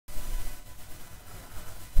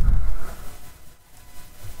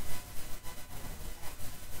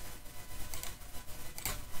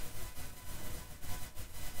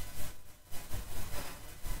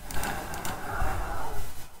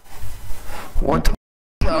What the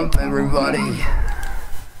f up, everybody?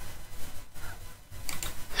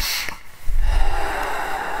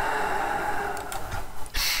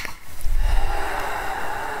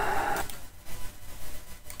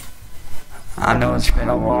 I know it's been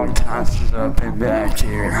a long time since I've been back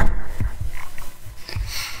here.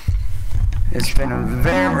 It's been a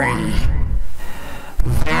very,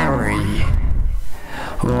 very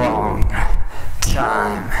long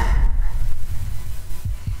time.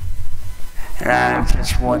 And I have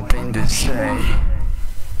just one thing to say.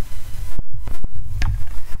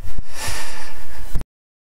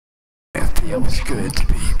 It feels good to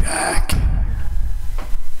be back.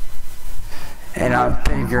 And I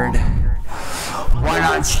figured, why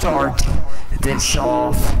not start this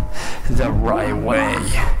off the right way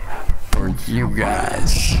for you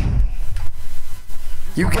guys?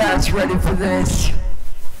 You guys ready for this?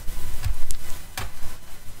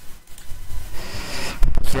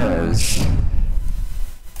 Because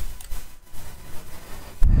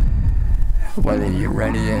whether you're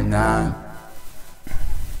ready or not,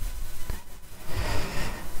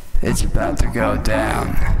 it's about to go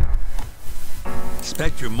down.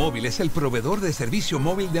 Spectrum Móvil es el proveedor de servicio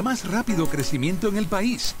móvil de más rápido crecimiento en el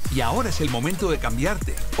país. Y ahora es el momento de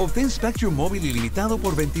cambiarte. Obtén Spectrum Móvil ilimitado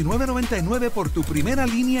por $29.99 por tu primera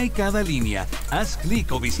línea y cada línea. Haz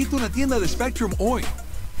clic o visita una tienda de Spectrum hoy.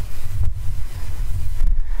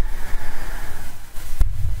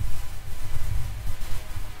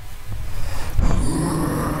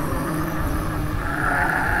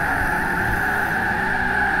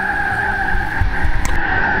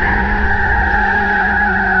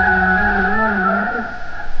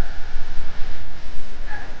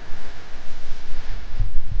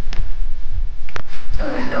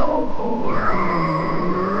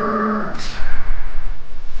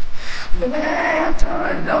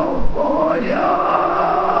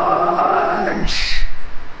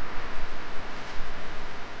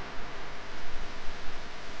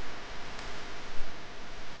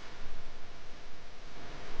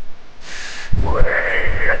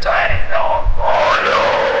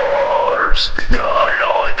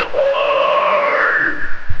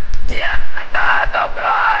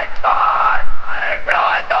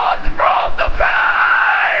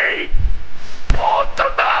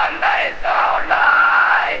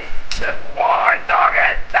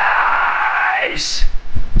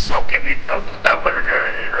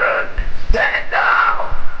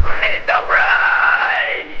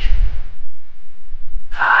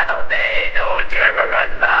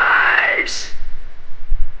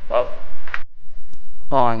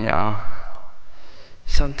 Hold on, y'all.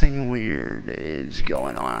 Something weird is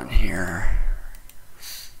going on here.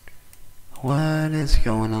 What is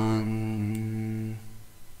going on?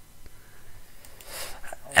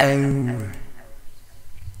 Oh.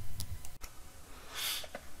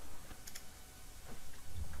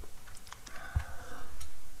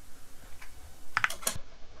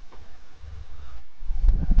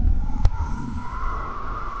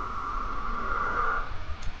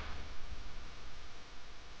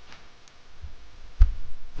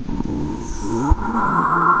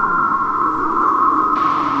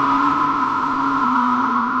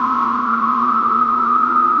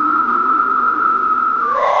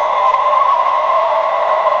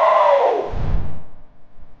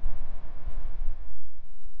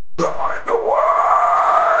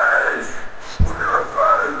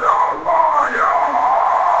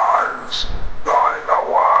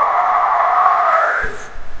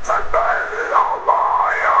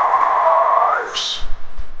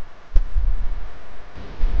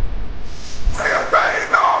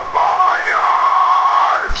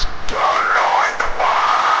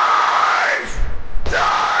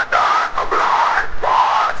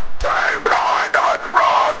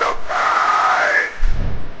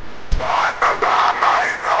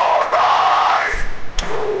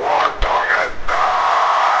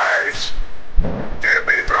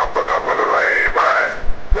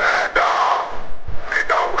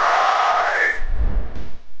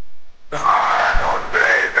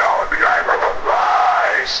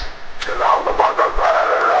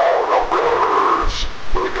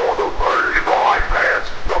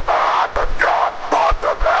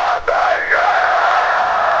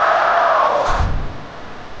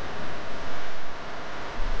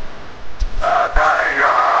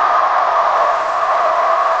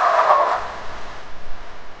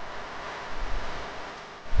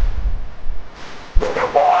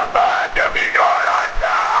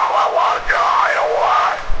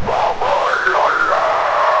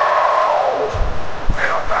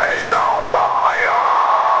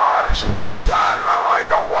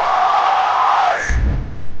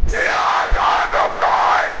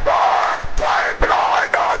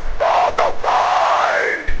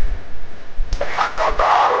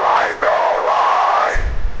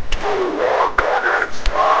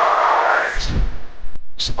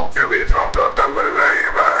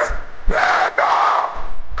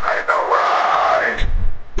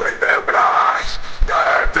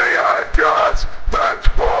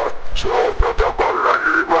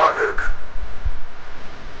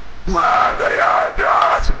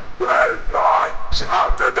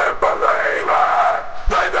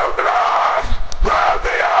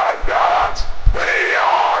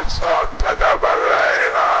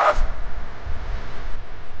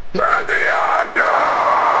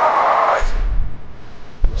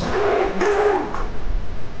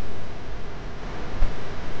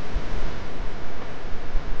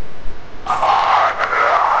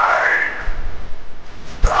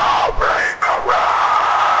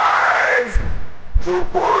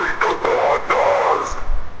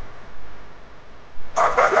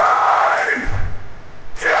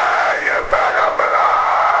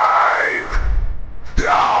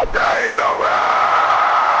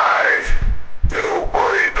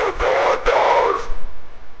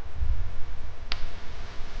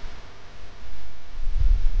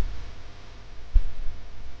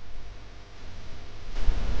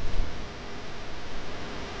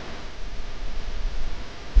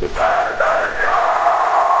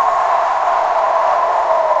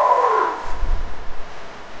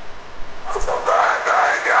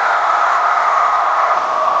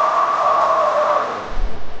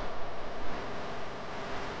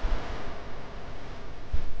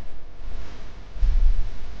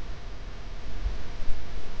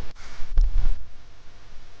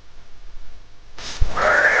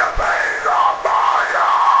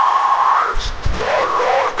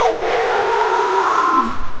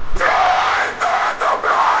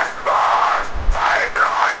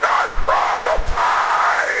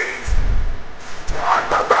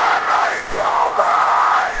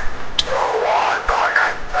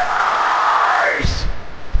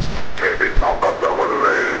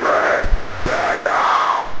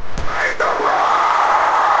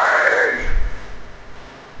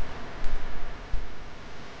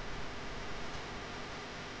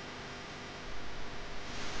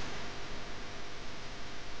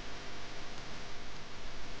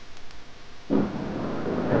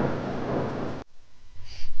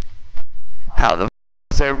 How the f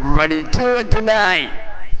is everybody doing tonight?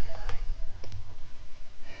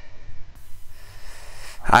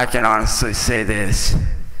 I can honestly say this.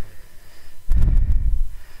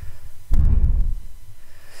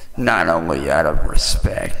 Not only out of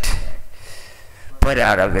respect, but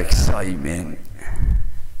out of excitement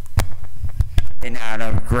and out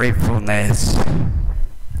of gratefulness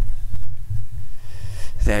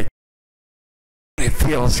that it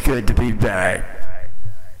feels good to be back.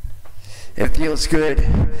 It feels good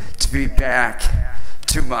to be back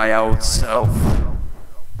to my old self.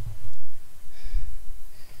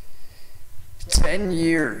 10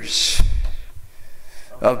 years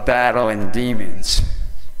of battling demons.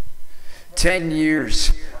 10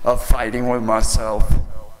 years of fighting with myself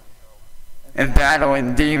and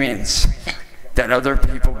battling demons that other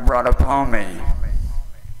people brought upon me.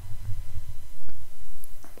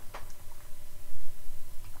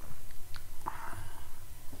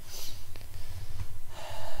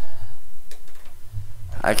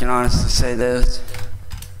 I can honestly say this.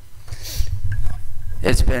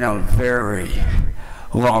 It's been a very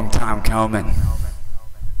long time coming.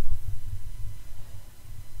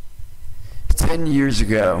 10 years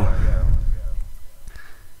ago,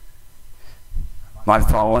 my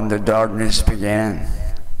fall into darkness began.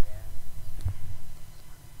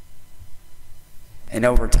 And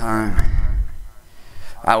over time,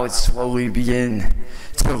 I would slowly begin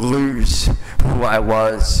to lose who I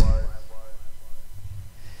was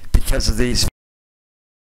because of these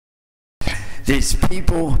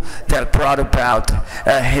people that brought about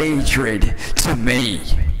a hatred to me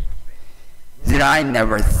that I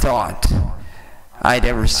never thought I'd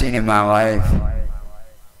ever seen in my life.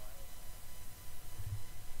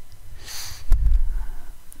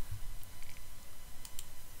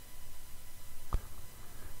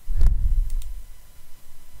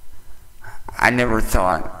 I never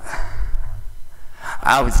thought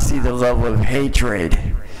I would see the level of hatred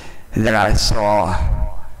that I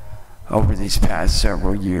saw over these past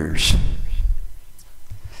several years.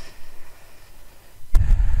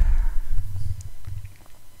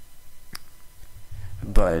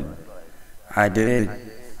 But I did.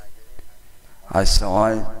 I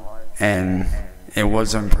saw it, and it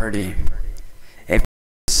wasn't pretty. It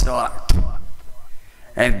sucked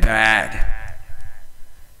and bad.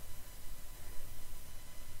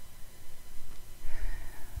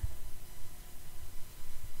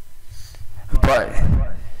 But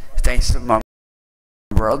thanks to my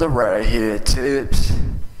brother right here, Tibbs,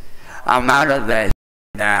 I'm out of that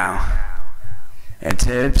now. And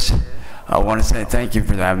Tibbs, I want to say thank you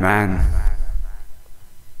for that, man.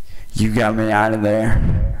 You got me out of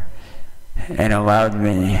there and allowed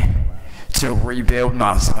me to rebuild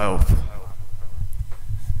myself.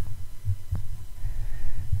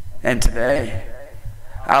 And today,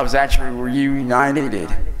 I was actually reunited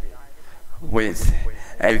with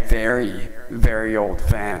a very, very old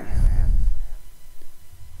fan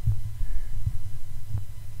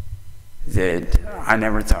that I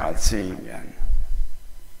never thought I'd see again.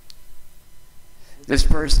 This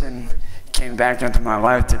person came back into my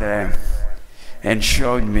life today and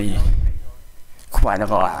showed me quite a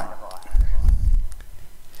lot.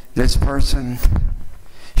 This person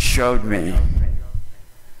showed me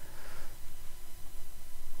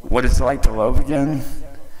what it's like to love again,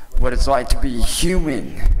 what it's like to be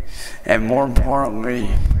human, and more importantly,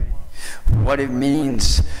 what it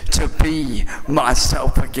means to be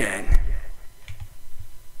myself again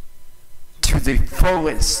to the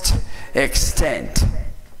fullest extent.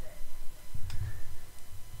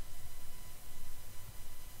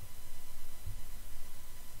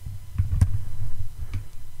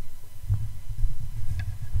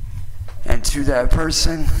 And to that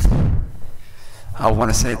person, I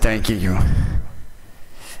want to say thank you.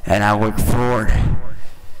 And I look forward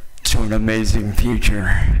to an amazing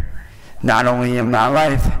future, not only in my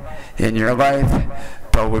life, in your life,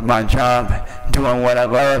 but with my job, doing what I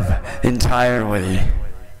love entirely.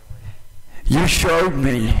 You showed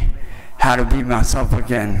me how to be myself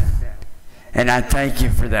again, and I thank you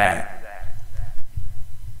for that.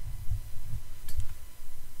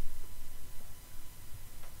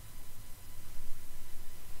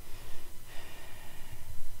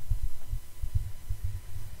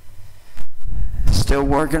 Still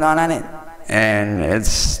working on it, and it's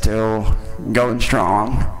still going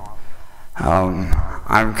strong.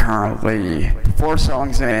 I'm currently 4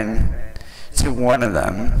 songs in to one of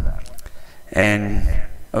them, and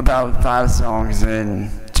about 5 songs in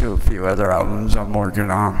to a few other albums I'm working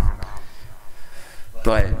on.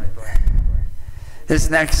 But this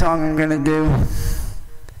next song I'm gonna do,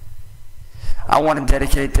 I want to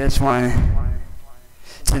dedicate this one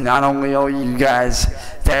to not only all you guys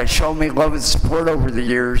that showed me love and support over the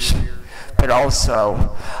years, but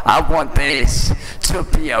also I want this to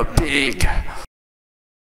be a big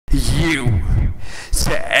you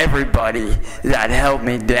to everybody that held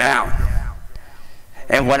me down.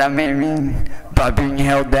 And what I mean by being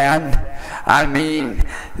held down, I mean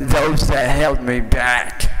those that held me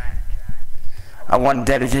back. I want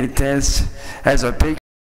to dedicate this as a big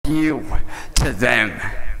you to them.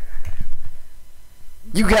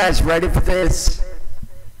 You guys ready for this?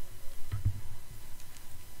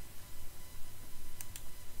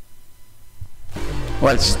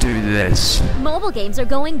 Let's do this. Mobile games are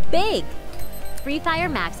going big. Free Fire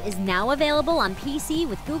Max is now available on PC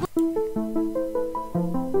with Google.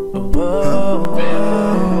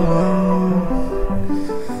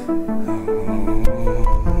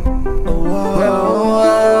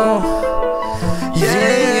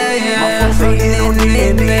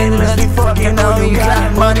 Let's be fucking on. You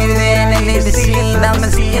got money then and it's the scene. I'm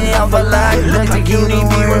seeing off a lot. Look like you need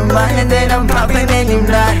me reminded that I'm popping and you're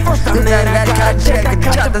not. Then I got check the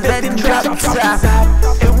drop, then drop top.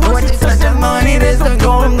 And once you touch the money, there's no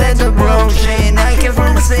going back to broke shit. I came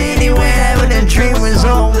from a city where having a dream was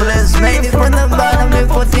hopeless. Made it from the bottom at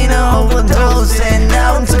 14, I overdose. And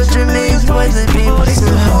now I'm touching millions, boys and people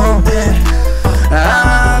still hoping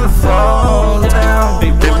I fall down.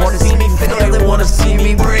 They wanna see me fail, they wanna see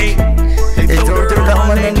me break. They throw dirt on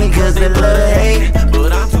my name because they love hate.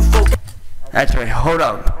 But I'm too focused. Actually, hold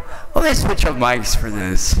up. Let me switch up mics for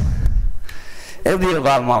this. It'll be a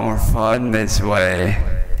lot more fun this way.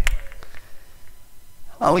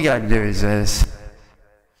 All we gotta do is this.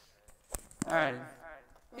 Alright,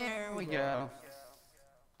 here we go.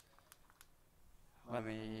 Let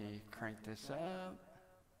me crank this up.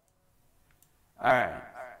 Alright.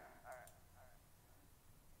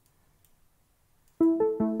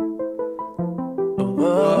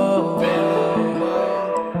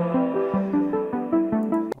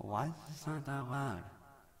 Why is this not that loud?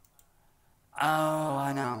 Oh,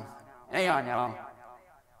 I know. Hang on, y'all.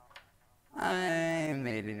 I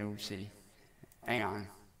made an oopsie. Hang on.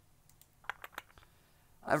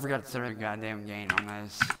 I forgot to throw a goddamn gain on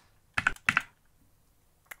this.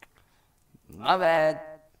 My bad.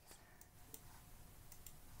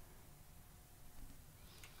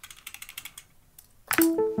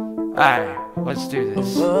 Alright, let's do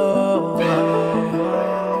this.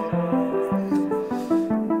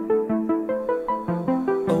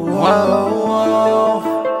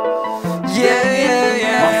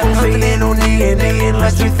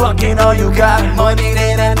 Unless we fucking all you got money,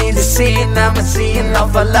 then I need to see it. I'm seeing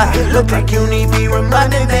off a lot. Look like you need me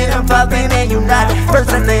reminded that I'm popping and you not. First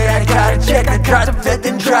thing that I gotta check the drop,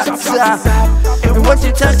 then drop top. And once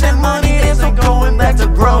you touch that money, there's no going back to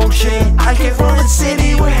broke shit. I came from a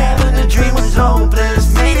city where having a dream was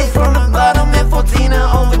hopeless. Made it from the bottom at 14,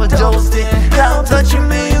 I overdosed it. Now I'm touching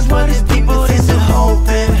millions, but these people they still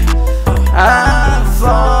hoping I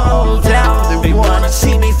fall down. They wanna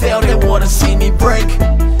see me fail, they wanna see me break.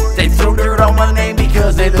 They throw dirt on my name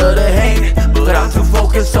because they love to hate. But I'm too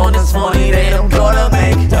focused on this money that I'm gonna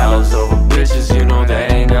make. Dollars over bitches, you know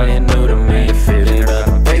that ain't nothing new to me. If it ain't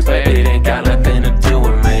about paper, it ain't got nothing to do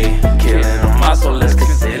with me. Killing on my soul, let's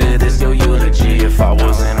consider this your eulogy. If I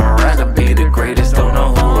wasn't around to be the greatest, don't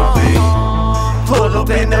know who would be. Pull up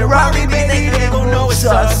in the Rari, man, they gon' know it's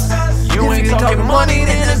us. You ain't talking money,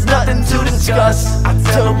 then there's nothing to discuss. I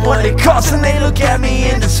tell them what it costs and they look at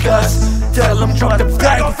me in disgust. Tell them drop the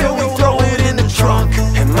bag, feel we throw it in the trunk.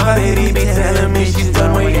 And my baby be telling me she's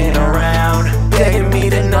done waiting around, begging me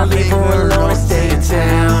to not leave her alone and stay in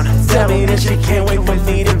town. Tell me that she can't wait for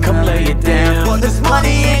me to come lay it down. But this money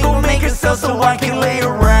ain't gon' make herself so I can lay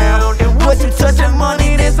around. And once you touch that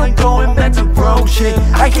money, there's no going back to broke shit.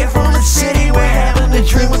 I came from a city where having a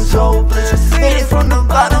dream was hopeless. Made it from the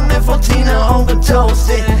bottom at 14, I overdosed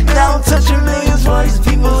it. Now I'm touching millions while these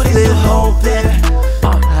people still hoping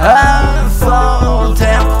I fall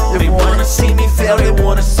down. They wanna see me fail, they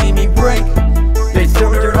wanna see me break. They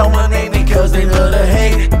throw dirt on my name because they love to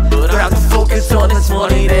hate. But I'm focused on this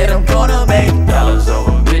money that I'm gonna make. Dollars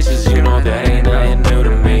over bitches, you know that ain't nothing new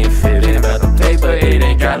to me. If it ain't about the paper, it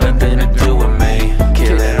ain't got nothing to do with me.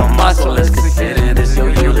 Killing on my soul, let's consider this your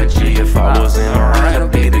eulogy. If I wasn't around to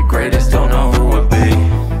be the greatest, don't know who would be.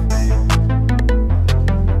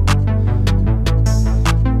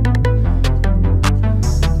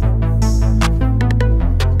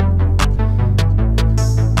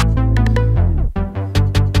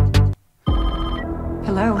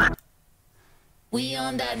 We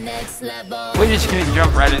on that next level. We're just gonna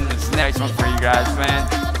jump right into this next one for you guys, man.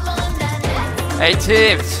 Hey,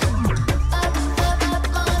 Tibbs.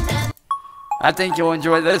 I think you'll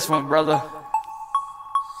enjoy this one, brother.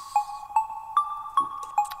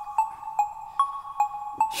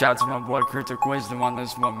 Shout out to my boy Critic Wisdom on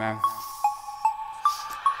this one, man.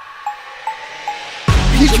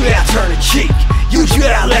 Usually I turn a cheek, usually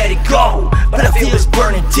I let it go, but I feel it's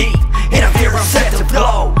burning deep, and I fear I'm set to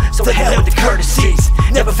blow. So the hell with the courtesies,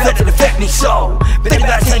 never felt it affect me so. Been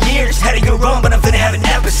about 10 years, had a good run, but I'm finna have an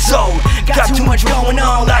episode. Got too much going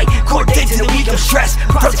on, like court dates in the week, I'm stressed.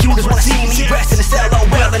 Prosecutors wanna see me rest in the cell, oh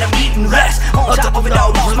well, and I'm eating less. On top of it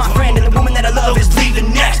all, lost my friend, and the woman that I love is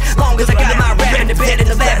leaving next. Long as I got my rap in the bed, in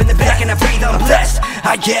the lab, in the back, and I breathe, I'm blessed.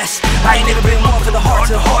 I guess, I ain't never been one for the heart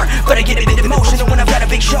to heart, but I get a bit emotional when I've got a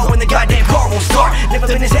big show and the goddamn car won't start. Never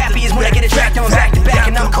been as happy as when I get a track, now I'm back to back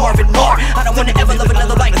and I'm carving more. I don't wanna ever love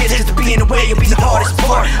another like this, just to be in the way, it'll be the hardest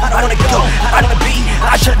part. I don't wanna go, I don't wanna be,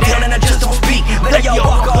 I shut down and I just don't speak. Let y'all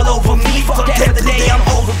walk all over me, fuck that for the day, I'm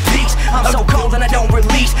over peaks. I'm so cold and I don't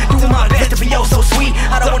release, doing my best to be oh so sweet.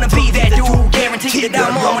 I don't wanna be that dude who guarantee that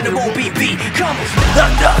I'm on when it won't be beat. Come on.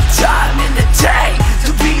 Enough time in the day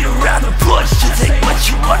to beat around the bush, just say what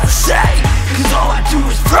you wanna say, cause all I do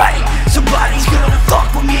is pray somebody's gonna fuck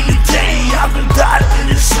with me today. I've been battling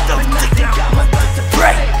this stuff and I think I'm about to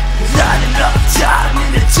break. Not enough time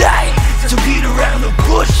in the day to beat around the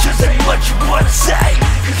bush, just say what you wanna say,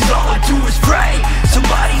 cause all I do is pray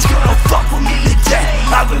somebody's gonna fuck with me today.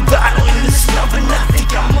 I've been battling this stuff and I think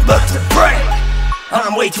I'm about to break.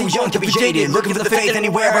 I'm way too young to be jaded, looking for the faith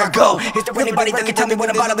anywhere I go. Is there anybody that can tell me when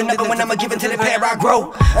I'm out of the number, when I'm a given to the pair I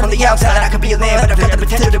grow? On the outside I could be a lamb, but I've got the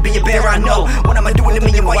potential to be a bear, I know. What am I doing to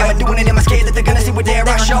me and why am I doing it? Am I scared that they're gonna see what dare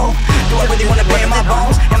I show? Do I really wanna bare my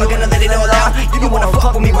bones? Am I gonna let it all out? You can wanna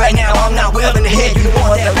fuck with me right now, I'm not well in the head, you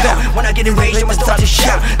want that about. When I get enraged I'ma start to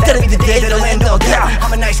shout, that'll be the day that'll end all doubt.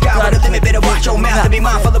 I'm a nice guy with a limit, better watch your mouth and be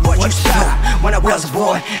mindful of what you spout. When I was a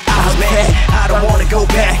boy, I was mad, I don't wanna go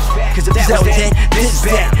back, cause if that was then, this is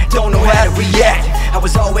bad. Don't know how to react. I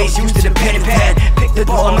was always used to the pen and pad, pick the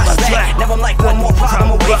ball in my slack. Now I'm like one more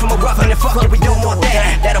problem away from a roughing and fuck it, we don't want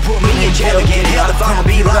that. That'll put me in jail and get hell if I'ma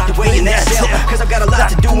be locked away in that cell. Cause I've got a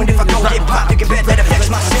lot to do and if I go get popped, you can bet that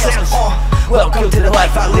affects my sales. Welcome to the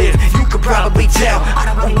life I live, you could probably tell. I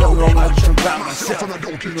don't really know that much about myself and I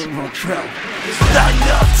don't get in my trap. Not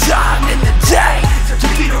enough time in the day to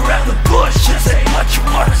beat around the bush, just say what you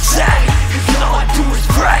wanna say, cause all I do is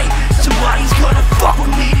pray somebody's gonna fuck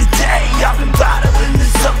with me today. I've been battling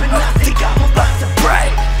this up and I think I'm about to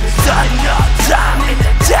break. There's not enough time in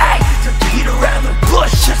the day to beat around the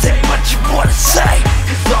bush, just say what you wanna say,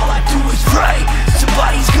 cause all I do is pray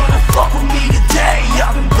somebody's gonna fuck with me today.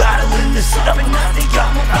 I've been battling this up and I think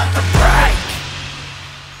I'm about to break.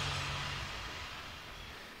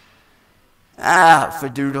 For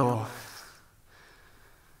doodle.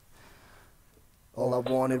 All I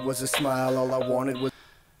wanted was a smile, all I wanted was...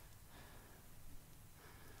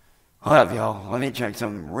 Hold up, y'all. Let me check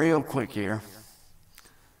something real quick here.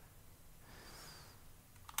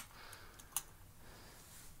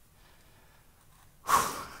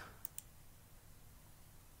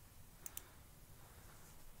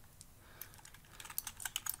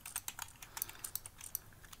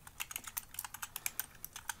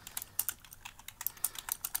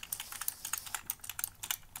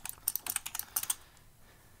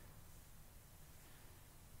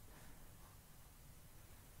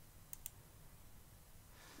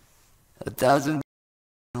 $1,000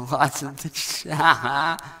 lots of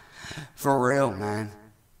for real, man.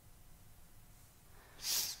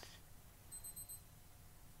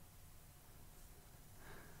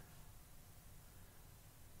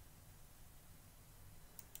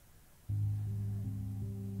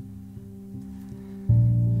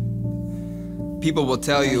 People will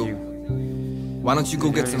tell you, why don't you go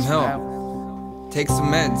get some help? Take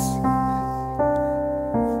some meds.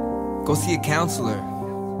 Go see a counselor.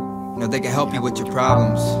 You know, they can help you with your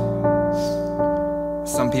problems.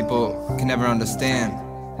 Some people can never understand.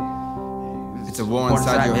 It's a war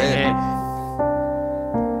inside your head.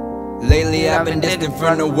 Lately I've been distant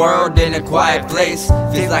from the world in a quiet place.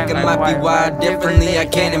 Feels like I might be wired differently, I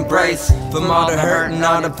can't embrace. From all the hurt and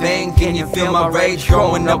all the pain, can you feel my rage?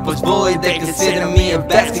 Growing up was bullied, they consider me a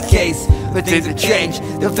basket case. But things have changed,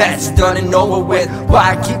 the past is done and over with.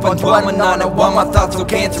 Why I keep on dwelling on it, why my thoughts so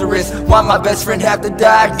cancerous? Why my best friend have to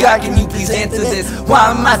die? God, can you please answer this?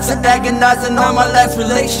 Why am I still agonizing on my last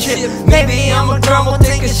relationship? Maybe I'm a grumble,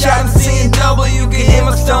 take a shot, I'm seeing double. You can hear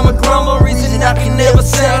my stomach grumble, reason I can never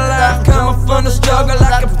settle. I'm coming from the struggle,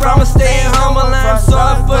 I can promise staying humble. And I'm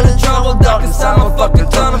sorry for the trouble, dark inside my fucking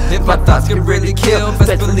tunnel. If my thoughts could really kill.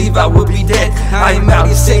 Best believe I would be dead. I am out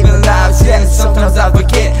here saving lives, yeah, and sometimes I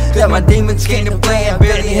forget that my demons came to play. I'm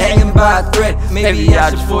barely hanging by a thread. Maybe I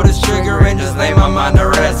should pull this trigger and just lay my mind to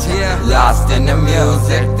rest, yeah. Lost in the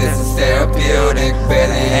music, this is therapeutic.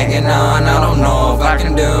 Barely hanging on, I don't know if I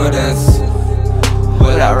can do this.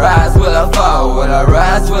 Will I rise, will I fall? Will I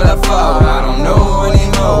rise, will I fall? I don't know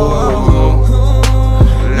anymore.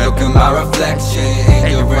 Look at my reflection,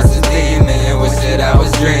 angel versus demon. Wish that I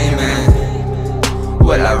was dreaming.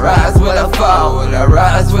 Will I rise, will I fall? Will I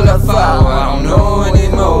rise, will I fall? I don't know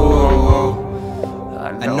anymore.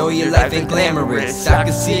 I know your life ain't glamorous, I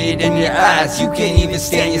can see it in your eyes. You can't even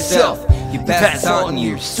stand yourself. You pass on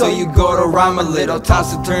you, so you go to rhyme a little,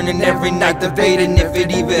 toss and turning every night, debating if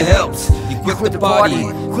it even helps. You quit the party,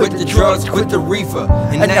 quit the drugs, quit the reefer,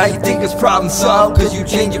 and now you think it's problem solved, cause you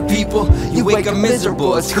change your people. You wake up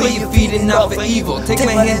miserable, it's clear you're feeding off of evil. Take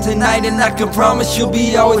my hand tonight and I can promise you'll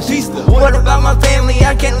be always peaceful. What about my family?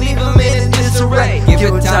 I can't leave them in disarray.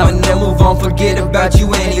 Give it time and then move on, forget about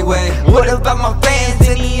you anyway. What about my fans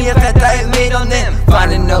and the impact I have made on them?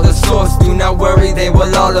 Find another source, do not worry, they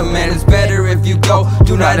will all amend. It's better if you go,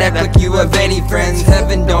 do not act like you have any friends.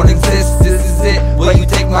 Heaven don't exist, this is it. Will you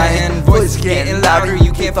take my hand? Voice getting louder,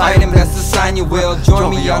 you can't fight him, that's the sign you will. Join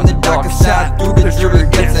me on the darker side, through the jury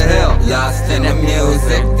gates of hell. Lost in the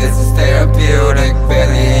music, this is therapeutic.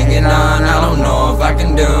 Barely hanging on, I don't know if I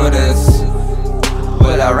can do this.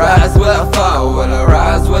 Will I rise, will I fall? Will I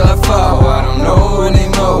rise, will I fall? I don't know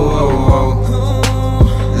anymore.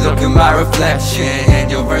 Look at my reflection,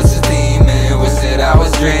 angel versus demon. Wish that I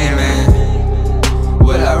was dreaming.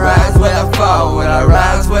 Will I rise, will I fall? Will I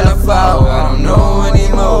rise, will I fall? I don't know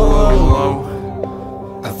anymore.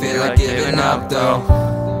 I feel like giving up though.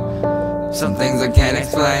 Some things I can't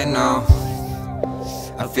explain, no.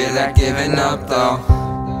 I feel like giving up though.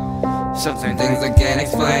 Some things I can't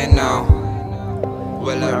explain, no.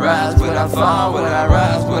 Will I rise, will I fall? Will I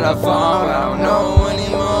rise, will I fall? I don't know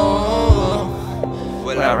anymore.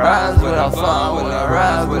 Will I rise, will I fall? Will I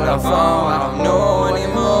rise, will I fall? I don't know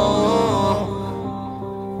anymore.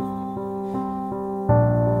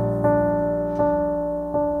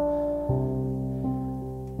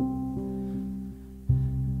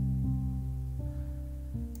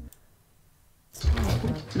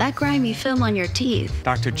 That grimy film on your teeth.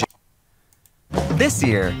 Dr. J. This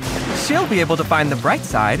year, she'll be able to find the bright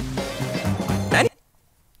side.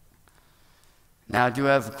 Now, I do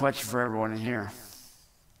have a question for everyone in here.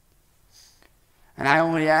 And I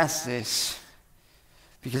only ask this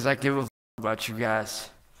because I give a f about you guys.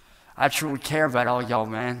 I truly care about all y'all,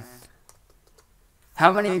 man.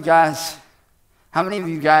 How many of you guys,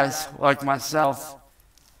 like myself,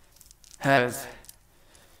 have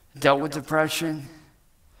dealt with depression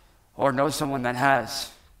or know someone that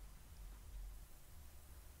has?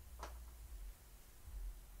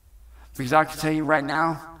 Because I can tell you right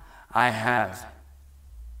now, I have.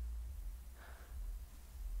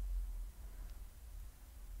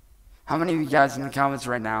 How many of you guys in the comments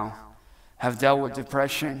right now have dealt with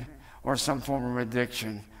depression or some form of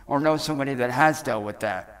addiction, or know somebody that has dealt with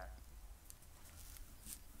that?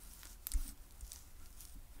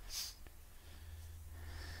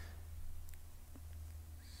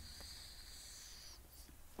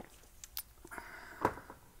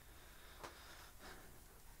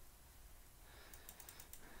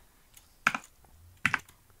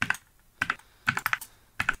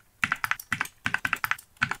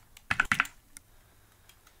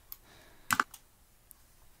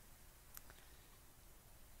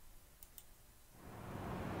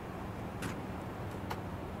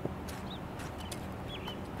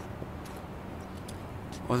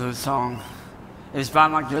 Well, the song is by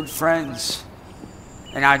my good friends,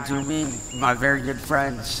 and I do mean my very good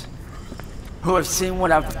friends, who have seen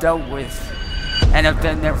what I've dealt with and have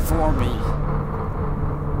been there for me.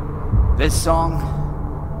 This song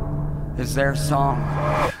is their song,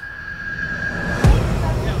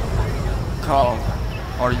 called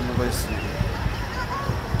Are You Listening?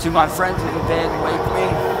 To my friends in the band, Wake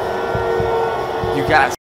Me, you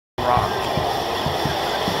guys rock.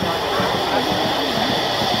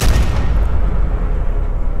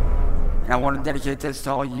 And I want to dedicate this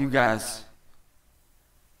to all you guys.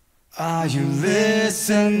 Are you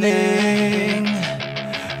listening?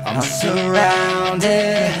 I'm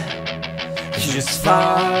surrounded, just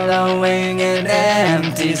following an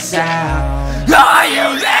empty sound. Are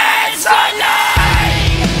you listening?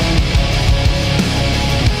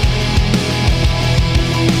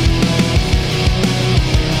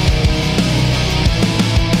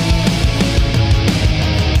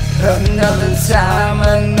 Another time,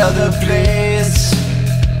 another place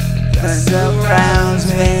that surrounds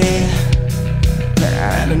me.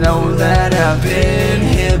 I know that I've been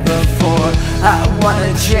here before. I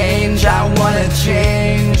wanna change,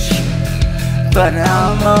 but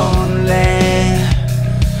I'm only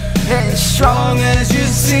as strong as you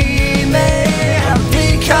see me. I'm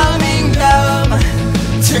becoming numb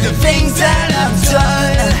to the things that I've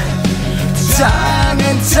done, time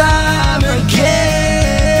and time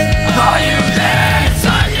again. Are you there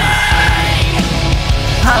tonight?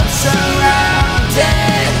 I'm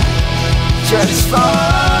surrounded, just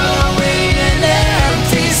following an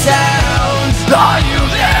empty sound. Are you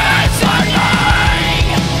there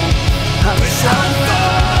tonight? I'm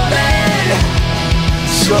falling,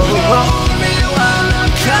 so hold me while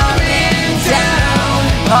I'm coming down.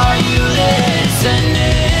 Are you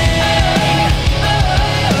listening?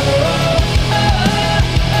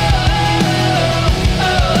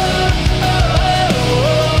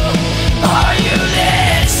 Are you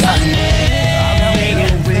listening? I've been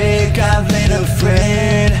awake, I've been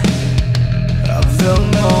afraid of the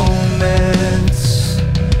moments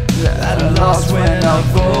that I lost when I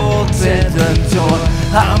bolted the door.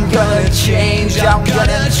 I'm gonna change,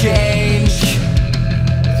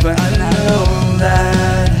 but I know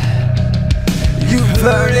that you've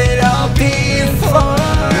heard it all before.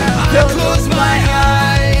 I close my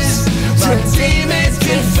eyes to demons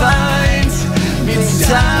can find me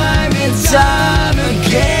time and time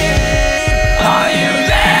again. Are you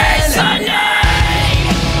there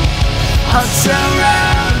tonight? I'm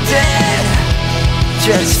surrounded,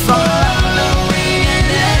 just following an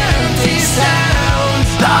empty sound.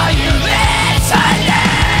 Are you there tonight?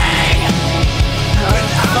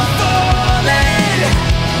 I'm falling,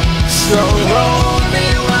 so hold me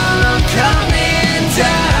while I'm coming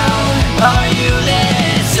down. Are you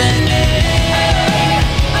listening?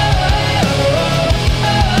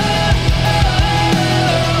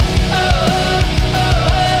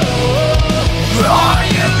 Are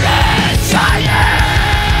you listening?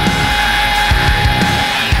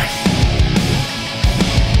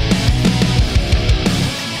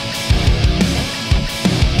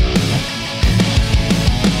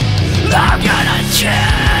 I'm gonna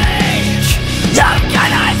change, I'm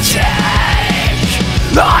gonna change.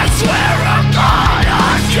 I swear I'm gonna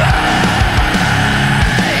change.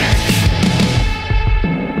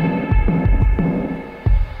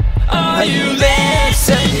 Are you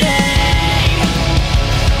listening?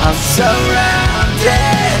 I'm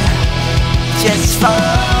surrounded, just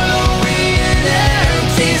following an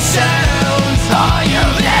empty sound. Are you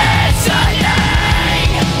listening?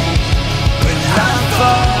 But I'm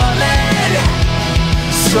falling,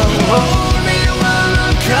 so hold me while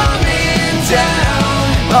I'm coming down.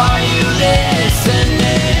 Are you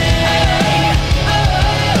listening?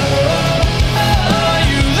 Are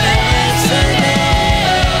you listening?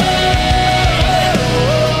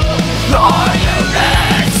 Are you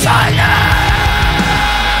listening?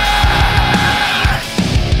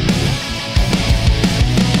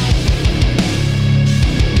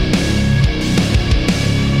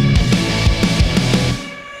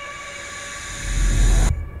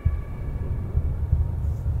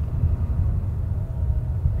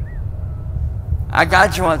 I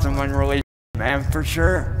got you on some unreleased, man, for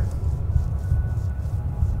sure.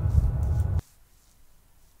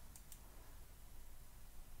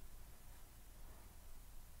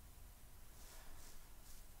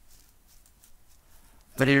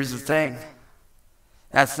 But here's the thing.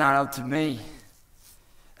 That's not up to me.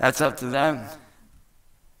 That's up to them.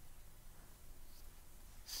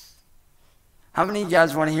 How many of you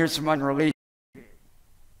guys want to hear some unreleased?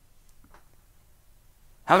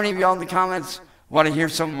 How many of y'all in the comments want to hear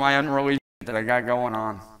some of my unreleased that I got going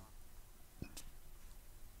on?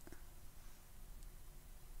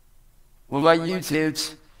 What about you,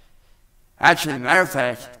 Tibbs? Actually, as a matter of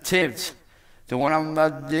fact, Tibbs, the one I'm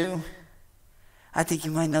about to do, I think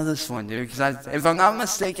you might know this one, dude, because if I'm not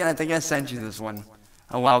mistaken, I think I sent you this one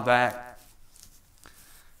a while back.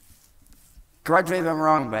 Correct me if I'm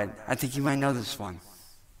wrong, but I think you might know this one.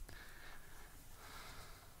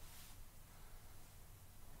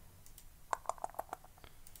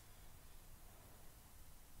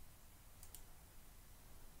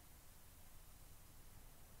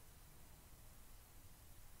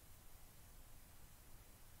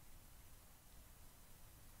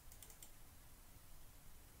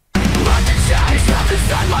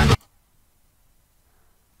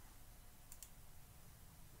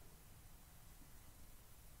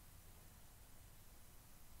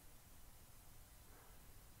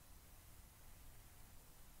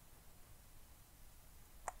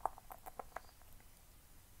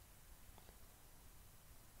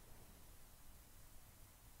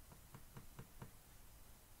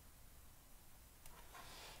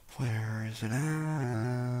 Where is it at?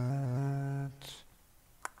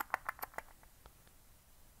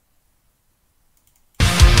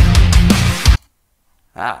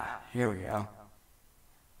 Ah, here we go.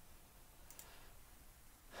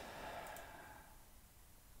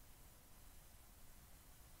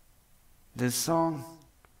 This song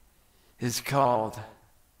is called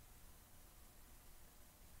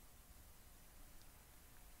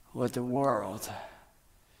Let the World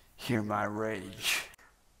Hear My Rage.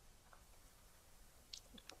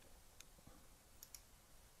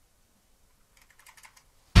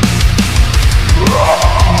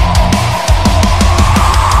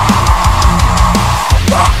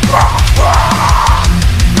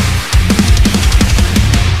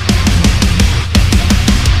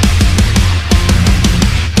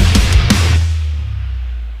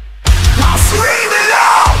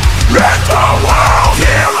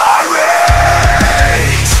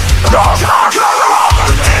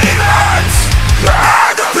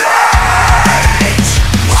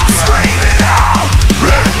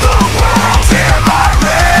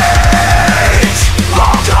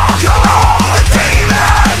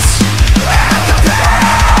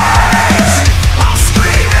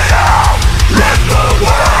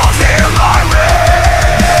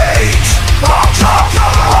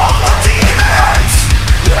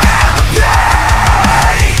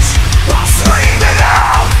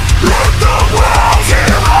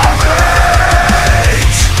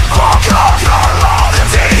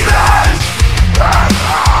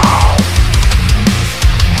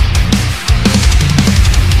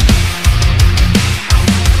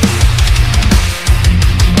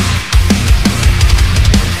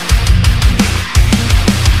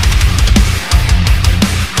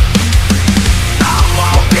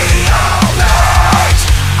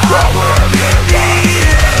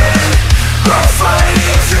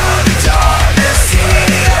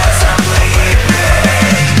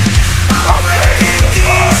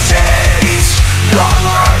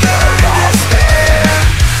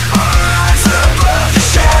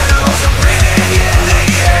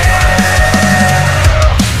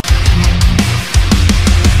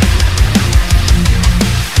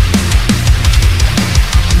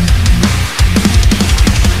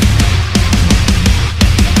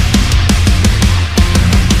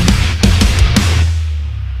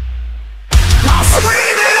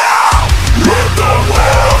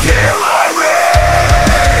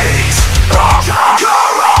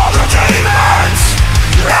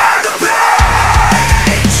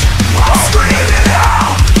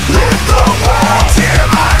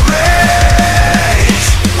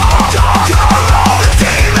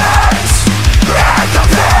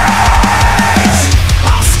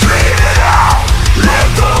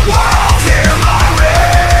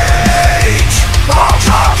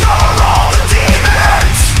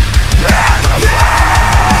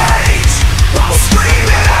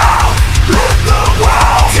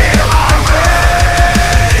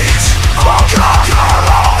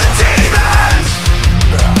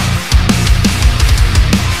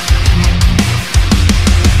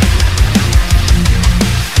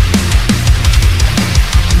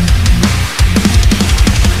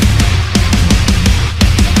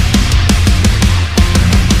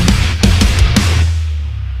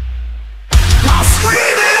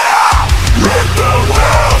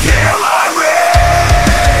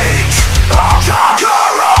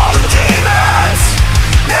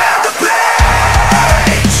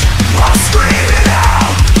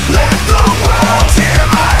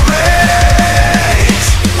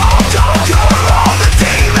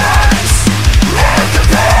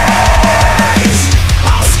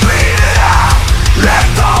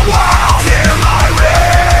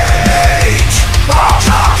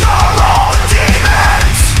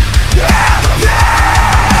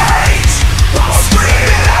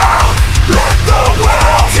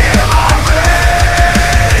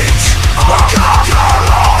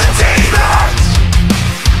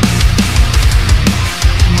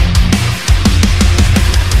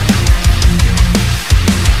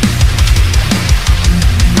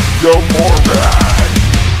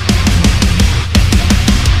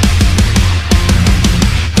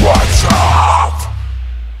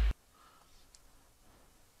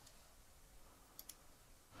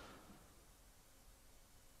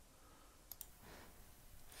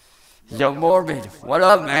 Yo, Morbid, what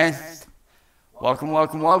up, man? Welcome,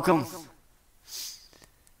 welcome, welcome.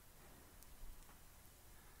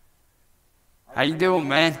 How you doing,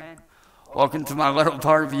 man? Welcome to my little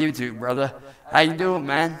part of YouTube, brother. How you doing,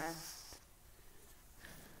 man?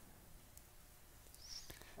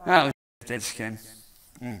 Oh, that skin.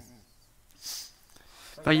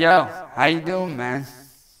 But yo, how you doing, man?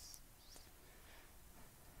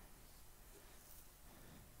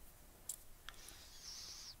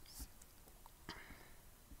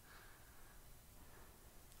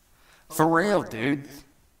 For real, dude.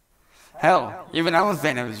 Hell, even I'm a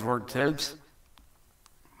fan of his work tips.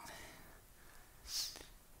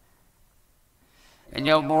 And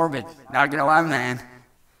yo, Morbid, not gonna lie, man.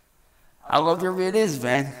 I love your videos,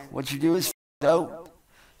 man. What you do is dope.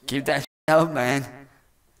 Keep that up, man.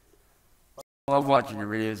 I love watching your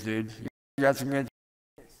videos, dude. You got some good.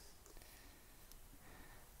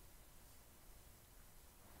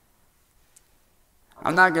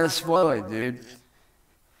 I'm not gonna spoil it, dude.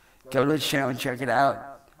 Go to his channel and check it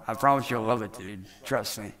out. I promise you'll love it, dude.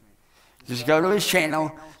 Trust me. Just go to his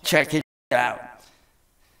channel, check it out.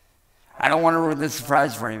 I don't want to ruin this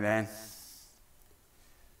surprise for you, man.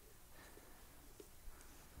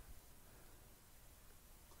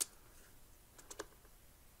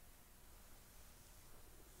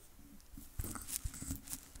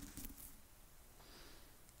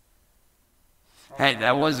 Hey,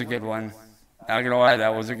 that was a good one. Not gonna lie,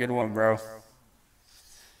 that was a good one, bro.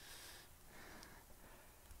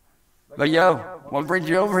 But yo, what brings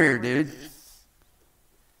you over here, dude?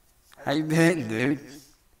 How you been, dude?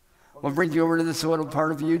 What brings you over to this little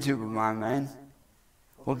part of YouTube of mine, man?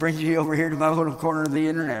 What brings you over here to my little corner of the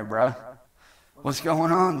internet, bro? What's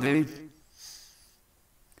going on, dude?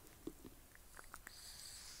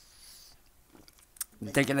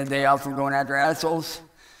 You taking a day off from going after assholes?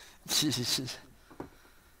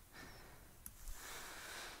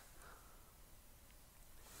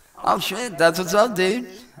 Oh shit, that's what's up, dude.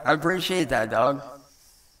 I appreciate that, dog.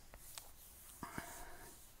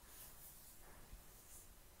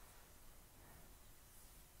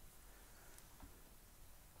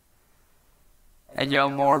 And yo,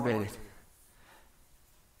 Morbid.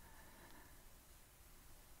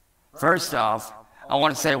 First off, I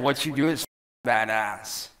want to say what you do is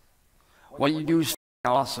badass. What you do is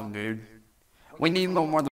awesome, dude. We need no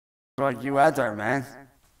more like you out there, man.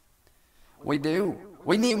 We do.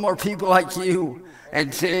 We need more people like you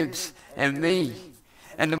and Tibbs and me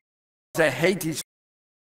and the that hate these.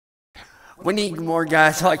 We need more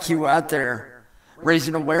guys like you out there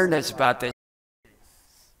raising awareness about this.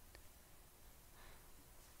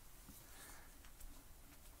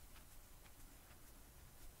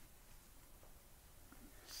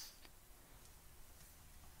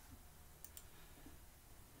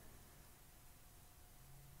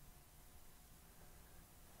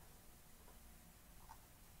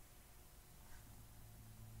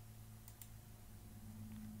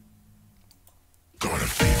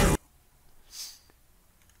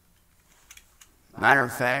 Matter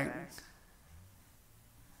of fact,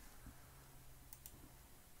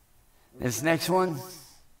 this next one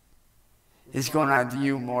is going out to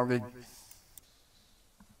you, Morbid.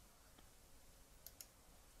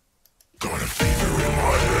 Got a fever in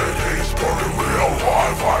my head, it's burning me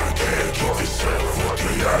alive. I can't keep this safe with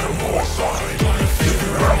the animals on. Got a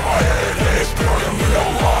fever in my head, it's burning me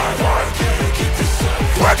alive. I can't keep this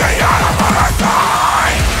safe with the animals on.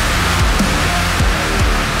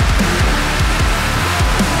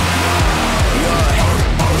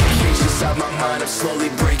 Inside my mind, I'm slowly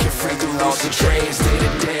breaking free through lucid dreams. Day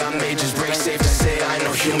to day, I may just break, safe to say I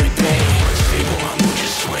know human pain.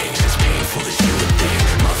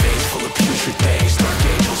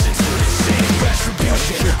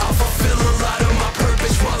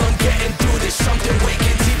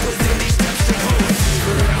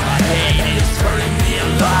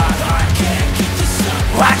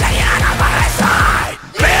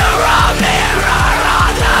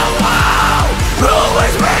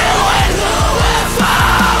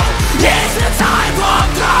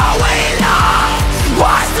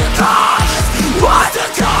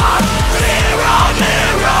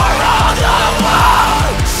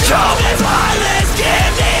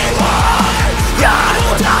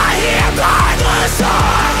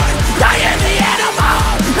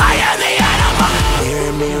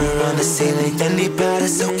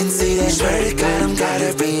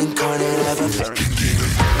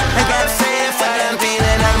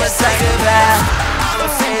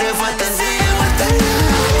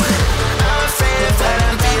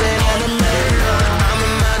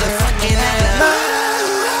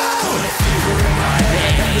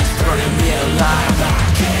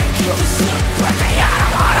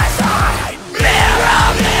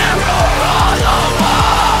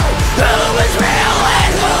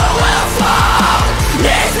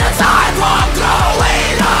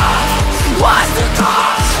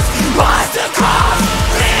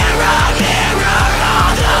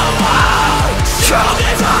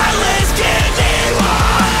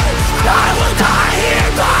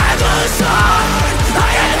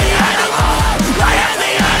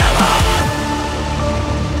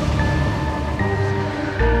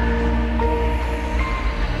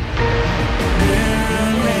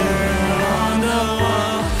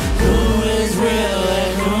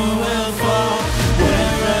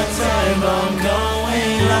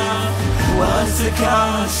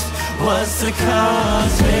 cost? What's the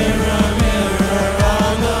cost? Mirror, mirror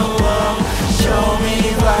on the wall, show me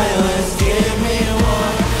violence, give me war.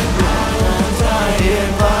 I'm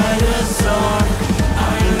tired by the storm. I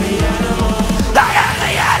am the animal.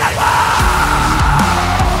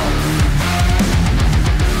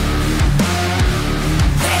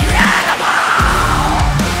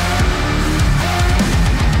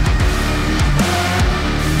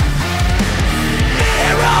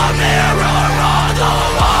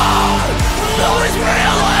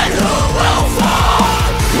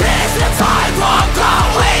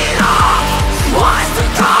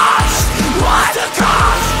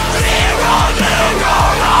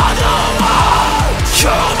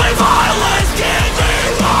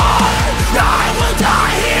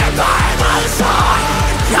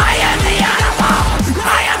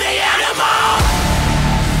 I am the animal.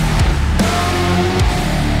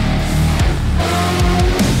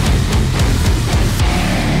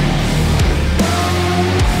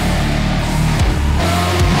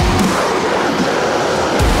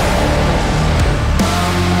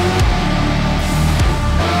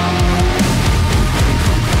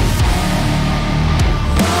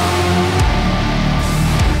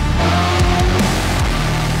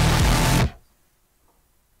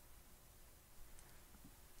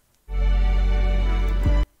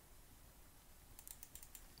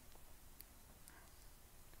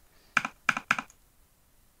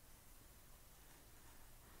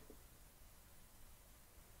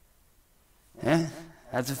 Yeah,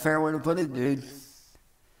 that's a fair way to put it, dude.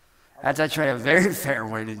 That's actually a very fair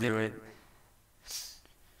way to do it.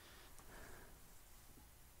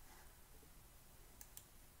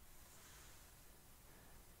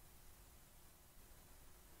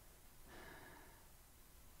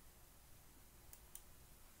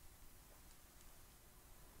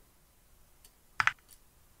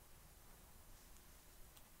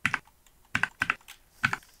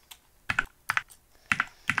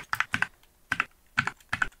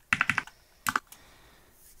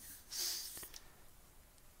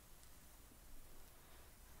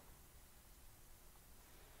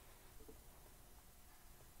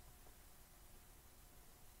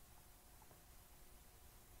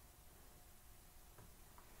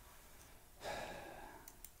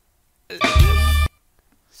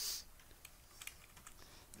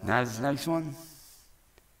 Now this next one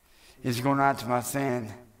is going out to my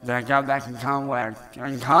fan that I got back in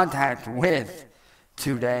contact with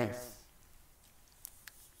today.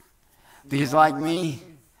 Because like me,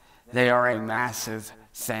 they are a massive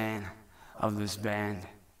fan of this band.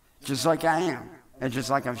 Just like I am. And just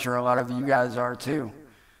like I'm sure a lot of you guys are too.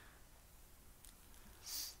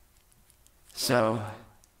 So,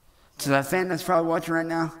 to that fan that's probably watching right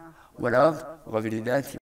now, what up? Love you to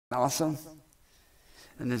death. You're awesome.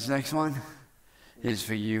 And this next one is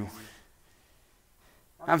for you.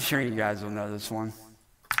 I'm sure you guys will know this one.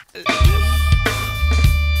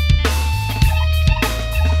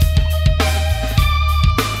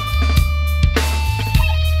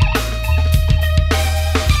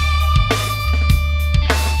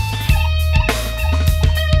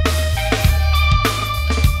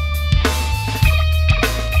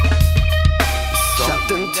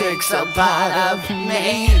 Something takes a part of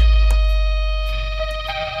me.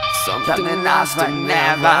 Something else but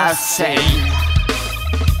never seen.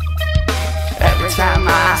 Every time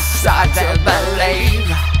I start to believe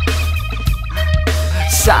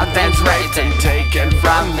something's waiting, taken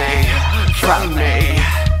from me.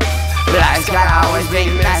 Life's gotta always be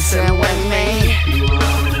messing with me. You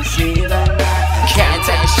wanna see the light? Can't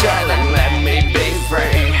take shit and let me be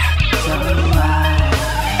free. So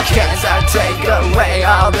can't I take away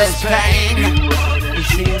all this pain? You wanna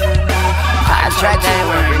see the light? I tried to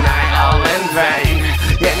every night, all in vain.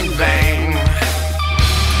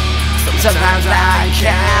 Sometimes I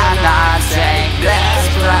cannot take this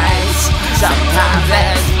place. Sometimes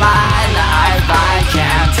it's my life I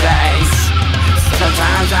can't taste.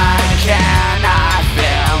 Sometimes I cannot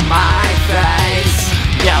feel my face.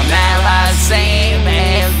 You'll never see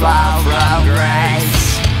me fall from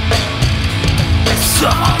grace.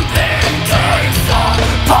 Something takes a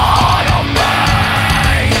part of me.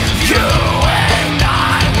 You and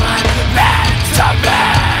I were meant to be.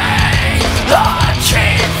 The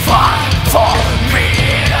chief fun for me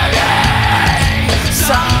today.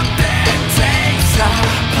 Something takes a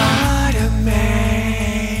part of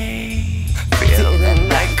me. Feeling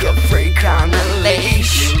like a freak on a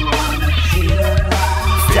leash.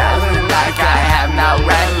 Feeling like I have no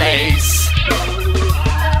release.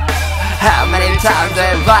 How many times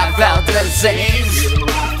have I felt disease?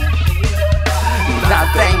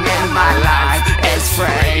 Nothing in my life is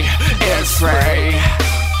free,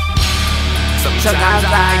 Sometimes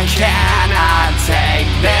I cannot take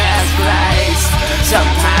this place.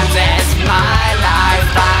 Sometimes it's my life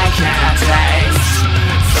I can't taste.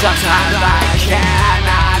 Sometimes I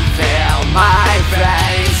cannot feel my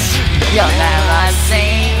face. You'll never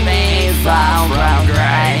see me fall from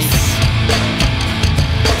grace.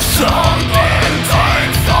 Something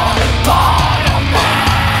takes a part of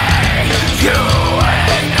me. You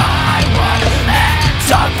and I were meant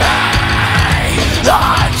to be. The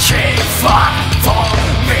chief fought for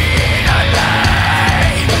me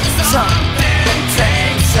today. Something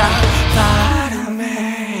takes a part of me.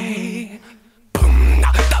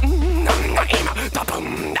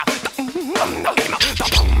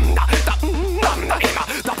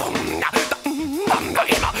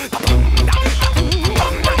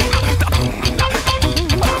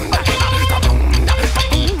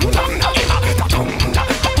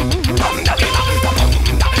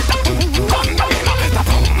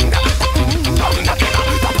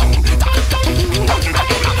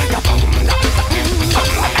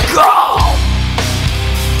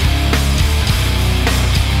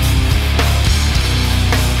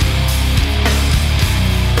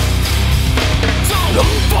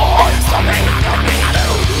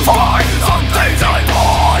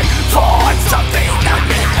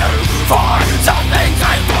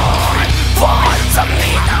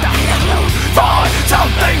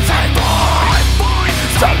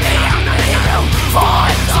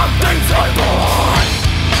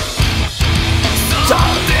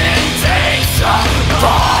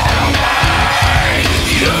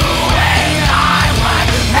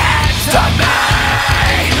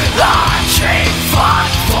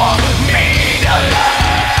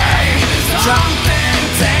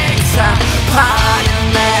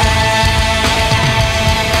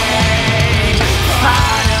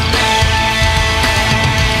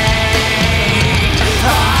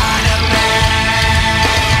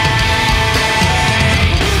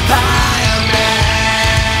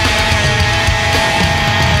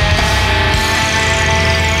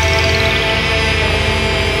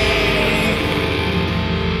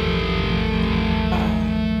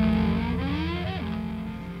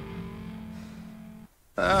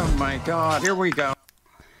 Oh my God, here we go.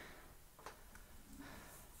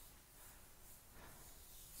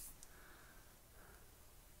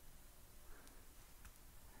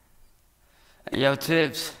 Yo,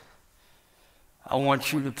 Tibbs, I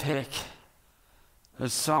want you to pick a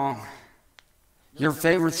song, your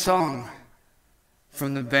favorite song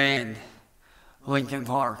from the band Linkin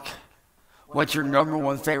Park. What's your number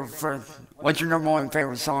one favorite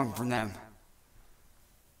song from them?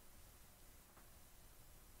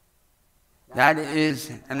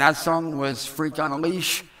 That song was Freak on a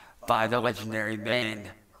Leash by the legendary band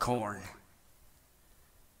Korn.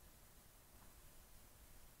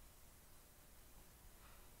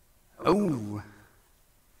 Ooh.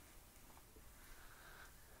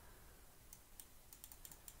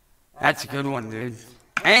 That's a good one, dude.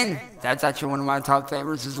 And that's actually one of my top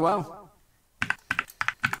favorites as well.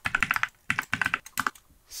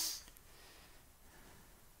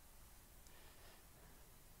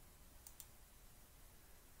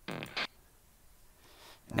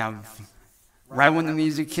 Now, right when the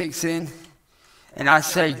music kicks in and I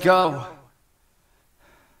say go,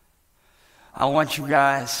 I want you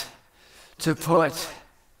guys to put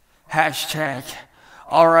hashtag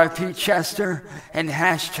RIP Chester and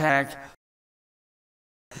hashtag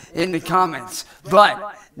in the comments,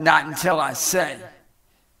 but not until I say.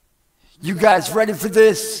 You guys ready for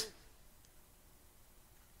this?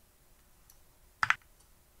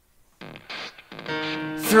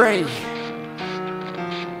 3,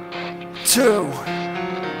 2,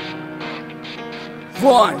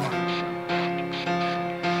 1,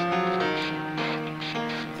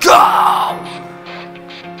 go!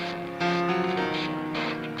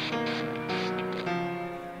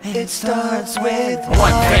 It starts with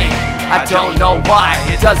one thing, I don't know why.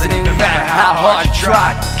 It doesn't even matter how hard you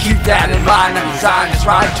try. Keep that in mind, I'm designed this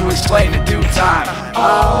rhyme to explain in due time.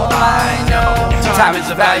 All I know, time is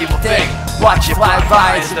a valuable thing. Watch it fly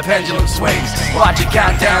by as the pendulum swings. Watch it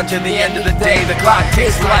count down to the end of the day. The clock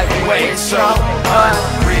takes life away, it's so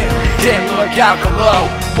unreal. Didn't look out below.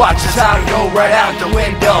 Watch the time go right out the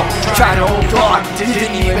window. Trying to hold on,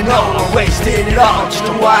 didn't even know I wasted it all just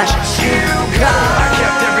to watch you go. I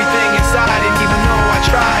kept everything inside, and even though I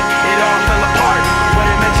tried, it all fell apart. What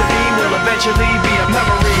it meant to be will eventually be a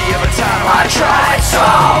memory of a time I tried so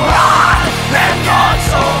hard and got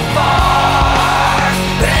so far.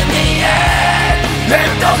 In the end,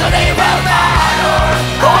 it doesn't even matter.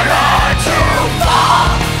 Or not too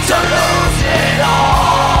far to lose it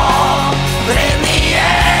all. But in the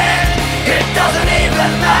end, it doesn't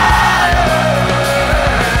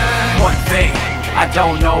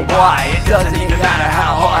don't know why. It doesn't even matter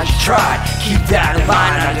how hard you try. Keep that in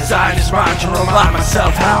mind, I designed this rhyme to remind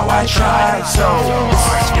myself how I tried so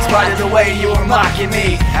hard. In spite of the way you were mocking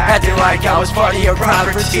me, acting like I was part of your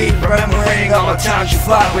property, remembering all the times you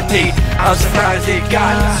fought with me. I'm surprised it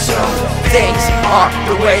got so. Things aren't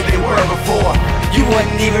the way they were before. You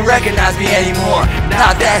wouldn't even recognize me anymore.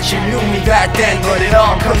 Not that you knew me back then, but it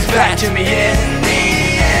all comes back to me in the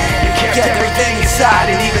end. You kept everything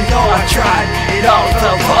inside, and even though I tried, it all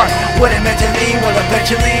fell apart. What it meant to me will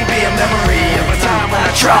eventually be a memory of a time when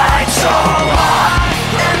I tried so hard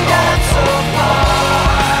and got so far.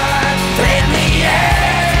 But in the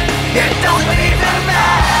end, it doesn't even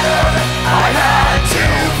matter. I had to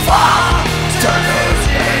fall to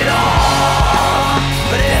lose it all.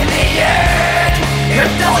 But in the end,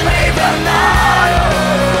 it doesn't even matter.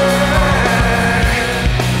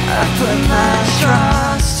 I put my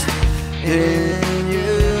trust in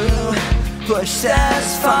you, pushed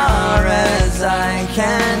as far as I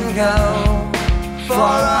can go. For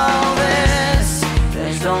all this,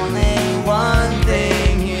 there's only one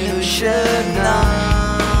thing you should know.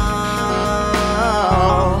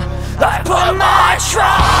 I put my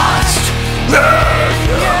trust in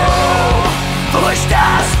you, pushed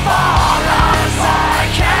as far as I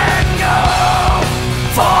can go.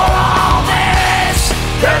 For all this,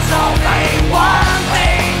 there's only one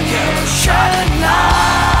thing you should know.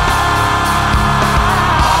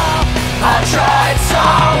 I tried so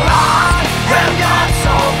hard and got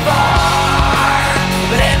so far,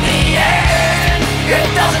 but in the end, it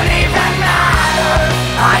doesn't even matter.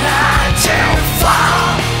 I had to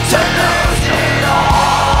fall to lose it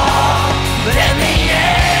all, but in the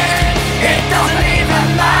end, it doesn't even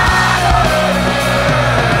matter.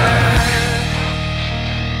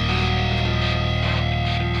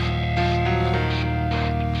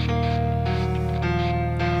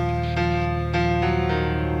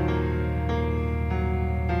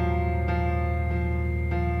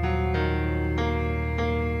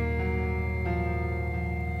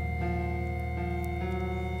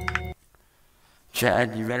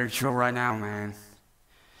 Chad, you better chill right now, man.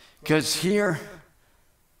 Because here,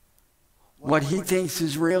 what he thinks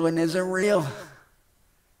is real and isn't real,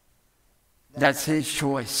 that's his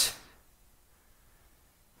choice.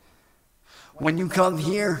 When you come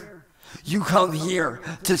here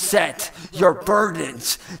to set your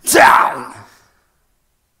burdens down.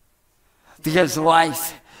 Because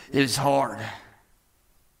life is hard.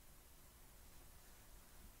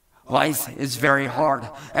 Life is very hard.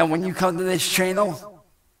 And when you come to this channel,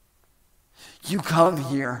 you come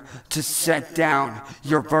here to set down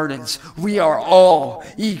your burdens. We are all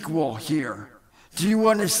equal here. Do you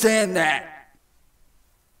understand that?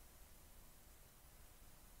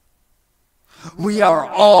 We are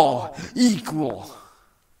all equal.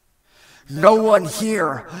 No one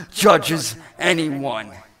here judges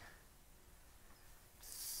anyone.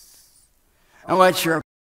 Unless you're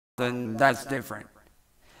then that's different.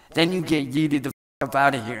 Then you get yeeted the f up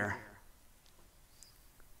out of here.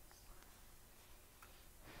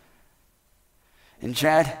 And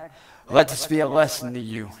Chad, let this be a lesson to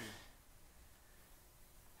you.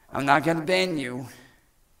 I'm not going to ban you.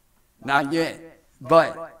 Not yet.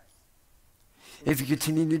 But if you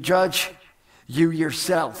continue to judge, you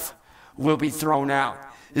yourself will be thrown out.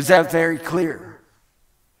 Is that very clear?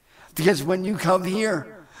 Because when you come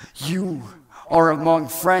here, you are among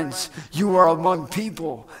friends. You are among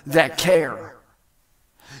people that care.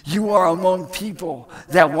 You are among people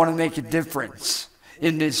that want to make a difference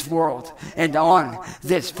in this world and on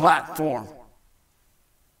this platform.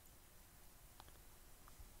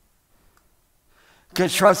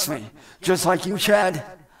 Because trust me, just like you, Chad,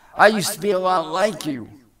 I used to be a lot like you.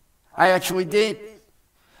 I actually did.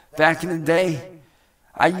 Back in the day,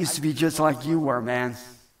 I used to be just like you were, man.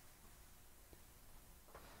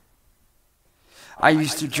 I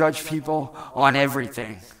used to judge people on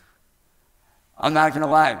everything. I'm not going to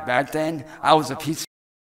lie, back then, I was a piece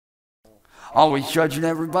of always judging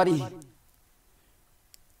everybody.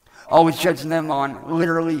 Always judging them on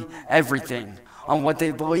literally everything. On what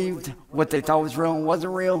they believed, what they thought was real and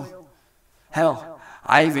wasn't real. Hell,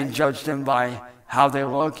 I even judged them by how they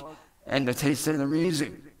look and the taste of their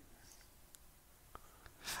music.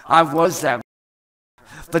 I was that.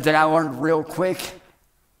 But then I learned real quick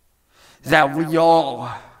that we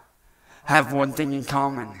all have one thing in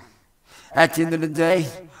common. At the end of the day,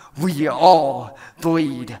 we all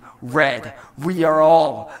bleed red. We are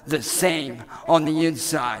all the same on the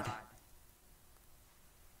inside.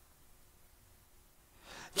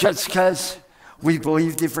 Just because we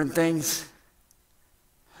believe different things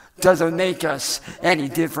doesn't make us any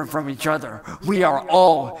different from each other. We are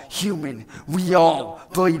all human. We all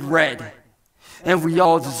bleed red. And we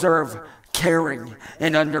all deserve caring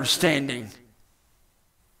and understanding.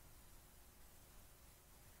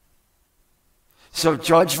 So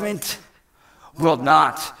judgment will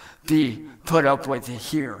not be put up with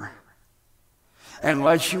here.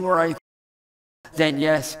 Unless you are a then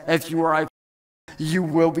yes, if you are a you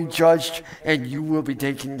will be judged and you will be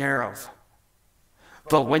taken care of.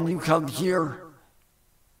 But when you come here,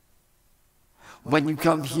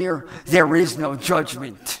 there is no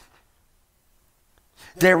judgment.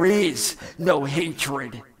 There is no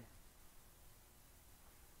hatred.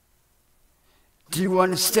 Do you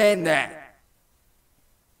understand that?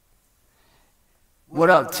 What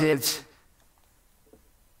up, Tibbs?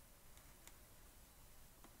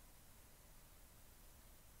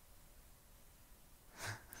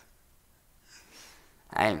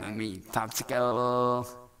 I'm me, Popsicle.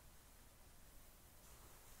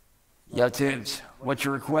 Yo, Tibbs, what's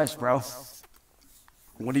your request, bro?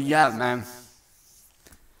 What do you got, man?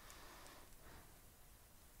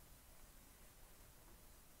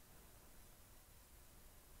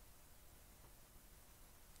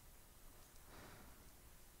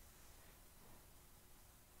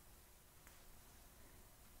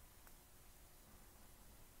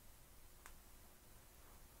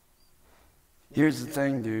 Here's the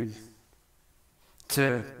thing, dude.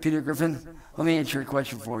 To Peter Griffin, let me answer your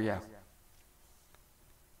question for you.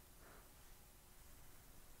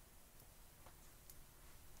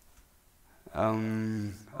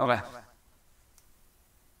 Okay.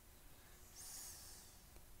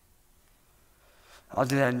 I'll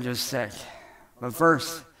do that in just a sec. But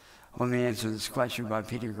first, let me answer this question by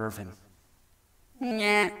Peter Griffin.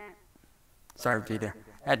 Yeah. Sorry, Peter.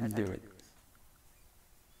 Had to do it.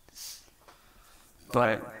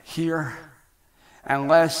 But here,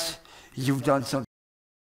 unless you've done something,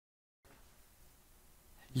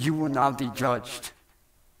 you will not be judged.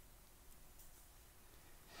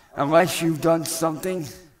 Unless you've done something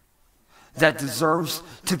that deserves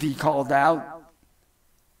to be called out,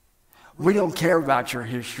 we don't care about your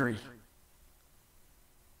history.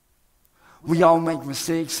 We all make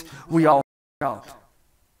mistakes. We all f up.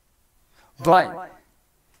 But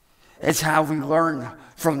it's how we learn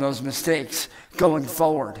from those mistakes going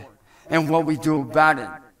forward and what we do about it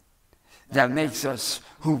that makes us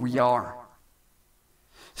who we are.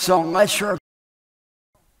 So unless you're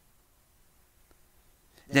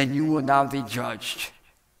then you will not be judged.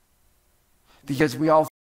 Because we all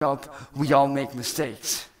f up, we all make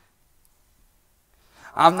mistakes.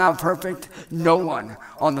 I'm not perfect. No one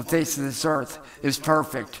on the face of this earth is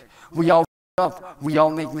perfect. We all f up, we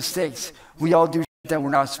all make mistakes. We all do shit that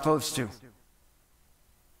we're not supposed to.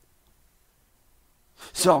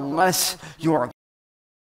 So unless you are,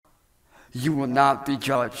 you will not be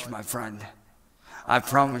judged, my friend. I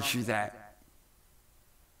promise you that.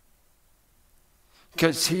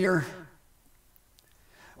 Because here,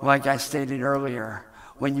 like I stated earlier,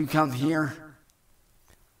 when you come here,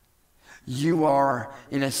 you are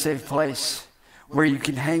in a safe place where you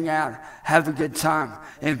can hang out, have a good time,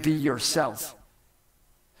 and be yourself.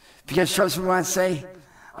 Because trust me when I say,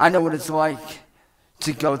 I know what it's like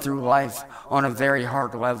to go through life on a very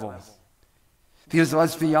hard level. Because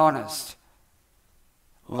let's be honest,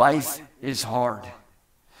 life is hard.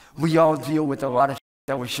 We all deal with a lot of shit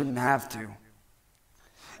that we shouldn't have to.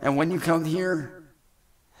 And when you come here,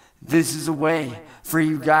 this is a way for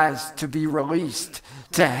you guys to be released,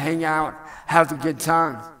 to hang out, have a good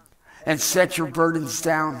time, and set your burdens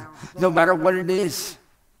down, no matter what it is.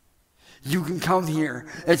 You can come here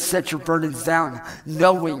and set your burdens down,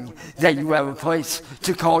 knowing that you have a place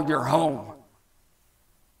to call your home.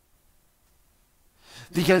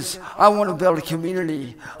 Because I want to build a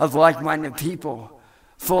community of like-minded people,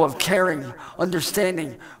 full of caring,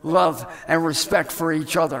 understanding, love, and respect for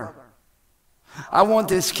each other. I want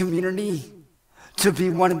this community to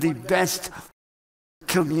be one of the best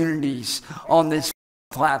communities on this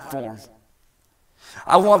platform.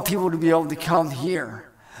 I want people to be able to come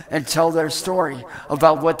here and tell their story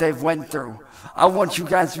about what they've went through. I want you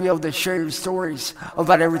guys to be able to share your stories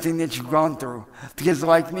about everything that you've gone through. Because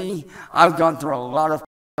like me, I've gone through a lot of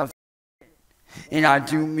stuff. And I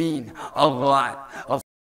do mean a lot of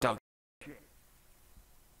stuff.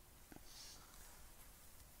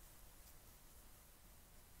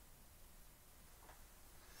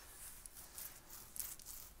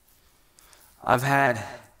 I've had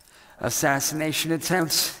assassination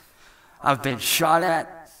attempts. I've been shot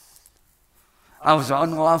at. I was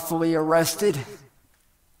unlawfully arrested.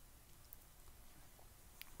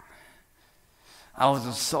 I was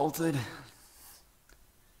assaulted.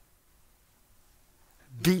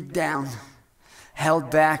 beat down, held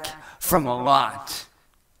back from a lot.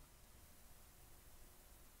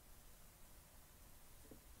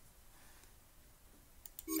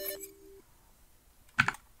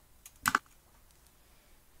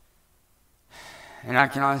 And I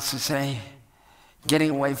can honestly say,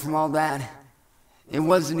 getting away from all that, it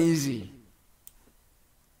wasn't easy.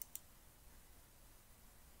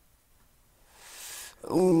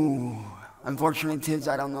 Ooh, unfortunately, Tibbs,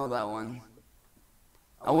 I don't know that one.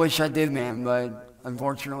 I wish I did, man, but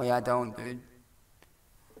unfortunately I don't, dude.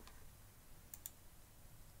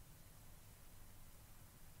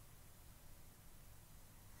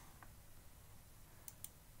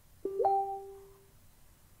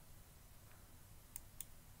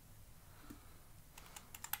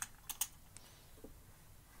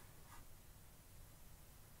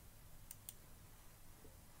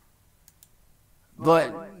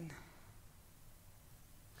 But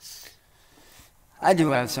I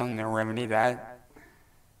do have something to remedy that.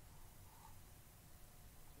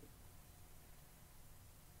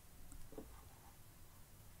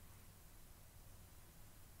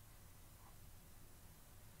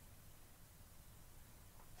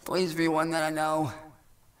 Please be one that I know.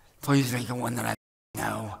 Please make it one that I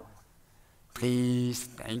know. Please,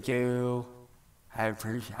 thank you. I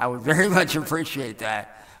would very much appreciate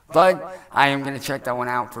that. But I am going to check that one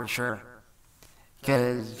out for sure.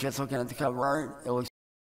 Because just looking at the cover art, it looks...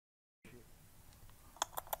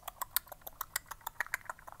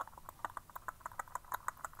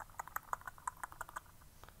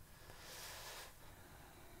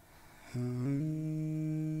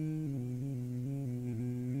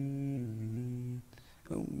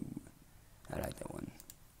 Ooh, I like that one.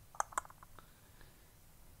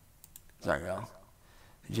 Sorry, y'all.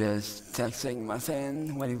 Just texting my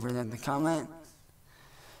fan, waiting for them to comment.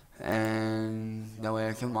 And that way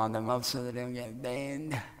I can mod them up so they don't get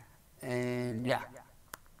banned. And yeah.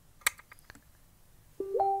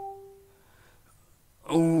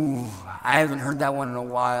 Ooh, I haven't heard that one in a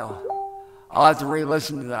while. I'll have to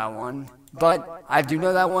re-listen to that one. But I do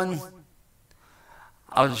know that one.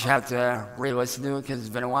 I'll just have to re-listen to it because it's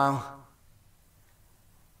been a while.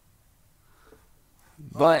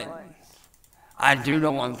 But I do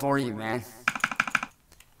know one for you, man.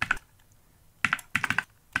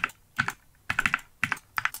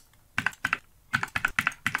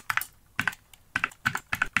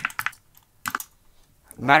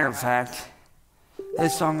 Matter of fact,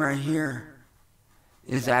 this song right here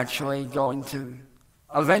is actually going to,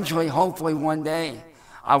 eventually, hopefully one day,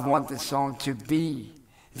 I want this song to be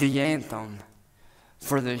the anthem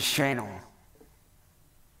for this channel.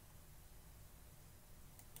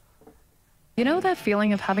 You know that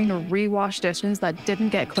feeling of having to rewash dishes that didn't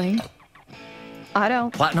get clean? I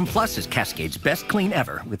don't. Platinum Plus is Cascade's best clean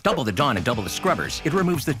ever. With double the Dawn and double the scrubbers, it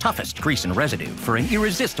removes the toughest grease and residue for an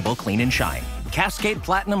irresistible clean and shine. Cascade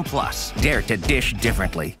Platinum Plus. Dare to dish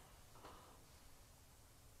differently.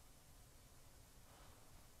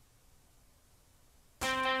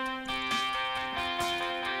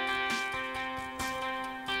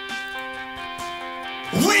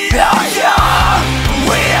 We are young,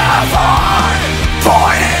 we are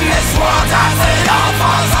born in this world as it all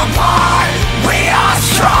falls apart. We are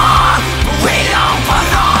strong, but we don't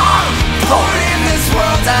belong. Born in this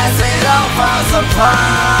world as it all falls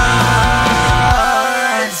apart.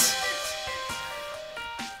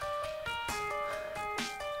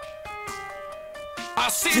 I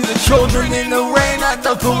see the children in the rain at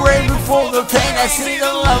the parade before the pain. I see the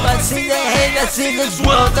love, I see the hate, I see this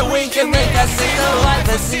world that we can make. I see the light,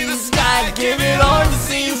 I see the sky, give it all to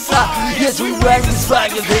see you fly. Yes, we raise this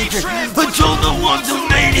flag of hatred, but you're the ones who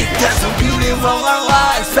made it. That's the beauty of all our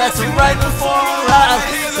lives, passing right before our eyes.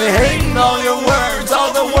 They're hating all your words, all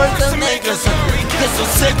the words that make us agree. Get so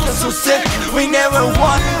sick, we're so sick, we never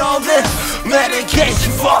wanted all this.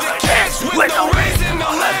 Medication for the kids, with no reason to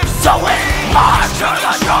live. So we march to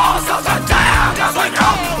the shores of the damned as we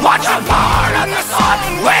come. Watch a part of the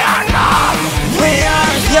sun, we are numb. We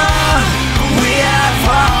are young, we are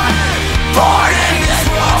fun. Born in this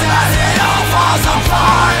world as it all falls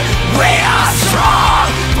apart. We are strong,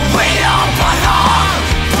 but we don't belong.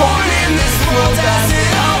 Born in this world as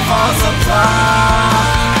it all falls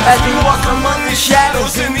apart. As we walk among the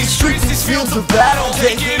shadows in these streets, these fields of battle,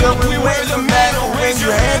 take it up, we wear the medal. Raise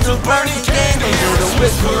your hands, a burning candle. Hear the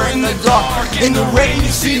whisper in the dark. In the rain, you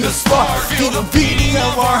see the spark. Feel the beating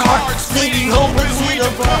of our hearts, leading hope as we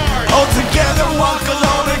depart. All together, walk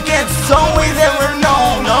alone against all we've ever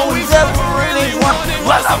known. All we've ever really wanted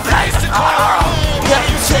was a place to call our own. Yeah,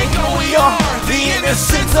 you take who we are, the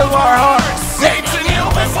innocence of our hearts. Hate to kneel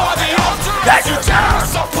before the altar as you tear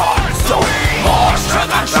us apart. So we march to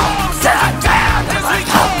the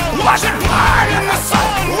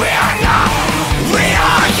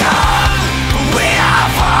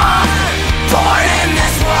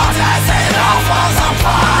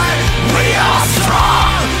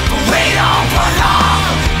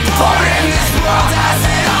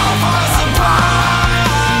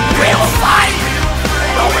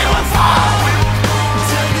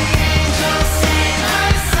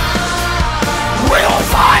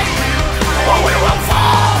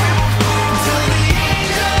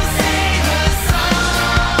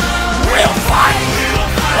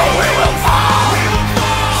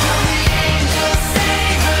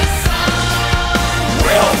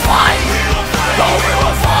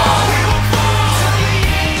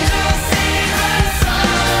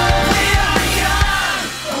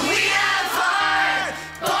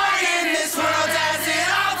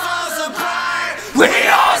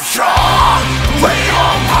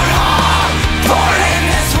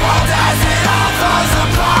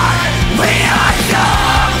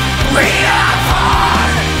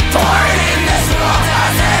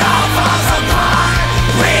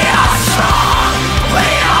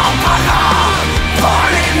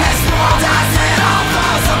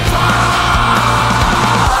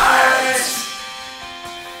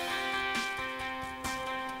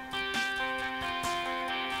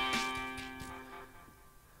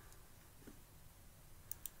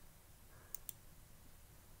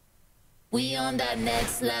We on that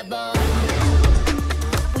next level.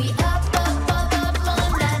 We up on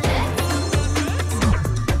that next.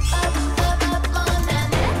 Up on that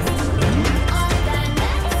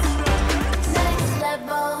next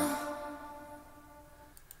level.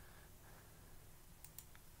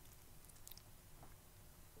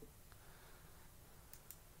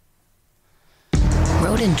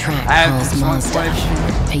 Road and Track calls Mazda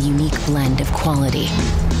a unique blend of quality.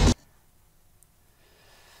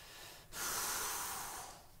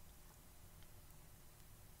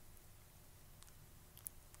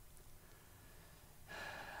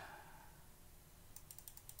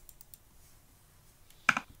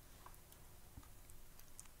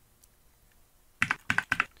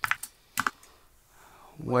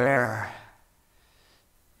 Where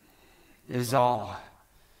is all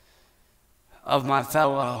of my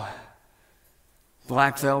fellow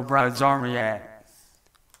Black Veil Brides Army at?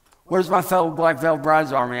 Where's my fellow Black Veil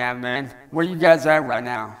Brides Army at, man? Where you guys at right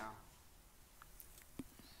now?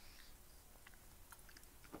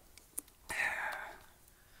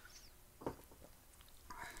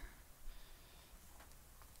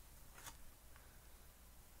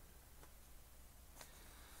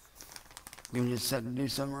 You just said to do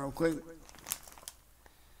something real quick.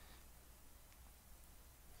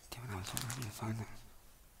 Damn it, I was trying to find that.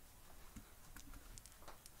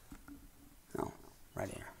 No, right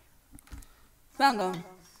here. Found them.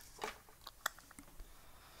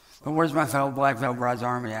 But where's my fellow Black Veil Brides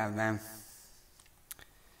Army at, man?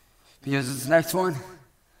 Because this next one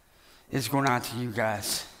is going out to you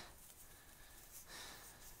guys.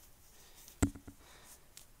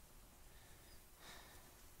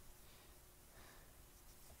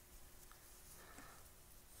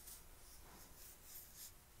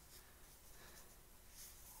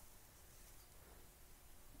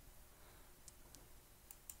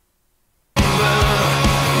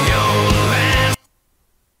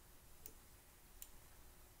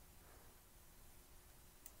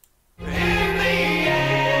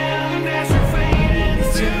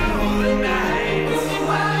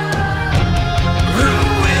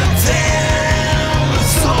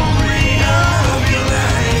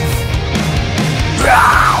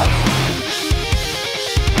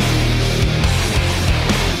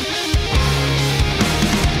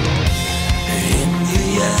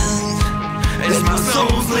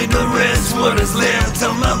 What is left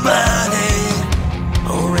of my body,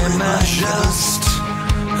 or am I just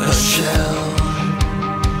a shell?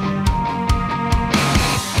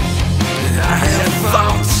 I have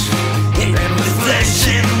fought in the flesh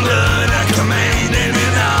and blood, I commanded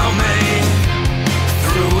an army.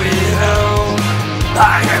 Through it all,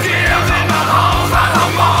 I have given my whole for the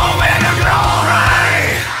moment of glory.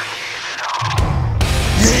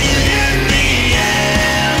 In the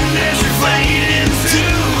end, as you fade into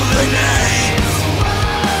the night,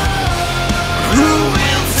 who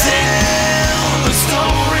will tell the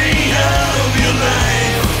story of your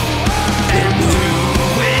life? And who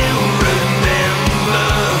will remember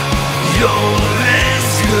your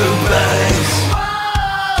last goodbyes?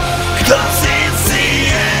 'Cause it's the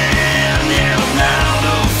end, and I'm not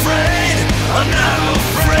afraid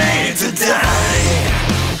to die.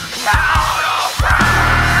 Not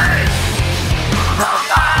afraid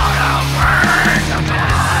to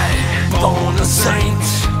die. Born a saint,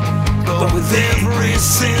 but with every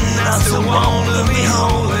sin I still want to be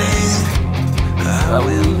holy. I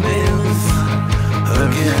will live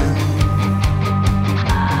again.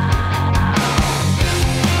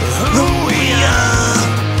 Who we are,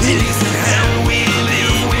 it isn't how we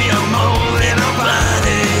live. We are more than our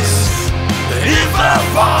bodies. If I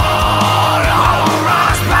fall, I'll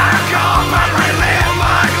rise back up and relive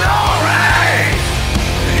my glory.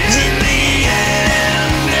 In the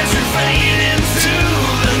end, as we fade into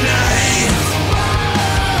the night,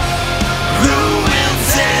 who will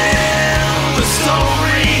tell the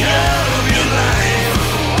story of your life?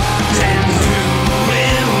 And who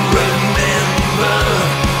will remember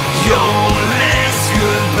your last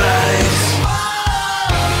goodbyes?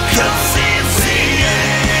 'Cause it's the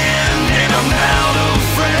end, and I'm not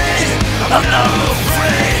afraid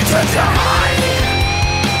to die.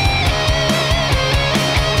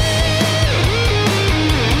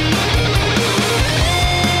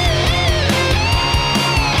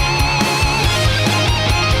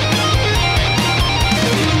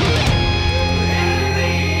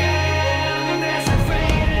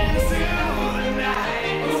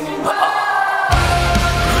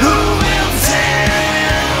 Who will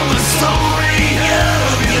tell the story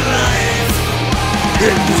of your life?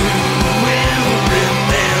 And who will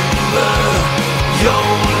remember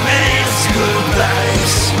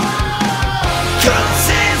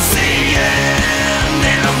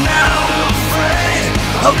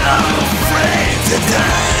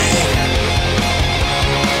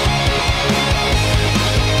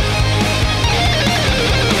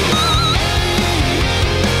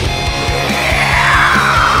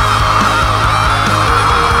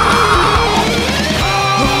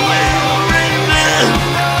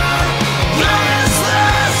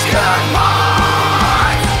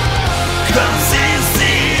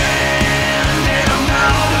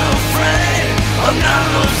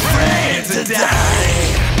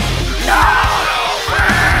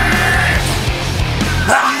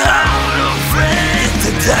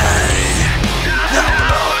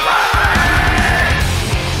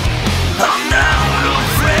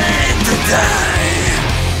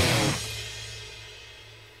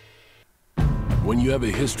you have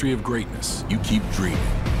a history of greatness, you keep dreaming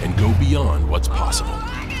and go beyond what's possible.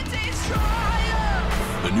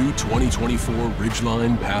 The new 2024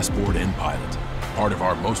 Ridgeline, Passport, and Pilot, part of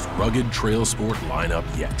our most rugged trail sport lineup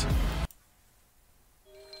yet.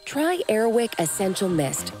 Try Airwick Essential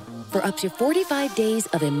Mist for up to 45 days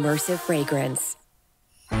of immersive fragrance.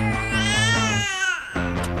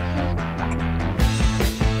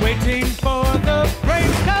 Waiting for the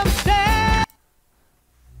break of day.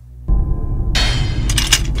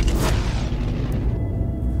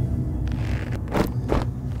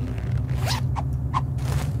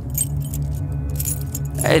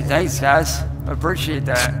 Hey, thanks guys. I appreciate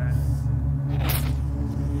that.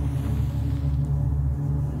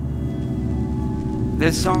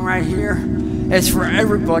 This song right here is for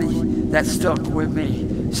everybody that stuck with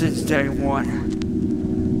me since day one.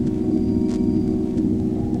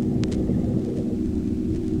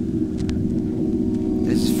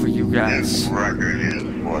 This is for you guys. This record is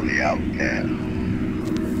for the outcast.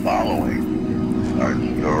 Following are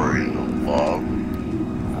stories of love,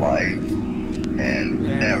 life, and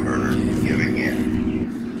never giving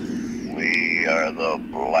in. We are the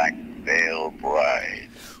Black Veil Bride.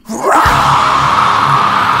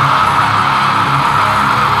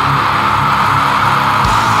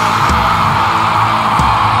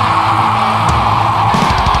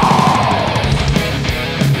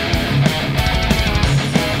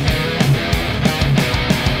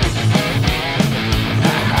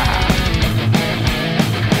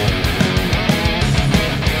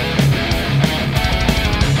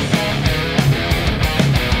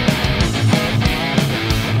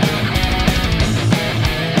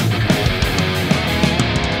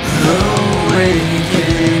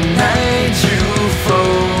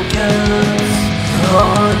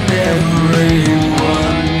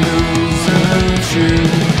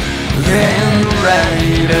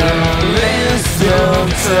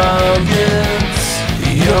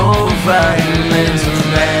 Your violent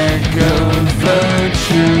lack of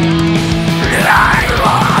virtue. I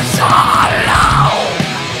was alone.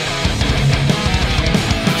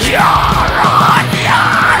 You're on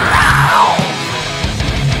your own.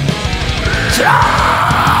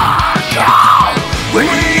 We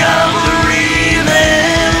are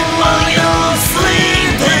breathing while you're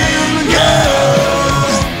sleeping. Go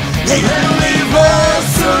and leave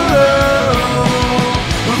us alone.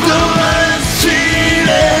 The world's cheating,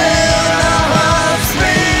 our hearts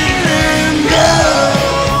beating. Go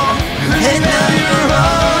and now you're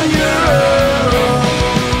on your own.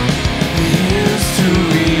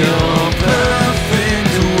 History, your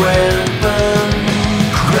perfect weapon.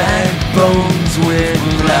 Cracked bones with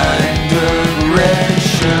blind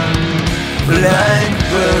aggression.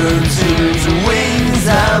 Blackbirds whose wings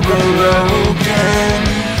are broken.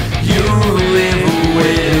 You live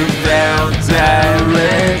without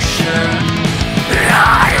direction.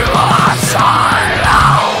 I was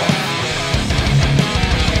alone.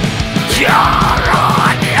 You're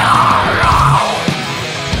on your own.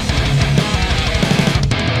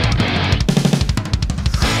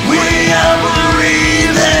 We are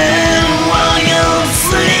breathing while you're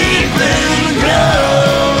sleeping. Go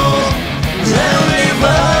and leave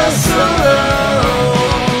us alone.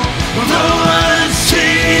 The world's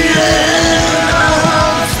cheating, our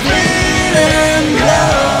hearts beating. Go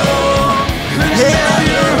and now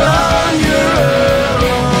you're on your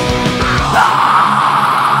own.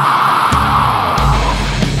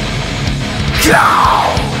 Go, go,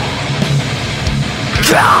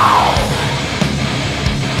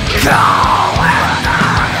 go.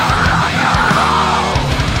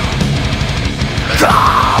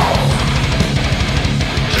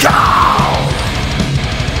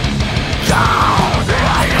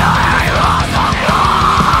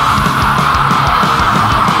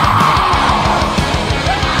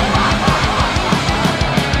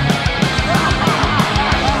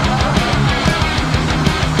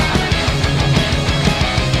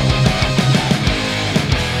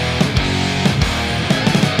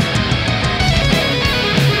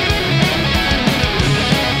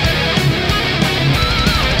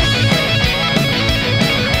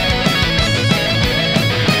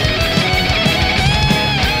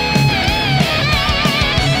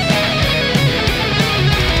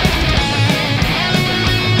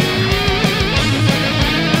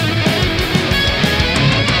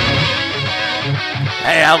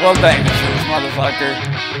 Hey, I love banging shirts, motherfucker.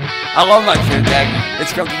 I love my shirt deck.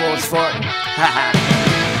 It's comfortable as fuck.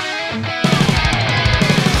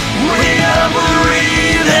 We are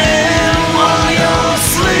breathing while you're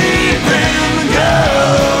sleeping. Go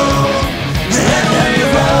and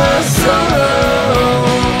leave us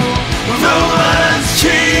alone. The world's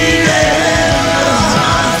cheating, our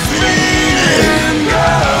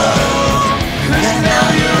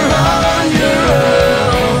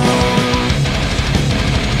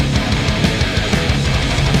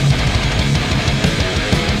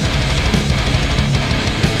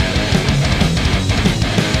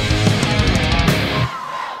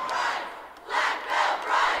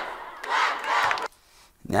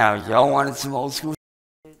Now, y'all wanted some old school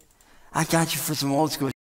shit? I got you for some old school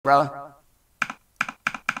shit, bro.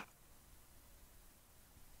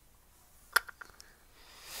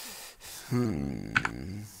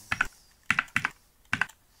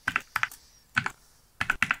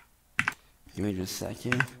 Give me just a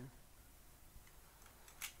second.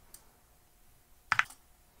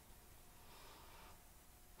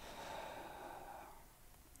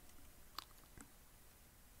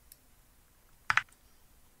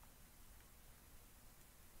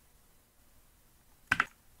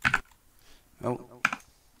 Oh.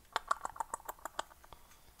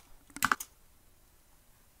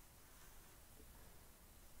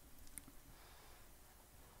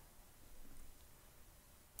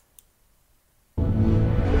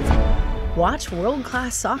 Watch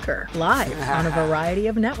world-class soccer live on a variety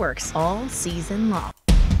of networks all season long.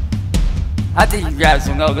 I think you guys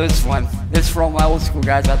will know this one. This is for all my old school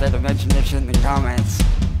guys out there to mention this shit in the comments.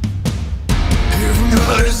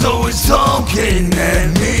 Everybody's always talking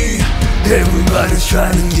at me. Everybody's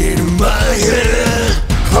trying to get in my head.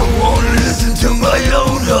 I wanna listen to my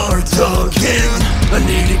own heart talking. I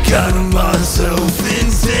need to count on myself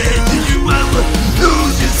instead. Did you ever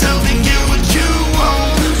lose yourself and get what you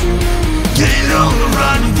want? Get on the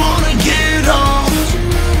ride and wanna get off.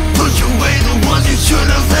 Push away the ones you should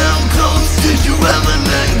have held close. Did you ever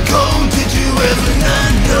let go? Did you ever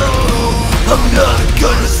not know? I'm not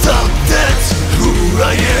gonna stop, that's who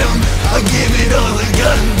I am. I give it all I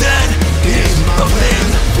got and that is my plan.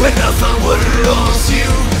 When I find what I lost, you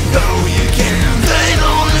know you can. Bet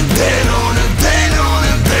on it, bet on it, bet on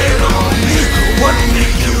it, bet on me. I wanna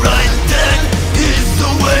make it right, that is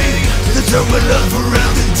the way. To turn my love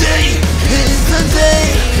around today is the day.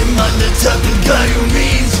 Am I the type of guy who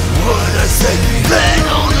means what I say? Bet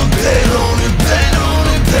on it, bet on it, bet on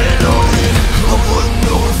it, bet on it. I wouldn't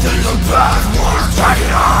know if there's a bad one right.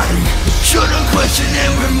 Shouldn't question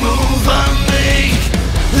every move I make.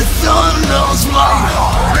 The thought knows my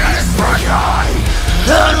heart is breaking.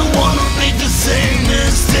 I don't wanna make the same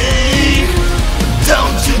mistake.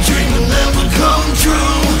 Don't you dream will never come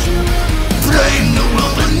true. Blame the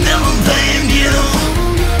world but never blame you.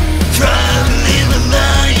 Try to live a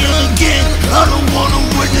lie again. I don't wanna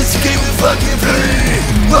win this game if I can play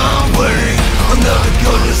my way. I'm not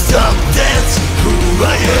gonna stop, that's who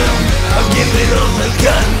I am. I'll give it all I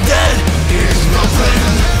got and that is my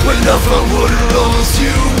plan. When I find what I lost, you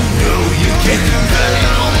know you can. Bet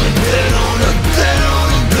on it, bet on it, bet on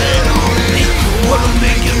it, bet on it. Wanna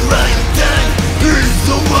make it right, that is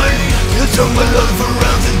the way. To turn my love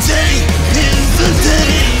around today is the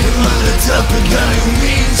day. I'm the type of guy who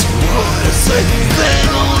means what I say. Bet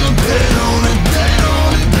on it, bet on it, bet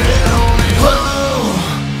on it, bet on it. Whoa,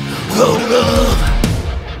 hold up.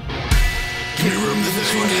 Can you remember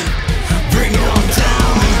this one? Bring it on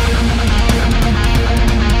down.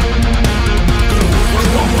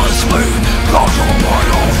 One more swing, cause on my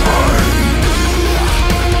own way.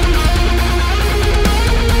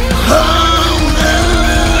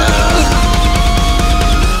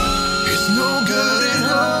 It's no good at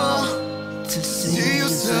all to see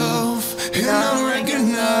yourself and not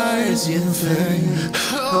recognize your thing.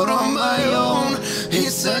 Out on my own,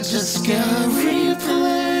 it's such a scary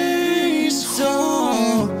place.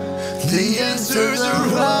 So the answers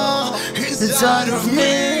are all inside of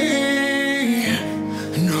me,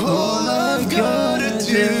 and all I've gotta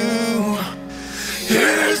do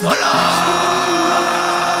is believe.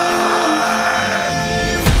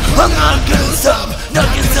 I'm not gonna stop, not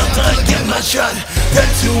gonna stop till I get my shot.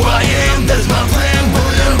 That's who I am, that's my plan.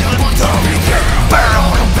 Whatever time we can. Bet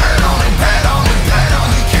on it, bet on it, bet on it, bet on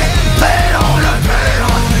it, bet on it, bet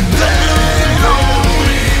on it, bet on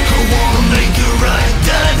it. I wanna make it right,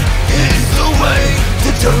 that is the way. To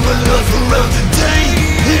turn my love around today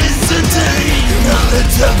is the day. Not the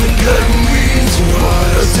type of guy who means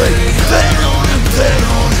what I say. Bet on it, bet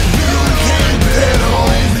on it, you can bet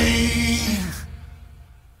on me.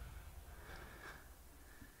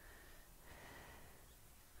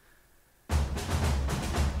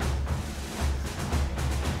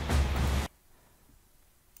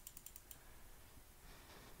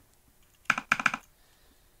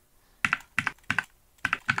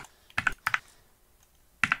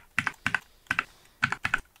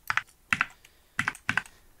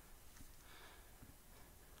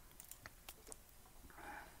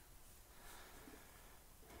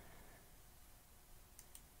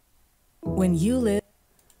 When you live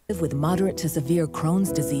with moderate to severe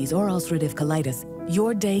Crohn's disease or ulcerative colitis,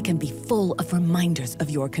 your day can be full of reminders of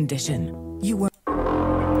your condition. You were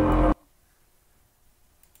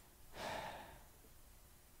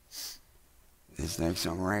This next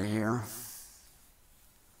one right here.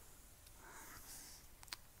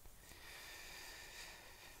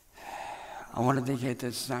 I want to dedicate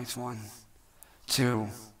this next one to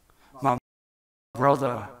my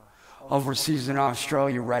brother overseas in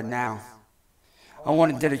Australia right now. I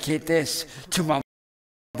want to dedicate this to my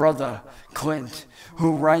brother Clint,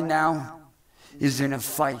 who right now is in a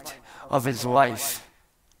fight of his life.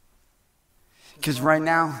 Because right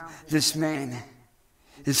now, this man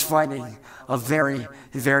is fighting a very,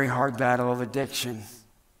 very hard battle of addiction.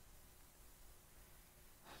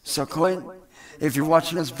 So Clint, if you're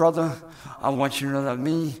watching this, brother, I want you to know that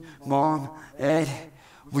me, Mom, Ed,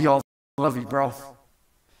 we all love you, bro.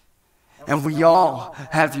 And we all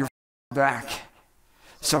have your back.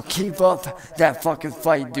 So keep up that fucking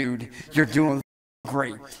fight, dude. You're doing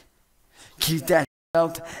great. Keep that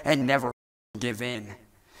up and never give in.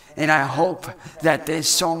 And I hope that this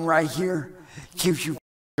song right here keeps you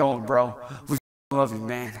going, bro. We love you,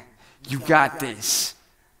 man. You got this.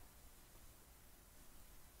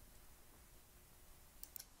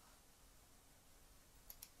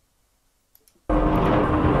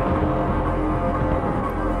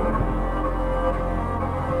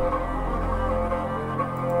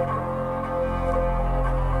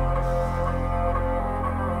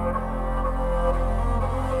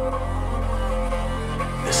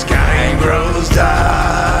 Grows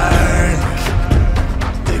dark,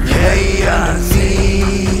 decay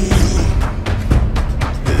underneath,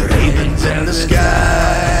 the ravens in the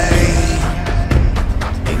sky,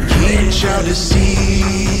 and keen shall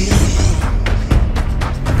deceive.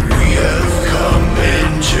 We have come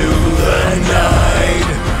into the night,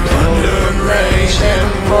 thunder, rage,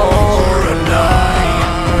 and roar a night.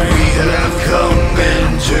 We have come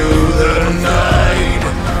into the night,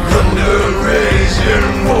 thunder, rage, and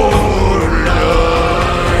roar.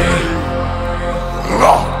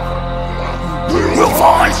 We'll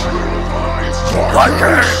fight like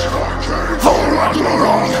this.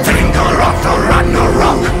 Finger of the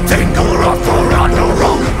Ragnarok, finger of the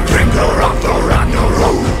Ragnarok, finger of the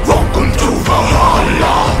Ragnarok. Welcome to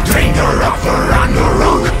Valhalla. Finger of the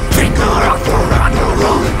Ragnarok, finger of the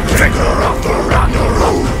Ragnarok, finger of the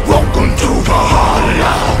Ragnarok. Welcome to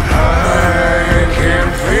Valhalla. I can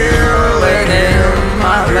feel it in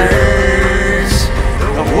my legs.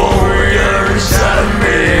 The warrior inside of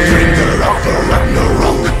me. Finger of the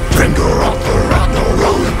Ragnarok, finger of the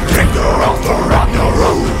Ragnarok, finger of the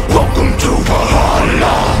Ragnarok. Welcome to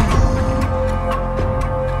Valhalla.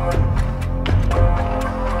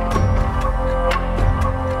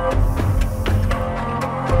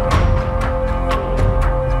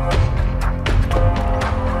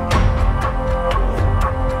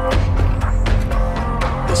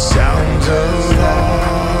 The sounds of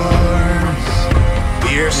ours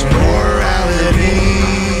pierce morality.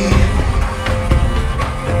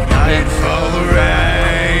 Nightfall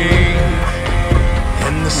rain,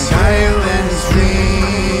 and the silence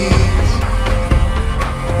leaves.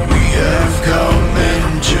 We have come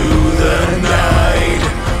into the night,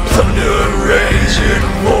 thunder, rage, and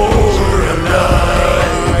war a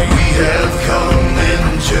night. We have come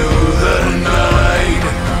into the night,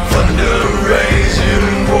 thunder, rage, and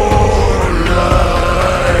war a night.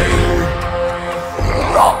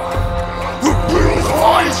 We'll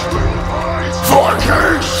fight for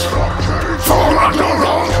kings. For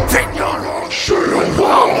Ragnarok, finger, shield,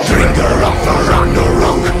 finger of the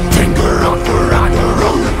Ragnarok, finger of the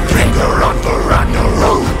Ragnarok, finger of the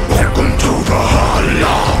Ragnarok. Welcome to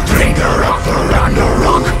Valhalla. Finger of the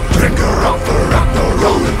Ragnarok, finger of the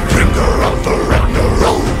Ragnarok, finger of the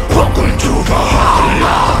Ragnarok. Welcome to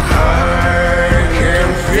Valhalla. I can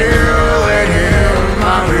feel it in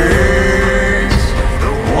my veins,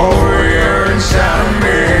 the warrior inside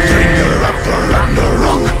me. Finger of the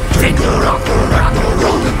Ragnarok, finger of the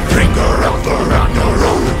Ragnarok, finger of the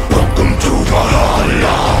Ragnarok. Welcome to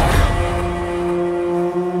Valhalla.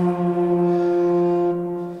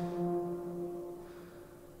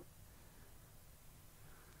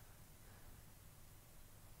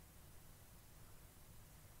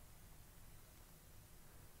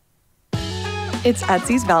 It's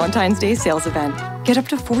Etsy's Valentine's Day sales event. Get up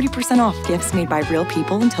to 40% off gifts made by real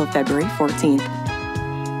people until February 14th.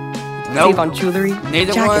 Save on jewelry,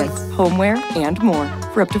 jackets, homeware, and more.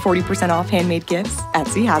 For up to 40% off handmade gifts,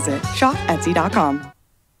 Etsy has it. Shop Etsy.com.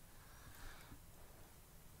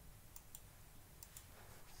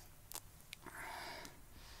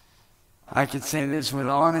 I can say this with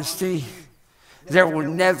honesty. There will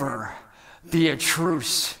never be a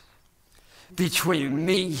truce between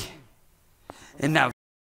me and that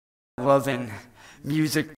loving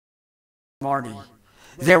music Marty.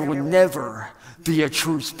 There will never be a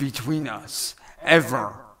truce between us,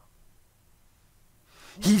 ever.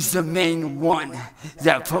 He's the main one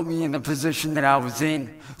that put me in the position that I was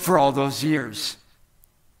in for all those years.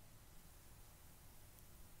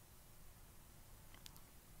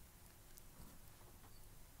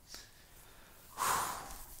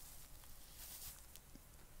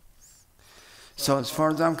 So as far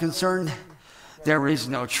as I'm concerned, there is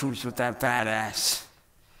no truce with that badass.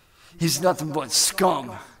 He's nothing but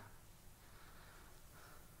scum.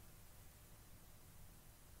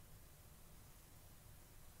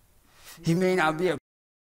 He may not be a,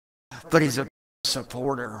 but he's a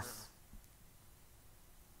supporter.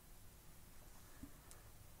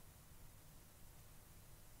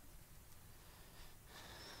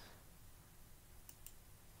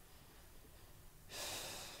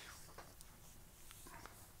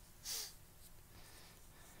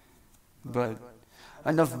 But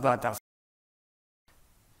enough about that.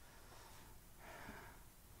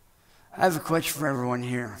 I have a question for everyone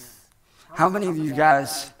here. How many of you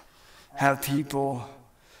guys have people,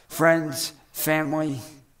 friends, family,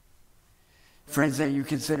 friends that you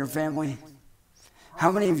consider family?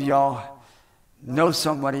 How many of y'all know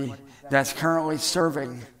somebody that's currently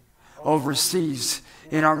serving overseas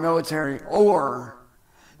in our military, or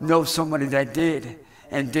know somebody that did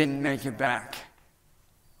and didn't make it back?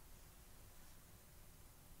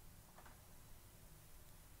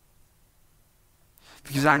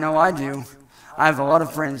 Because I know I do. I have a lot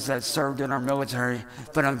of friends that served in our military,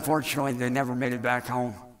 but unfortunately they never made it back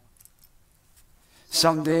home.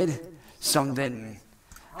 Some did, some didn't.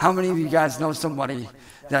 How many of you guys know somebody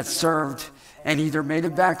that served and either made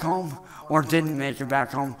it back home or didn't make it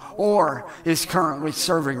back home, or is currently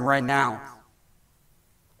serving right now?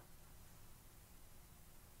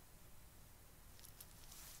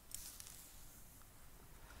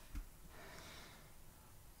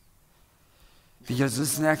 Because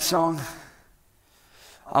this next song,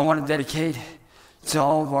 I want to dedicate to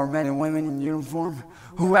all of our men and women in uniform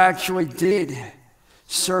who actually did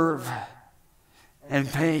serve and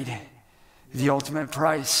paid the ultimate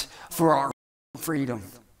price for our freedom.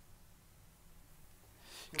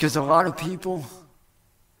 Because a lot of people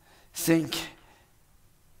think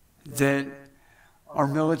that our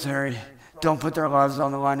military don't put their lives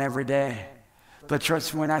on the line every day. But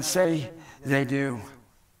trust me when I say they do.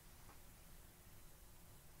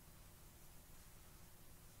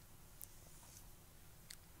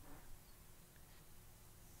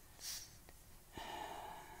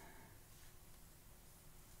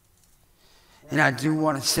 And I do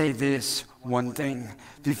want to say this one thing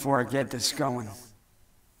before I get this going.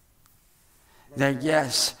 That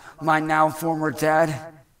yes, my now former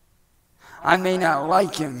dad, I may not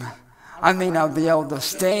like him, I may not be able to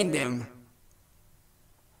stand him,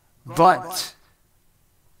 but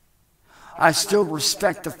I still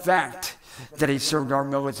respect the fact that he served our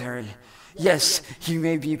military. Yes, he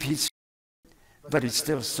may be a piece of shit, but he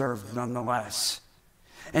still served nonetheless.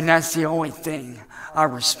 And that's the only thing I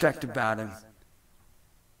respect about him.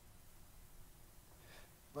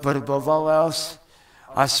 But above all else,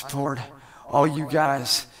 I support all you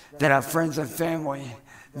guys that have friends and family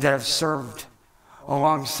that have served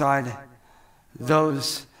alongside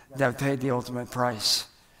those that paid the ultimate price.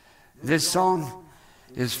 This song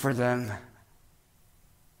is for them.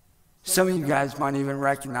 Some of you guys might even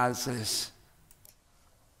recognize this.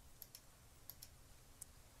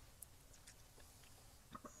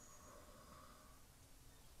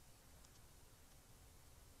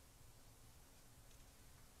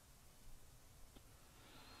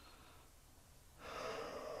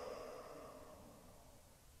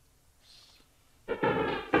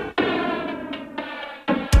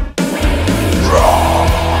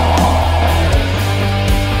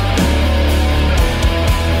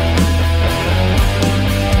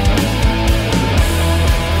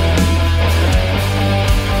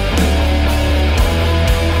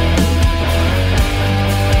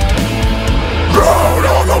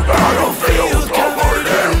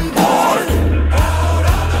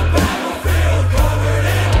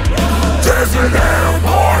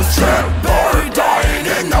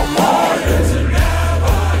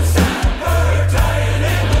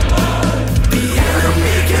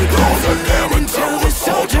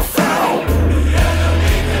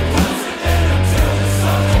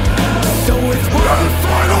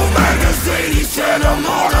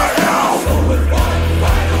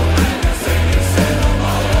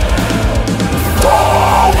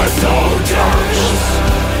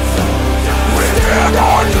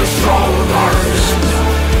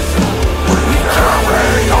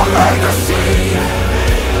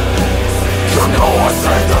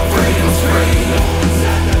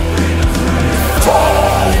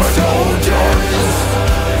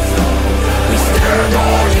 stand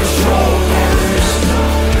on your shoulders.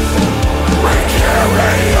 We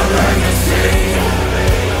carry a legacy.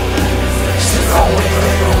 So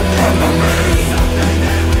they'll remember me.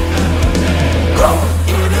 Up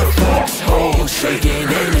in a foxhole, shaking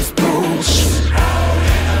in his boots.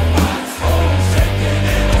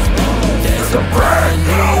 There's a brand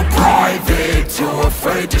new private too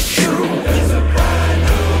afraid to shoot.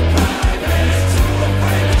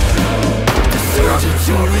 The surgeon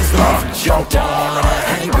to his left jumped on a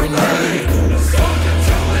hand grenade.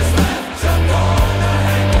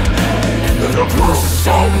 And the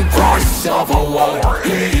gruesome price of a war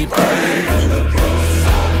he paid.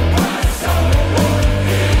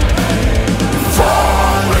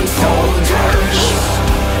 Fallen soldiers,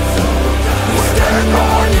 we stand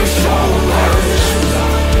on your shoulders.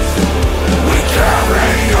 We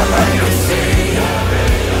carry your legacy.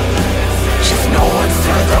 Just no one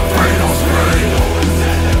said the freedom's free.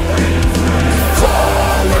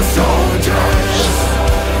 Fallen soldiers,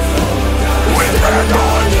 we stand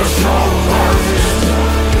on your shoulders.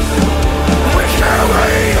 We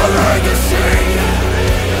carry your legacy.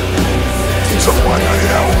 So what the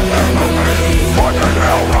hell remember me? What the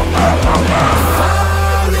hell remember me?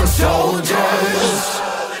 Fallen soldiers,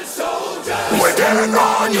 we're standing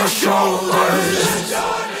on your shoulders.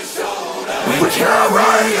 We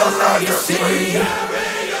carry your legacy.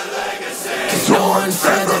 'Cause no one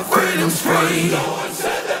said that freedom's free.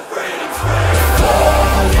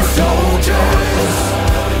 Fallen soldiers,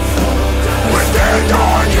 we stand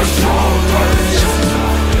on your shoulders.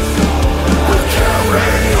 We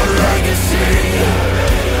carry your legacy.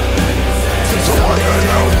 So what the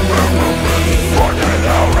hell remember me? What the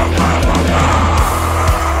hell remember me?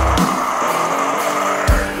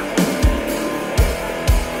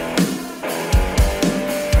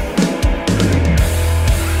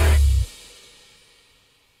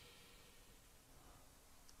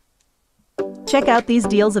 Check out these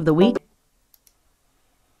deals of the week.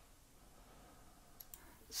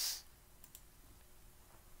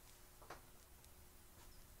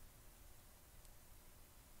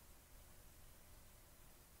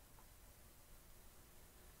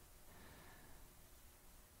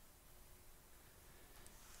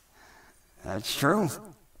 That's true.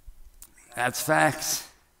 That's facts.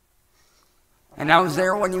 And I was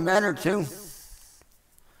there when you met her, too.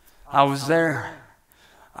 I was there.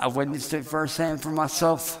 I witnessed it firsthand for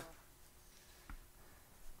myself.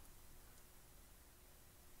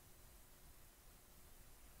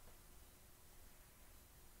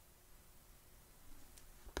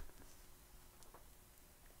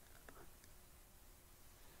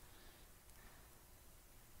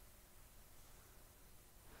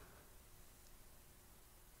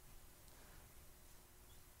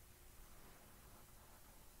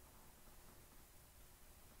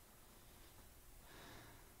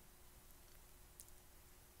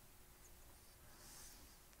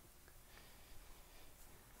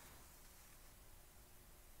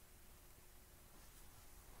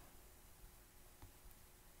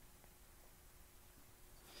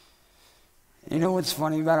 You know what's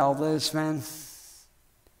funny about all this, man?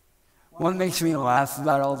 What makes me laugh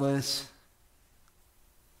about all this?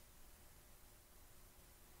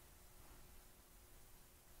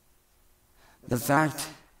 The fact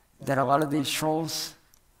that a lot of these trolls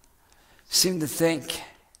seem to think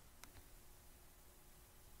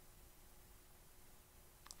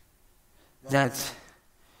that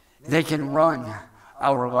they can run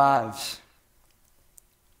our lives.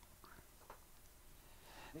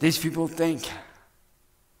 These people think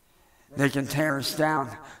they can tear us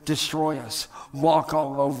down, destroy us, walk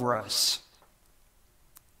all over us.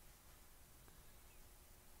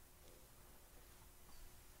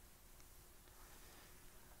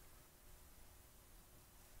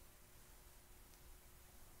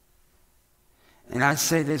 And I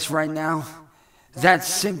say this right now, that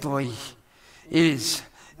simply is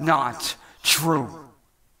not true.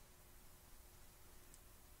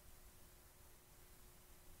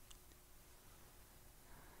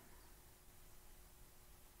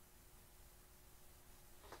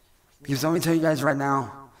 Because let me tell you guys right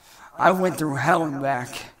now, I went through hell and back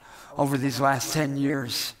over these last 10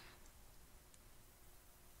 years.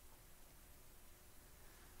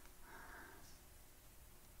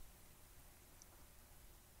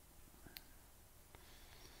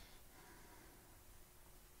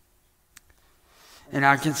 And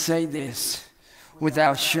I can say this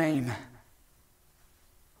without shame.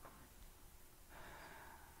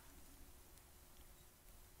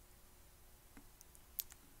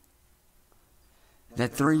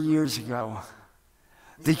 That 3 years ago,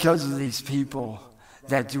 because of these people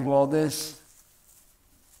that do all this,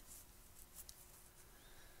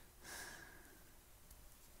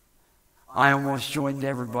 I almost joined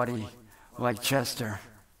everybody like Chester.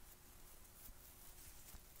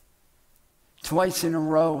 Twice in a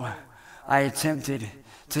row, I attempted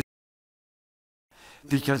to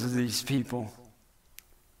because of these people.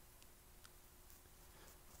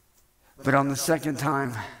 But on the second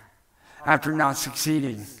time, after not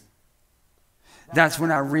succeeding, that's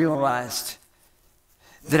when I realized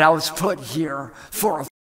that I was put here for a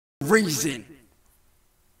reason.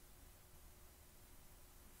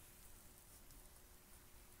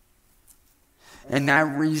 And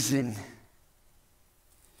that reason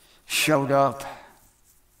showed up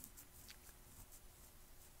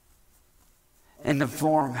in the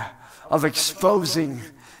form of exposing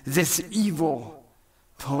this evil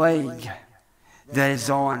plague that is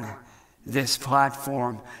on this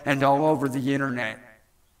platform and all over the internet.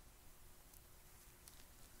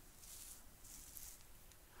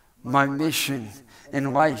 My mission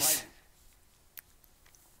in life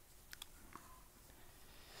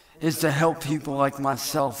is to help people like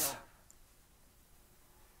myself,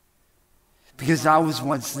 because I was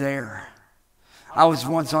once there. I was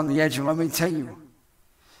once on the edge, and let me tell you,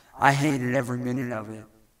 I hated every minute of it.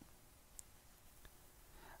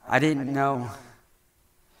 I didn't know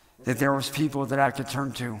that there was people that I could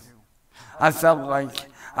turn to. I felt like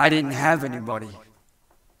I didn't have anybody.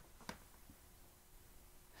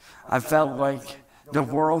 I felt like the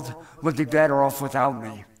world would be better off without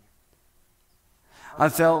me. I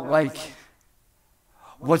felt like,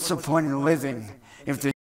 what's the point in living if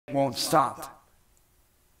this won't stop?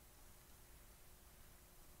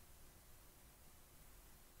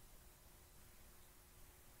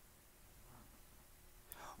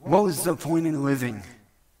 What was the point in living?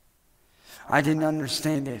 I didn't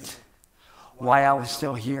understand it. Why I was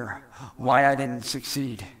still here. Why I didn't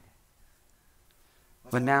succeed.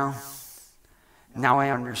 But now I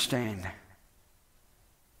understand.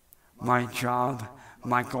 My job,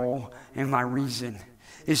 my goal, and my reason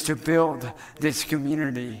is to build this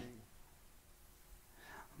community.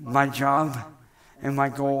 My job and my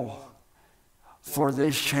goal for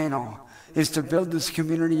this channel is to build this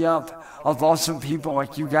community up of awesome people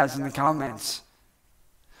like you guys in the comments.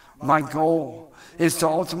 My goal is to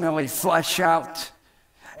ultimately flesh out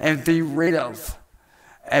and be rid of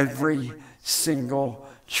every single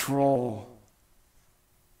troll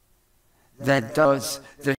that does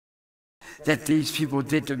the that these people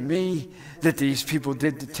did to me, that these people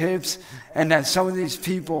did to Tips, and that some of these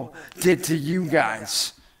people did to you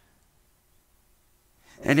guys.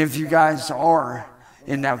 And if you guys are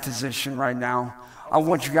in that position right now, I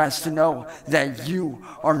want you guys to know that you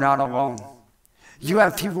are not alone. You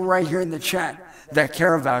have people right here in the chat that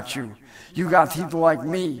care about you. You got people like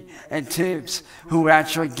me and Tibbs who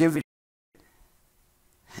actually give it.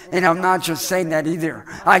 And I'm not just saying that either.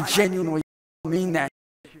 I genuinely mean that.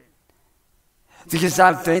 Because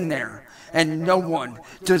I've been there, and no one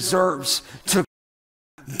deserves to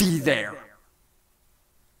be there.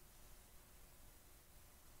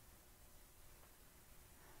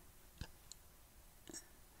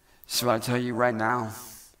 So I tell you right now,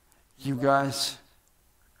 you guys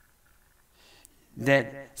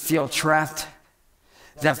that feel trapped,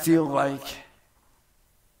 that feel like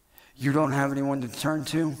you don't have anyone to turn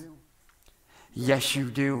to, yes you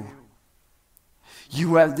do.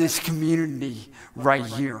 You have this community right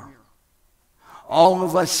here. All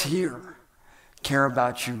of us here care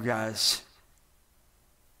about you guys.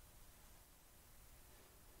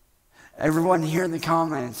 Everyone here in the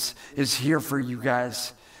comments is here for you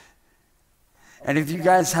guys. And if you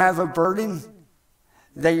guys have a burden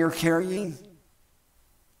that you're carrying,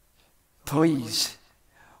 please,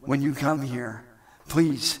 when you come here,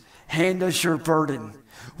 please hand us your burden.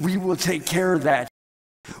 We will take care of that.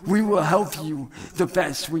 We will help you the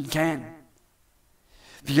best we can.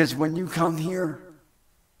 Because when you come here,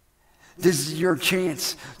 this is your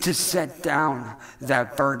chance to set down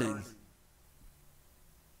that burden.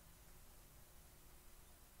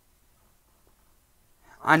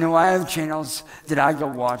 I know I have channels that I go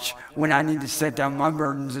watch when I need to set down my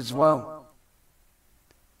burdens as well.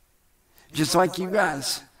 Just like you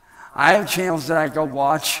guys. I have channels that I go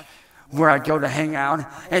watch where I go to hang out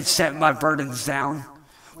and set my burdens down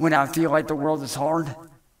when I feel like the world is hard.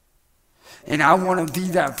 And I want to be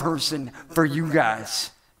that person for you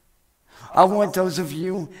guys. I want those of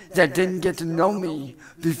you that didn't get to know me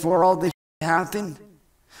before all this happened,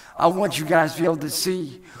 I want you guys to be able to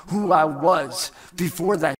see who I was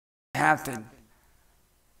before that happened.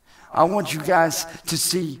 I want you guys to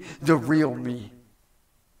see the real me.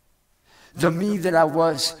 The me that I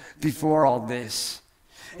was before all this.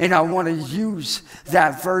 And I want to use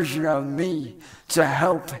that version of me to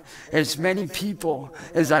help as many people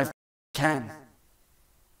as I can.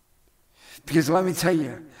 Because let me tell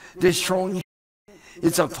you, this trolling,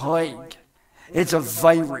 it's a plague. It's a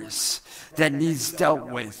virus that needs dealt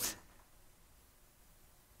with.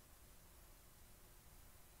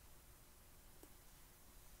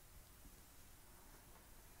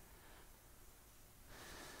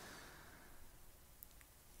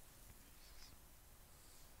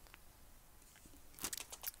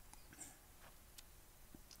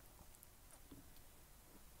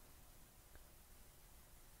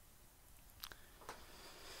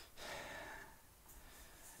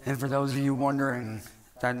 And for those of you wondering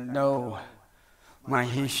that know my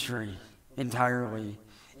history entirely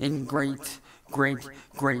in great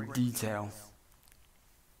detail,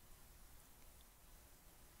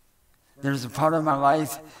 there's a part of my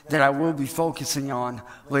life that I will be focusing on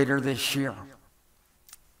later this year.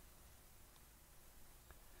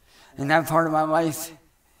 And that part of my life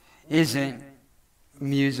isn't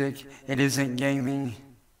music, it isn't gaming,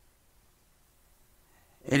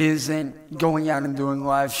 it isn't going out and doing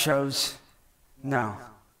live shows. No.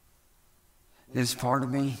 This part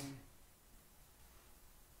of me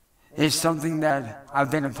is something that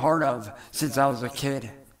I've been a part of since I was a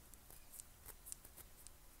kid.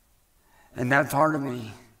 And that part of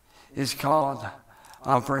me is called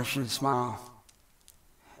Operation Smile.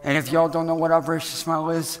 And if y'all don't know what Operation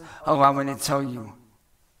Smile is, allow me to tell you.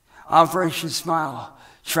 Operation Smile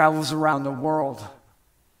travels around the world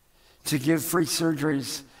to give free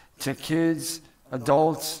surgeries to kids,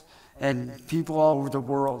 adults, and people all over the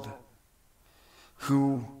world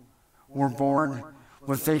who were born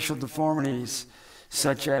with facial deformities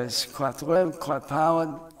such as cleft lip, cleft palate,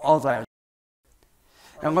 all that.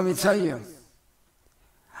 And let me tell you,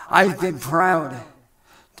 I've been proud.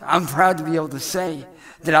 I'm proud to be able to say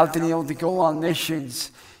that I've been able to go on missions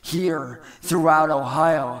here throughout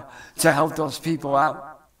Ohio to help those people out.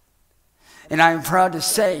 And I am proud to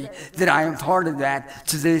say that I am part of that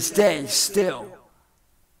to this day still.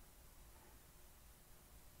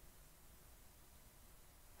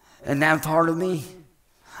 And that part of me,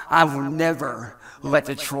 I will never let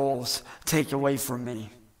the trolls take away from me.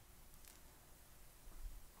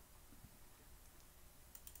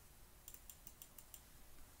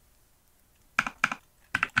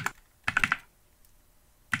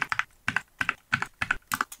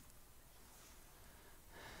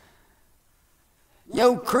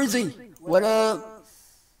 Yo, Crazy, what up?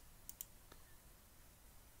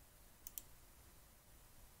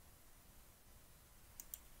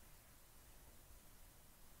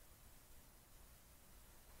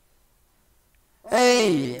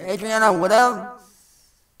 Hey, Adriana, what up?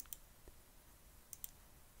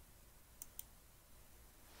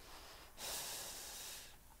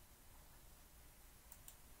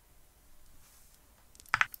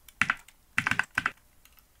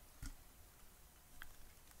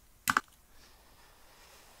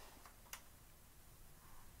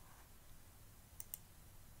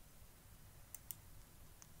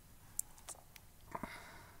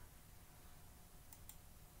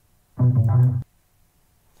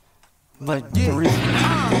 But the reason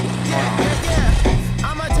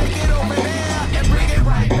I'ma take it over there and bring it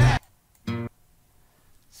right back.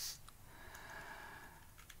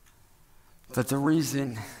 But the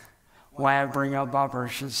reason why I bring up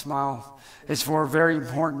Operation Smile is for a very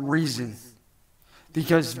important reason.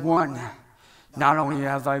 Because one, not only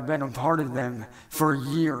have I been a part of them for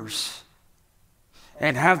years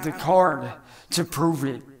and have the card to prove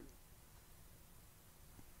it,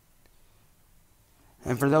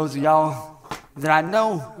 and for those of y'all that I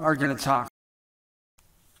know are going to talk,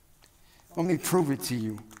 let me prove it to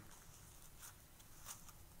you.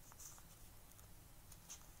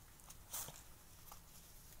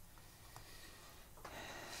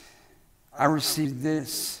 I received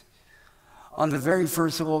this on the very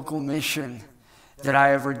first local mission that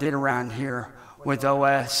I ever did around here with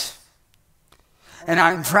OS. And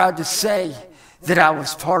I'm proud to say that I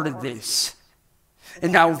was part of this.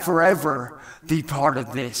 And I will forever be part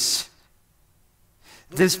of this.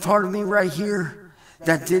 This part of me right here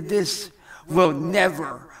that did this will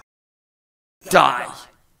never die.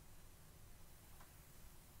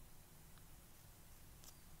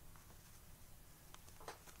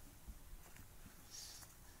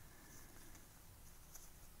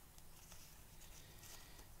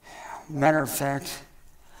 Matter of fact,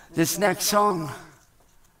 this next song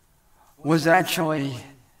was actually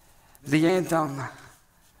the anthem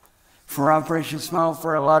for Operation Smile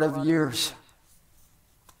for a lot of years.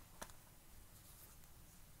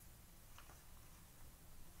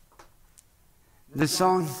 This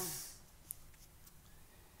song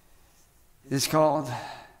is called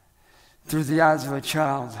Through the Eyes of a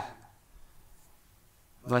Child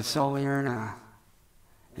but Soliana,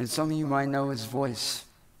 and some of you might know his voice.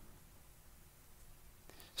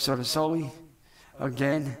 So to Sully,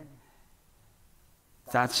 again,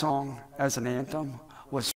 that song as an anthem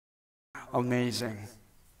was amazing.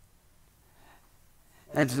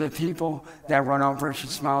 And to the people that run Operation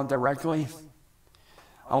Smile directly,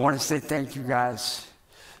 I want to say thank you guys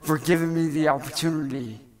for giving me the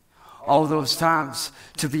opportunity all those times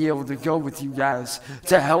to be able to go with you guys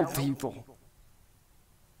to help people.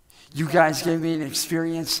 You guys gave me an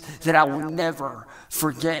experience that I will never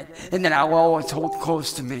forget and that I will always hold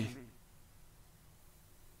close to me.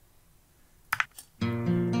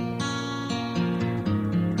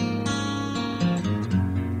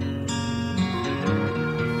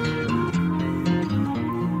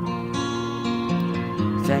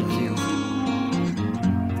 Thank you.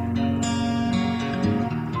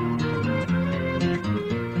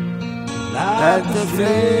 Like the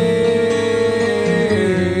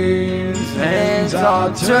flames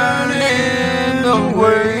are turning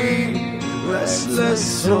away, restless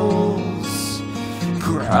souls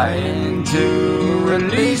crying to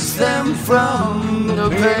release them from the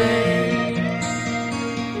pain.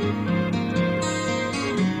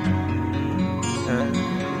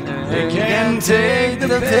 They can't take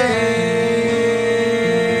the pain,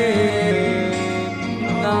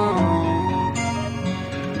 no.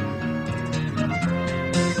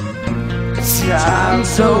 Time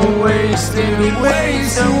so wasted,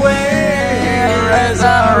 waste away.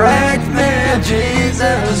 Resurrect me,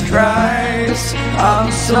 Jesus Christ. I'm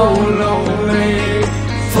so lonely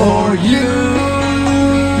for you.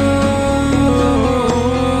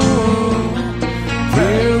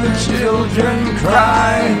 Hear the children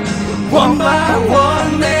cry, one by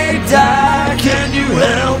one they die. Can you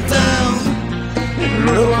help them?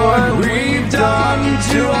 Look what we've done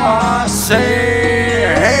to ourselves.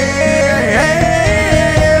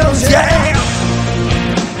 Yeah.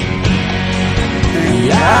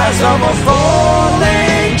 The eyes of a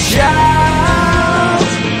falling child,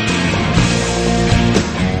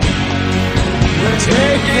 we're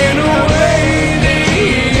taking away the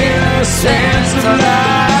innocence of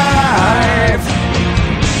life.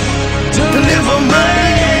 Deliver me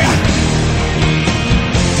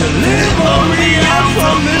out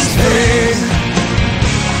from this pain,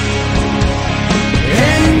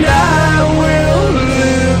 and I will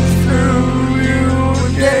live through you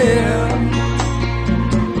again.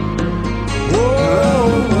 Whoa,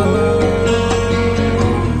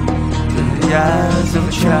 the eyes of a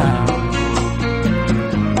child.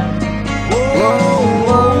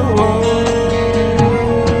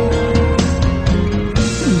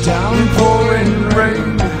 Downpouring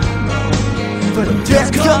rain, but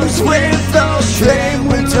death comes with the shame.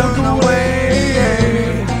 We turn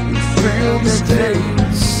away, feel the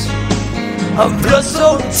stains of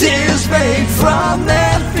blood-soaked tears made from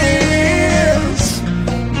their fears.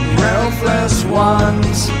 Helpless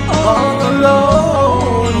ones, all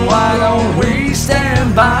alone. Why don't we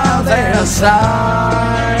stand by their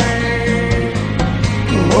side?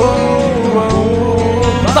 Oh,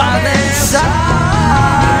 by their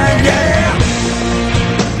side, yeah.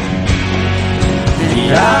 The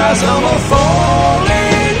eyes of a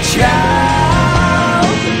falling child,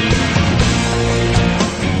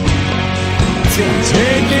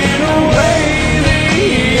 taking away the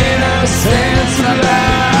innocence of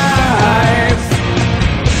life.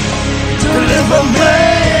 Deliver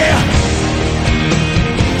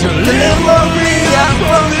me out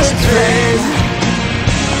from this pain,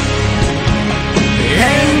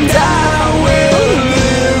 and I will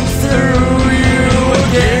live through you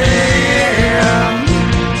again.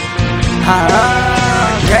 I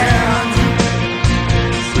can,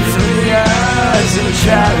 through the eyes of a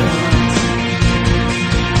child.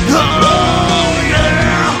 Oh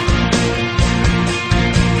yeah,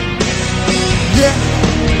 yeah,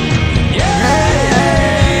 yeah.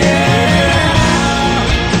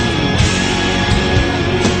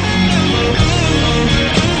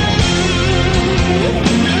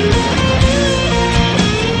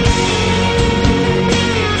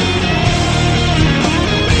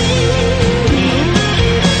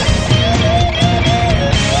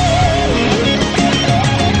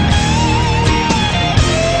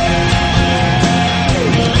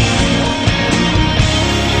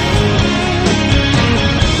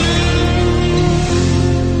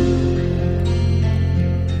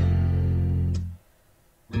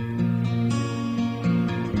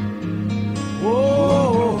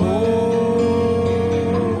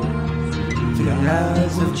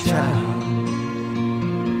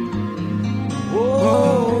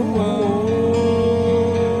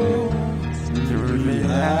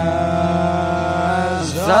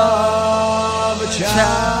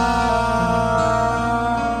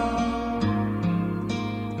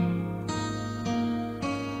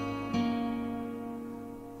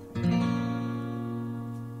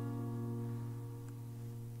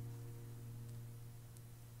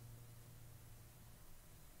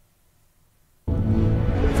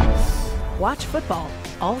 Watch football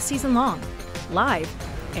all season long, live,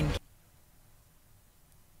 and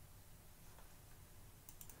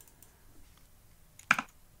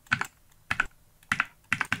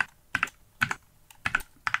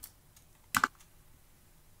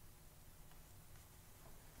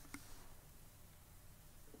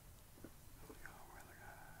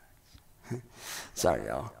Sorry,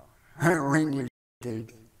 y'all. Ring your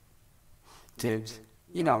dude. Tubes.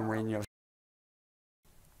 You know I'm ring your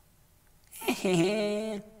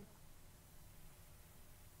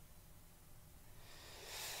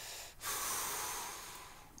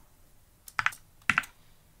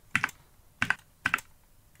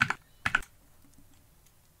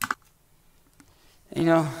You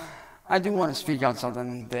know, I do want to speak on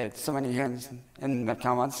something that somebody here in the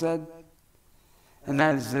comments said, and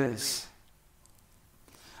that is this.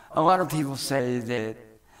 A lot of people say that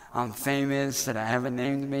I'm famous, that I have a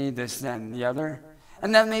name to me, this, that, and the other,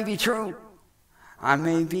 and that may be true. I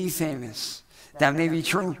may be famous. That may be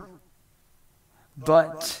true.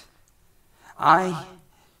 But I,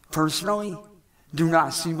 personally, do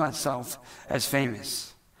not see myself as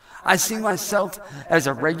famous. I see myself as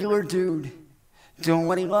a regular dude doing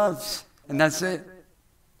what he loves, and that's it.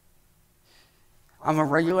 I'm a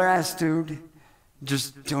regular ass dude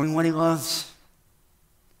just doing what he loves.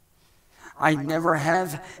 I never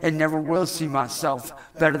have and never will see myself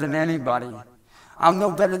better than anybody. I'm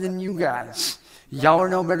no better than you guys. Y'all are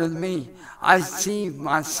no better than me. I see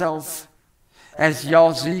myself as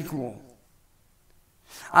y'all's equal.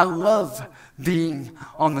 I love being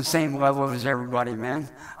on the same level as everybody, man.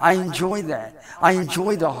 I enjoy that. I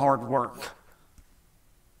enjoy the hard work.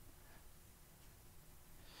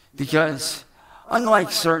 Because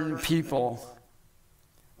unlike certain people,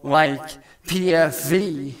 like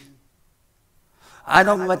PFV, I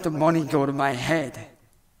don't let the money go to my head.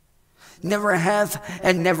 Never have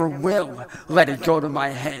and never will let it go to my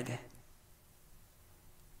head.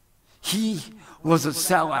 He was a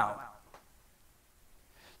sellout.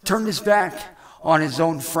 Turned his back on his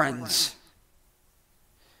own friends.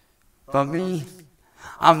 But me,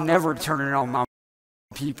 I'm never turning on my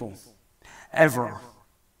people. Ever.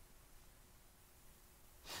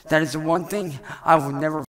 That is the one thing I will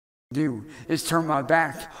never do, is turn my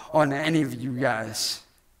back on any of you guys.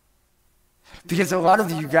 Because a lot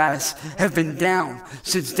of you guys have been down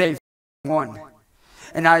since day one.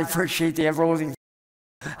 And I appreciate the ever-living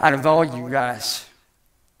out of all you guys.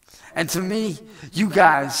 And to me, you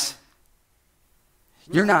guys,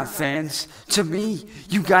 you're not fans. To me,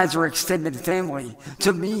 you guys are extended family.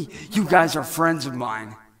 To me, you guys are friends of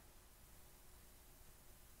mine.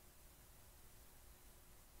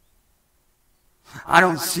 I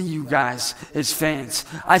don't see you guys as fans.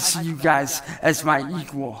 I see you guys as my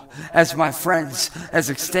equal, as my friends, as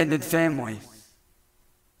extended family.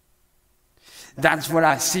 That's what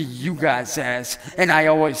I see you guys as, and I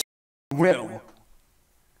always will.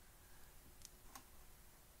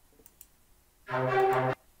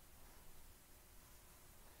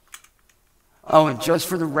 Oh, and just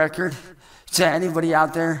for the record, to anybody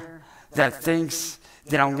out there that thinks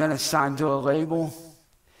that I'm going to sign to a label,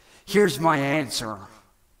 here's my answer.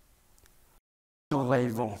 A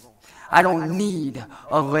label. I don't need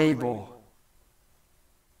a label.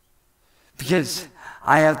 Because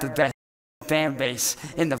I have the best fan base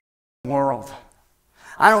in the world.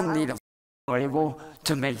 I don't need a label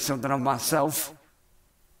to make something of myself.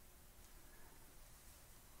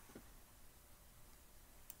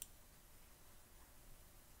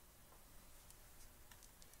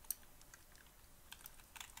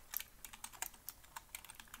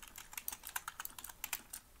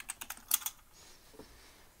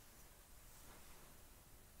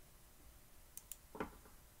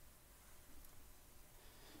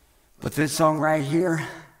 But this song right here,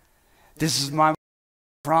 this is my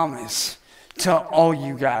promise to all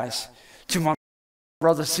you guys, to my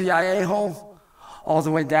brother CIA hole, all the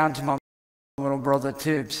way down to my little brother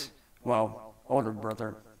Tibbs. Well, older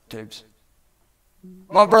brother Tibbs.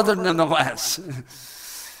 My brother nonetheless.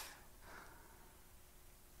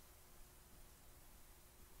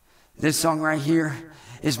 This song right here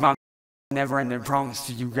is my never-ending promise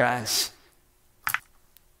to you guys.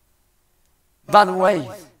 By the way,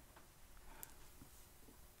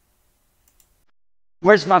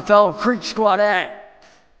 where's my fellow Creek Squad at?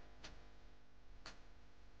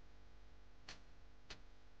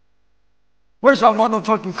 Where's my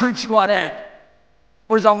motherfucking Creek Squad at?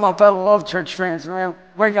 Where's all my fellow Love Church fans, man?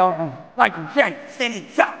 Where y'all? Like a jack, singing,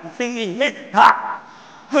 singing, hit, ha!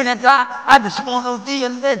 When I die, I just wanna be a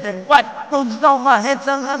living. What? Who's on my head,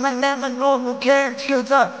 so I'm never know who cares, 'cause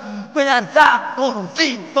When I die, gonna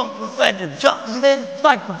be from the legend. Jumping in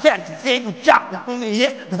like a cat, ain't jumping when we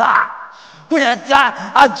hit the high. When I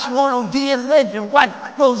die, I just wanna be a legend. White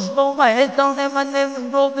roses on my head, don't have my name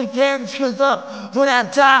and roll the characters up. When I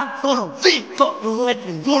die, gonna be fucking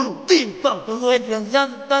legend. Gonna be fucking legend.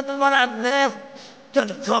 Just what I live.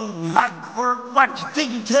 Just come back for what you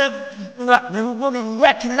think you tell me. Like they wouldn't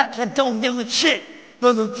recognize I don't give a shit.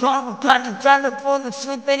 But the problem trying to pull the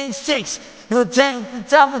Sweet 86. The time the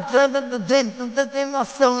time of the day my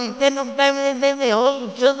story. Then I'm baby,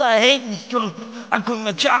 hold because I hate this drug. I quit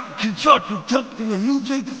my job, construction, took to the new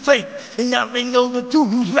drink of fate. And now they know the two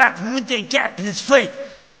who's rapping with their cat in his face.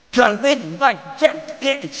 Trying to make it like a cat,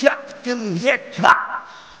 get a shot, till he hit top.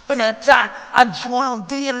 When I die, I just wanna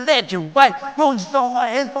be a legend. White roses on my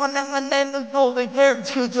head, on my name and all the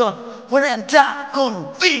characters up. When I die,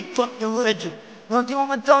 gonna be fucking legend. Don't you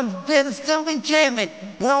want to do still be jamming?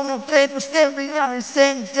 Don't want to play the still be on the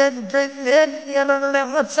same set and break the head. You don't let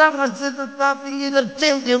my summer sit the top of you, the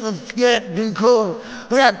thing you was getting cold.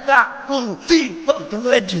 When I die, gonna be fucking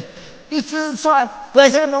legend. You feel sorry,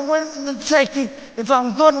 but I don't want to take it. If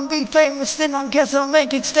I'm gonna be famous, then I guess I'll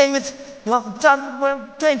make it statements. Well, I'm talking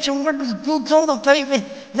about pension workers, boots on the pavement.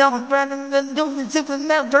 Now I'm running and doing it, if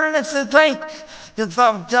now burning the paint. If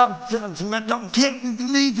I'm talking to I don't can't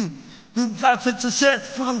believe it. If it's a set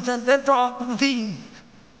from the drop thing.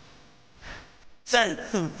 Say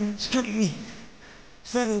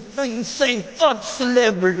fuck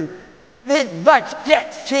celebrity. Then like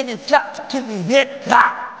that shit is top to me hit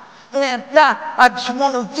top. And I just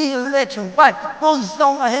wanna be a legend. White roses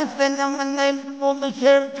on my head, and my name on the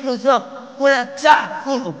characters up. When I die,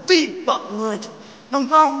 I'm gonna be fucking legend. I'm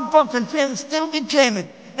gonna fucking feel still be jamming.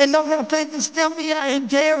 And I'm gonna play this still be out in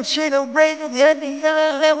jail, shit, I'm breaking the ending,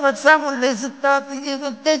 and when someone listens to me, you're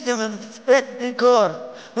gonna think of an expected chord.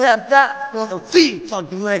 When I die, I'm gonna be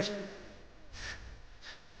fucking legend.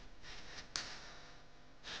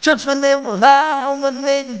 Just when they were high, when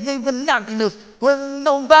they were not enough, when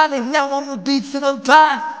nobody now on the beats of the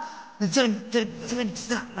pie.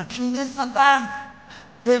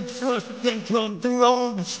 They first they from their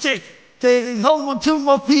own stick. They hold two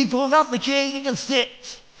more people, not the king and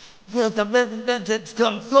six. With the residents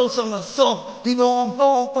come close on the soul. People on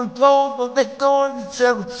board for gold, but they go and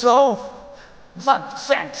sell soul. Fuck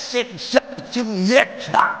fat shit, shut to me head.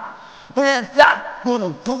 When I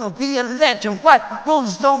gonna be a legend. White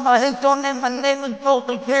roses on my head, don't have my name and all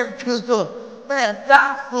the characters up. When I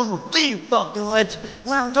die, gonna be fucking legend.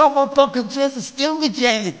 When I'm talking fucking just still be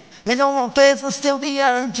jamming. And all my fans will still be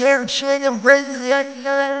out in jail, shit, and crazy.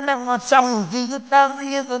 And my song will be the thousand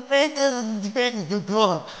years of faith and the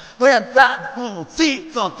glory. When I die, gonna be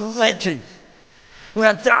fucking legend.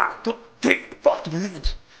 When I die, gonna be fucking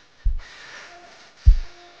legend.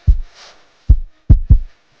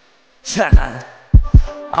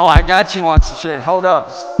 Oh, I got you on some shit. Hold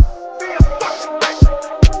up.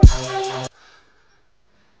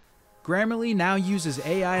 Grammarly now uses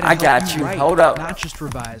AI to I got help you. write, Hold up. not just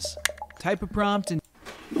revise. Type a prompt and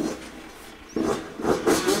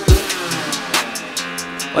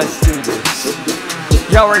Let's do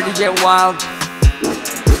this. Y'all ready to get wild?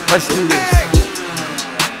 Let's do this.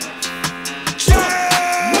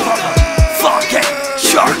 Fucking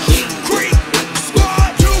church.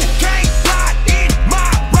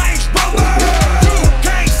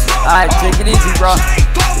 Alright, take it easy, bro.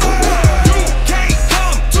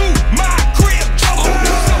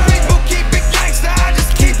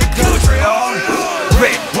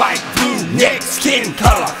 Red, white, blue, neck, skin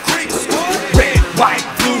color. Red, white,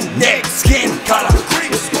 blue, neck, skin color.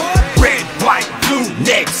 Red, white, blue,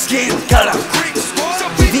 neck, skin color.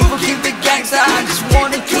 People keep it gangsta, I just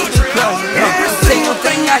wanna keep it close. Every single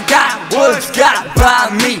thing I got was got by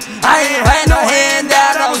me. I ain't had no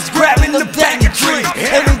handout, I was grabbing the dang tree.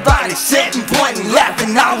 Everybody sitting, pointing,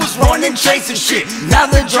 laughing, I was running, chasing shit. Now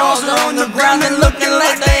the jaws are on the ground and looking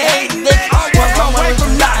like they hating. They was away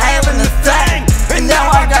from not having a thing. And now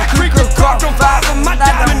I got creeker carbon fiber, my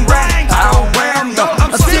diamond ring. I don't wear them though,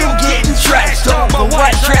 I'm still getting trashed on, but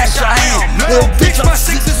white trash I am. Little bitch, my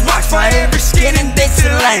sixes watch my every skin and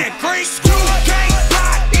Dixieland. You can't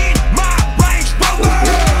ride in my Range Rover.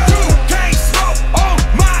 You can't smoke on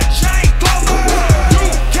my chain clover.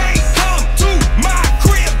 You can't come to my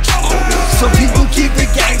crib, Joker. So people keep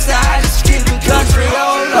it gangsta, I just keep it country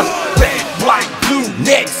on up. Red, white, blue,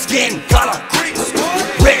 neck, skin color.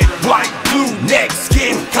 Red, white, blue, neck,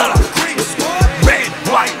 skin color. Red,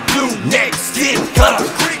 white, blue, neck, skin color.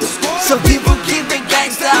 So people keep it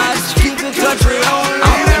gangsta, I just keep it country on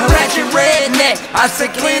up. I'm a ratchet redneck, I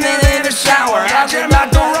say cleaning in the shower. I jam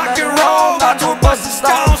out the rock and roll, out to a busted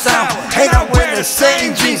stone sound. And I wear the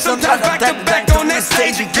same jeans sometimes back to back on that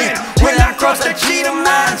stage again. When I cross that cheetah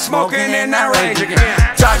line, smoking and I rage again.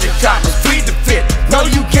 Dodging coppers, feed the fit. No,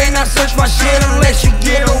 you cannot search my shit unless you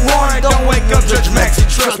get a warrant. Don't wake up, Judge Maxie,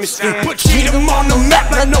 trust me, skin. Put cheetah on the map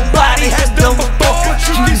like nobody has done before. But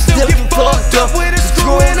you can still get fucked up with a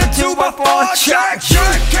screw and a 2x4 charge. You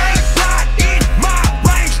can't ride in my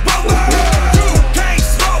Range Rover. You can't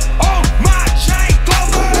smoke on my chain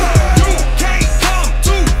clover. You can't come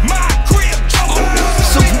to my crib, Joker.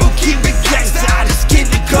 So you keep it gangsta, I just keep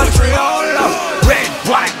the country all up. Red,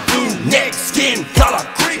 white, blue, neck, skin color.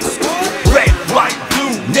 Red, white,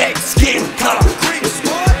 blue, neck, skin color.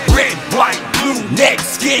 Red, white, blue, neck,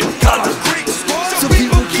 skin color. So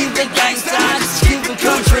people keep it gangsta, I just keep the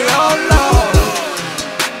country all up.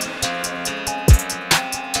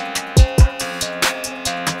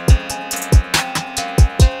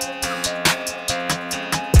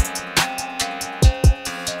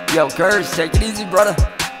 Yo, Courage, take it easy, brother.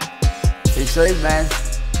 Be safe, man.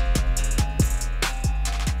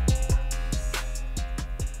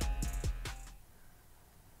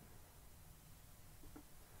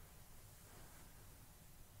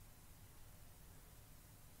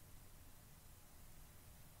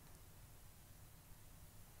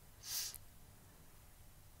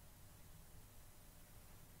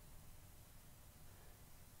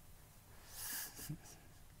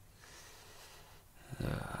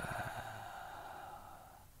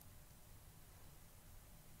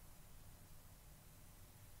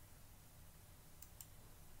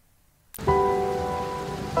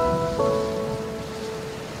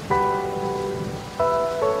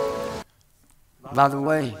 By the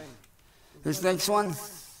way, this next one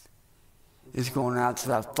is going out to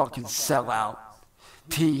that fucking sellout,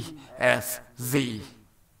 PFV.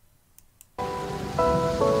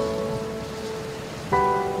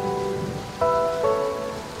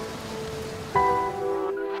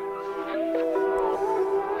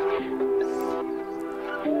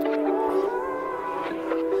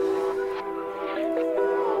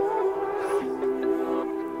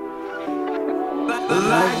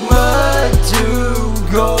 Like mud to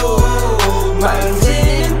gold, my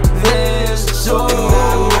invest soul.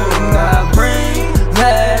 I bring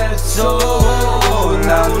that soul.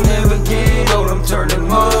 I'll never get old. I'm turning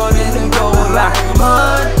mud into gold. Like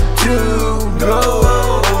mud to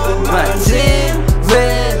gold, my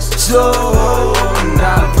invest soul.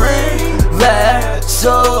 I bring that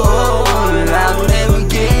soul. I'll never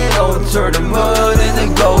get old. I'm turning mud into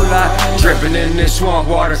gold. Dripping in the swamp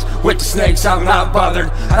waters with the snakes, I'm not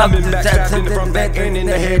bothered. I've been stabbed in the front, back, and in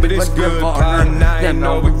the head, but it's good, partner. I ain't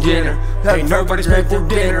no beginner. Ain't nobody's made for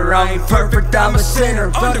dinner. I ain't perfect, I'm a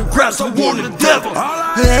sinner. Underground, so warn the devil. All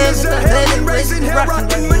I am is a head and raising hair,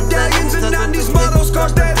 rocking medallions and 90s models,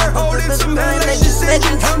 cars that are holding some hellacious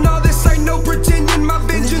engines. Hell no, this ain't no pretending. My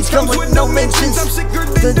vengeance comes with no mentions. I'm sicker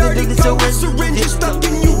than dirty dope and syringes stuck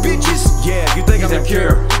in you bitches. Yeah, you think I'm the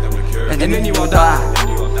cure, and then you all die.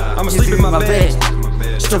 I'm asleep in my bed,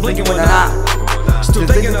 still blinking when I still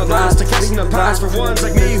thinking of lines to casting the pines for ones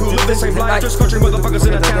like me who live the same life. Just country motherfuckers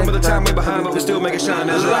in a town with a time way behind, but we still make it shine.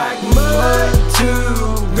 That's like mud to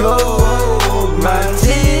gold, my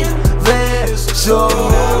invest soul.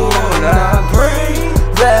 I bring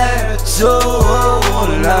that soul.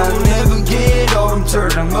 I'll never get old. I'm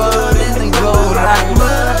turning mud into gold. Like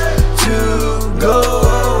mud to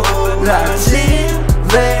gold, I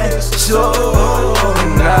invest soul.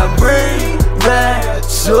 I bring that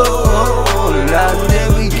soul. I'll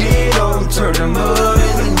never get old. Turn the mud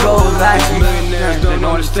into gold. Like millionaires don't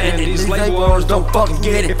understand it. These label owners don't fucking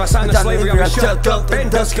get it. If I sign the slavery, I'll be shut up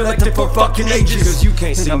and dust collected for fucking ages. Cause you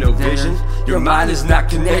can't see no vision. Your mind is not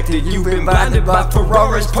connected. You've been blinded by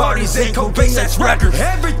Ferraris, parties, and Cobain. That's record.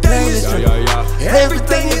 Everything is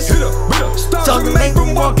everything is stars we make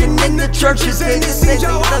from walking in the churches, and this ain't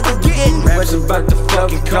y'all forgetting. Rap's about to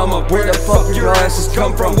fucking come up. Where the fuck your asses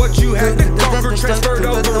come from? What you had to conquer transferred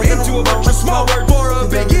over into a bunch of small word for a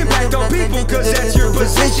big impact on people. Cause that's your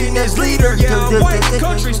position as leader. Yeah, I'll wipe the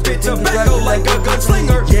country, spit tobacco like a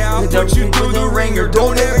gunslinger. Yeah, I'll put you through the ringer.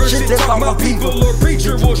 Don't ever shit talk my people or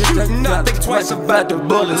preacher will shoot and not think twice about the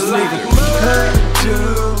bullets leaving. Mud to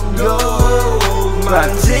gold, my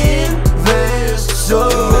invest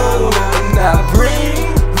soul. I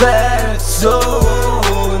bring that soul.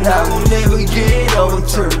 I will never get old.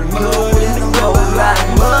 Turn gold into gold. Like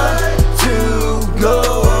mud to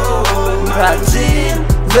gold, my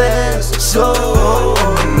invest soul.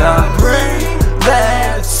 I bring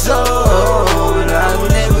that soul. I will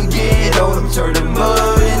never get old. Turn the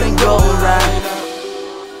mud into gold. Like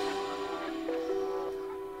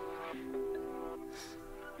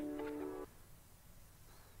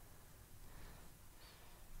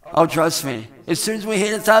Oh, trust me. As soon as we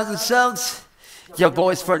hit 1,000 subs, your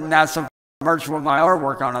boy's putting out some merch with my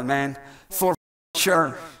artwork on it, man. For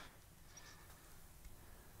sure.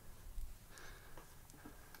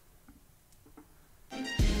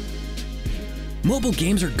 Mobile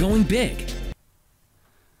games are going big.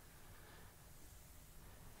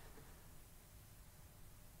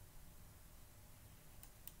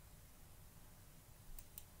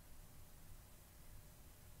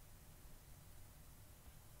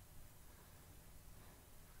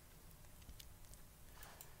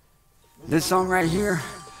 This song right here,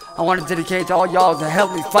 I want to dedicate to all y'all to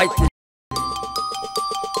help me fight this.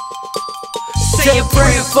 Say a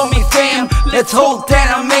prayer for me, fam. Let's hope that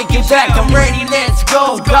I make it back. I'm ready, let's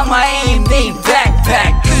go. Got my AMD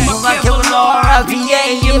backpack. I'm like killing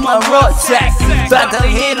RIPA in my rucksack. About to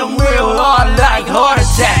hit them real hard like heart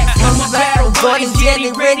attacks. I'm a battle buddies, yeah,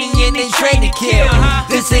 they ready and they train to kill.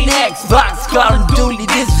 This ain't Xbox, Call of Duty,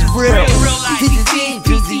 this is real. This is it,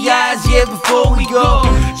 PCIs, yeah, before we go.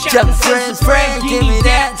 Chop the friends, give me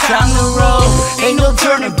that time to roll. Ain't no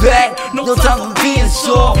turning back, no time for being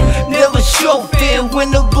soft. Never show fear when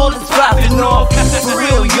the bullets popping off. For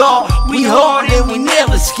real, y'all, we hard and we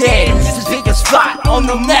never scared. Just pick a spot on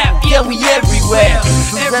the map, yeah, we everywhere.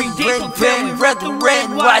 Every day, we read the red,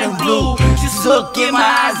 white, and blue. Just look in my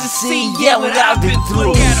eyes to see, yeah, what I've been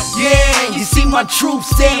through. Yeah, you see my troops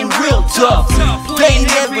staying real tough. They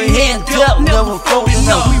never hand up, never folding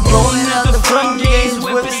up. We rolling out the front gates,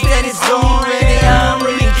 whipping steady, so ready. I don't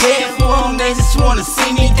really care for them, they just wanna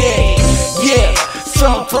see me dead. Yeah, so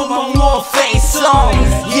I put my war face on.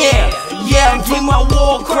 Yeah, yeah, I keep my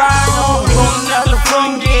war cry on. Rolling out the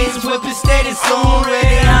front gates, whipping steady, so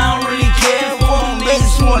ready. I don't really care for them, they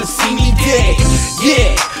just wanna see me dead.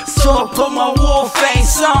 Yeah, so I put my war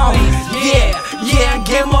face on. Yeah, yeah, I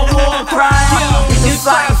get my war cry on. The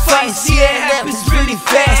firefights, yeah, it happens really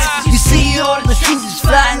fast. You see all the streets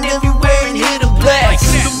flying everywhere and hear the blast.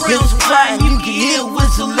 Hills flying, you can hear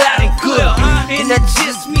whistle loud and good. And that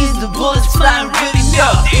just means the bullets flying really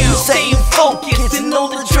up. Staying focused and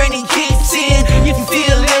know the training kicks in. You can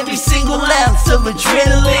feel every single ounce of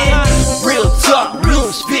adrenaline. Real talk,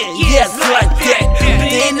 real spit, yes, like that.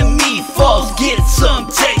 The enemy falls, get some,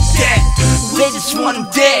 take that. They just want him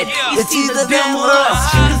dead, it's either them or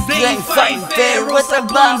us. Cause they ain't fighting fair, what's our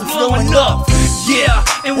bombs blowing up. Yeah,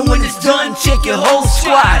 and when it's done, check your whole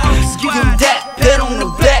squad. Give them that, pat on the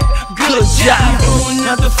back, good job. Rolling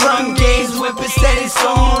out the front gates, whipping steady,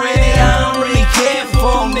 so ready. I don't really care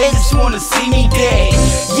for them, they just wanna see me dead.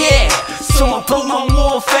 Yeah, so I put my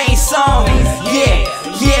war face on. Yeah,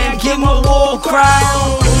 yeah, get my war cry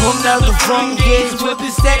on. Rolling out the front gates,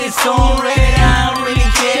 whipping steady, so ready. I don't really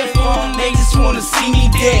care for them, they just wanna see me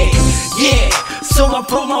dead. Yeah, so I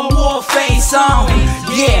put my war face on.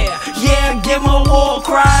 Yeah, yeah, get my war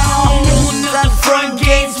cry on. Rolling out the front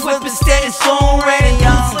gates, whipping steady, so ready.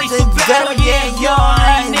 I'm battle, yeah, y'all,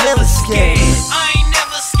 I ain't never scared. I ain't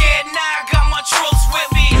never scared, now I got my troops with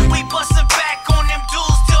me. We bustin' back on them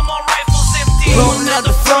dudes till my rifle's empty. Rolling out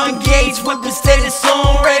the front gates, whipping steady,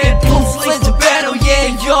 so ready. Boots lays the battle,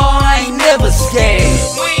 yeah, y'all, I ain't never scared.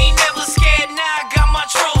 We ain't never scared, now I got my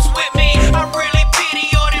troops with me. I really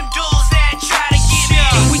pity all them dudes that try to get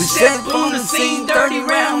me. We step on the scene, 30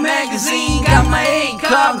 round magazine. Got my 8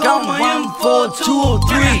 cock, got my M4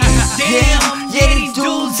 203. Damn, yeah, these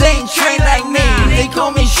dudes ain't trained like me. They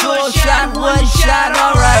call me short shot, one shot,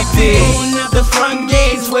 R.I.P. Rolling out the front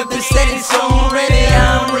gates, whipping steady, so ready.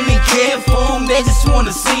 I don't really care for them, they just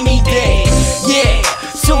wanna see me dead. Yeah,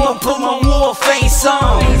 so I put my war face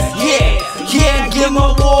on. Yeah, yeah, get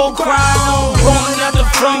my war cry on. Rolling out the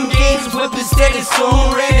front gates, whipping steady, so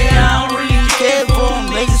ready. I don't really care for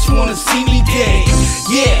them, they just wanna see me dead.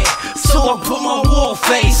 Yeah, so I put my war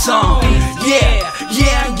face on. Yeah,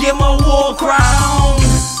 yeah, get my war cry on.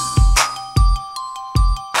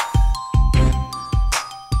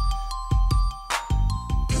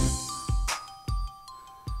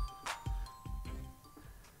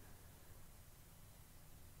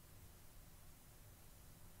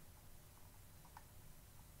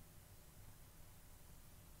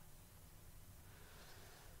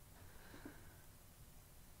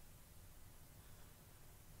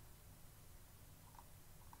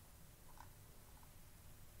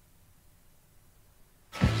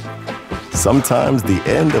 Sometimes the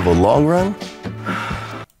end of a long run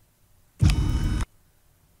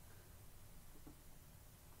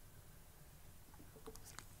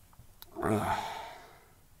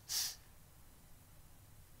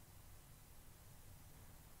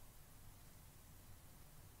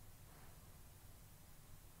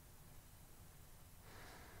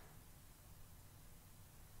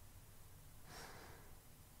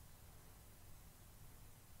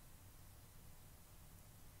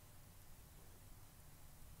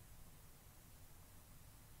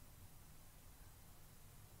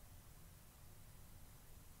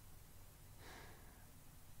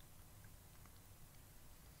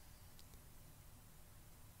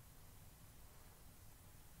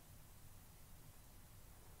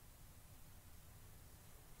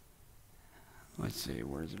Let's see,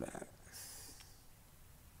 where's it at?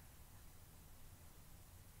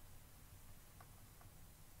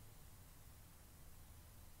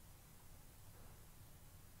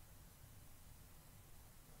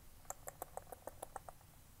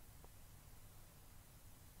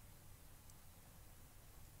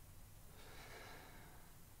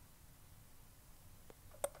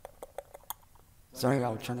 Sorry, I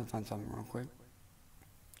was trying to find something real quick.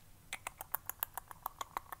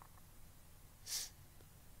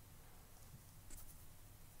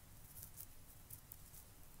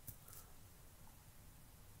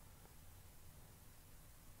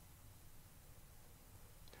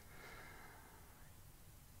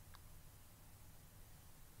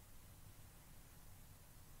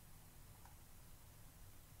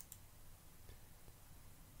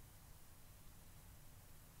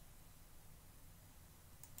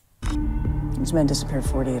 These men disappeared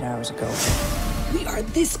 48 hours ago. We are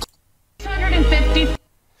this 650.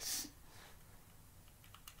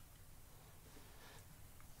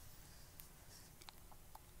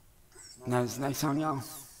 Now this next song, y'all.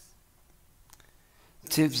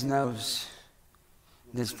 Tibbs knows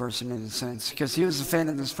this person in a sense, because he was a fan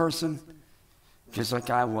of this person, just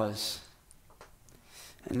like I was.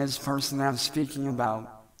 And this person that I'm speaking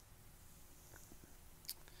about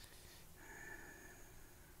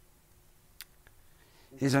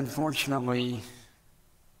is unfortunately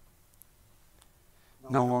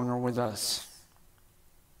no longer with us.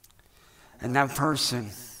 And that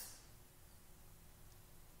person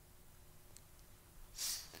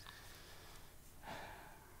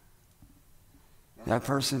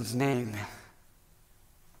person's name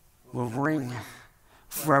will ring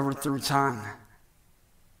forever through time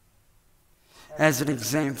as an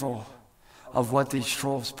example of what these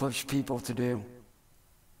trolls push people to do.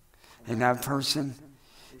 And that person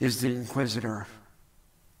is the Inquisitor.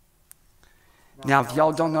 Now, if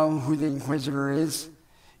y'all don't know who the Inquisitor is,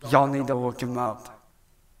 y'all need to look him up.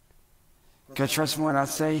 Because trust me when I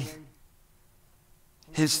say,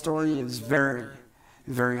 his story is very,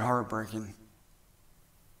 very heartbreaking.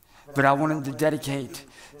 But I wanted to dedicate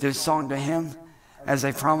this song to him as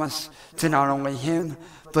I promise to not only him,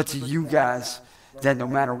 but to you guys, that no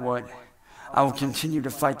matter what, I will continue to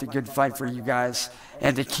fight the good fight for you guys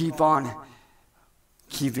and to keep on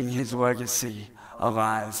keeping his legacy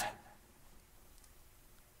alive.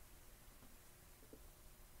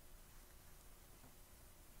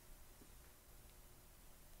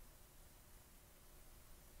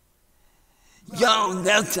 Yo,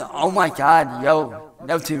 Neptunes. Oh my God, yo,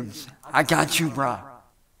 Neptunes. I got you, bro.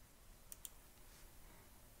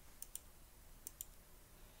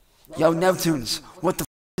 Yo, Neptunes, what the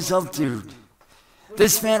f is up, dude?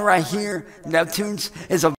 This man right here, Neptunes,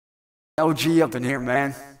 is a OG up in here,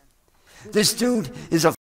 man. This dude is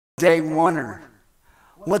a day oneer.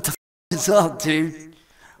 What the f is up, dude?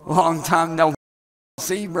 Long time no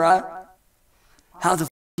see, bro. How the f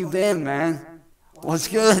you been, man? What's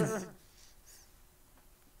good?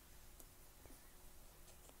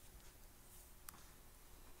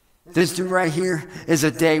 This dude right here is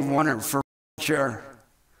a day oneer for sure.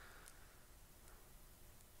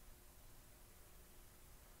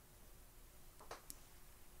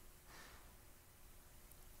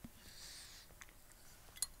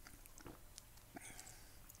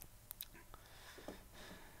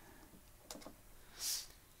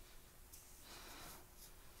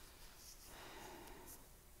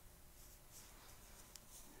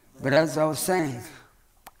 But as I was saying,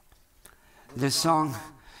 this song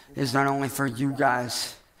is not only for you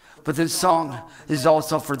guys, but this song is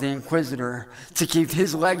also for the Inquisitor to keep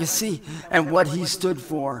his legacy and what he stood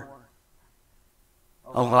for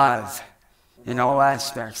alive in all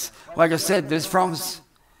aspects. Like I said, this promise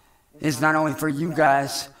is not only for you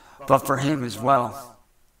guys, but for him as well.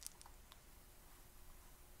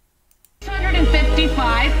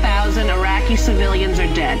 655,000 Iraqi civilians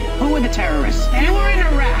are dead. Who are the terrorists? You were in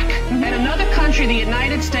Iraq, and another country, the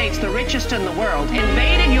United States, the richest in the world,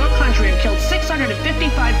 invaded your country and killed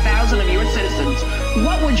 655,000 of your citizens.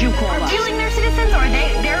 What would you call us? Killing their citizens, or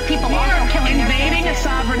their people also killing their citizens? Invading a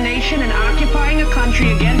sovereign nation and occupying a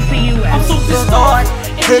country against the U.S. I'm so disheartened,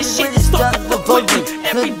 and this shit is starting to bug me.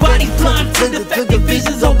 Everybody blind to the fact that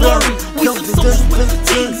visions are blurry. We some social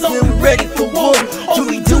teens, so we ready for war. All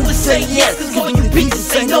we do is say yes, cause all you pieces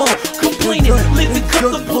say no. Complaining, living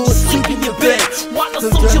comfortable, sleep in your bed. While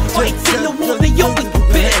the soldier fights in the war, they always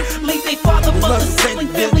prepared. Leave their father, mother, sibling,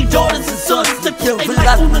 family, daughters and sons to put their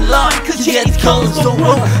life on the line, cause yeah, these colors don't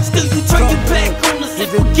run. Still you turn your back on us and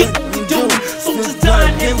forget what we doing. Soldiers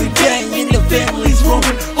dying every day and their families ruined.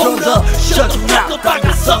 Hold up, shut your mouth, I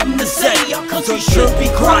got something to say. Our country should be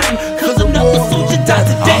crying, cause another soldier died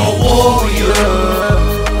today. I'm a warrior,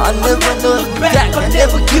 I never look back, I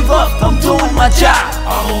never give up, I'm doing my job.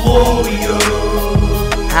 I'm a warrior,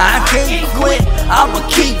 I can't quit, I'ma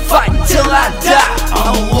keep fighting till I die.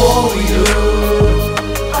 I'm a warrior,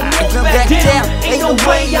 I come back down, ain't no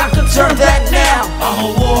way I can turn that now. I'm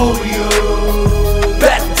a warrior,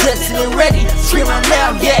 battle tested and ready, scream out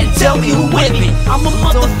loud, yeah, and tell me who with me. I'm a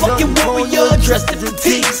motherfucking warrior, dressed in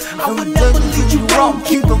fatigues. I would never lead you wrong,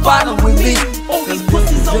 keep the vital with me. All these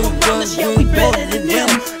pussies all around us, yeah, we better than them.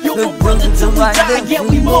 You're my brother till we die, yeah,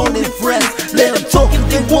 we more than friends. Let them talk if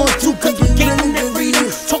they want to, cause we're getting their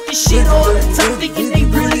readers. Talking shit all the time, thinking they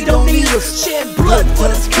really don't need us. Shed blood for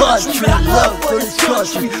this country, love for this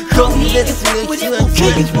country. Come listen, with it,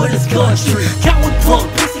 okay, for this country. Coward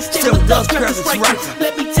punk, pussy still does grab us right.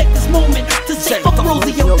 Let me take this moment to say fuck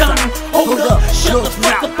Rosie O'Donnell. Hold up, shut the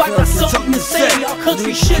fuck up, I got something to say. Our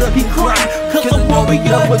country should be crying, cause a warrior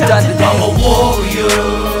died today. I'm a warrior,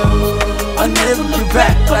 I never look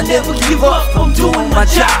back, I never give up, I'm doing my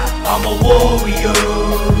job. I'm a warrior,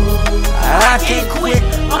 I can't quit,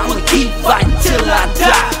 I'ma keep fighting till I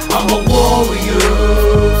die. I'm a warrior,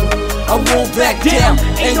 I won't back down,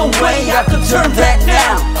 ain't no way I can turn that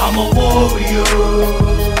now. I'm a warrior,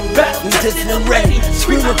 battle tested and ready,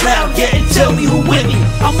 scream out loud, yeah, and tell me who with me.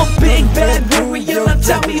 I'm a big bad warrior, now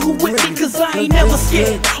tell me who with me, cause I ain't never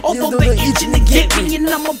scared, although they itching to get me. And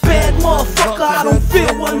I'm a bad motherfucker, I don't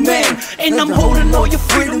feel one man, and I'm holding all your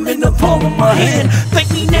freedom in the palm of my hand.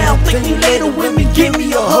 Thank me now, thank me later, women, give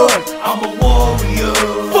me a hug. I'm a warrior,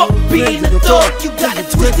 fuck being a thug. You got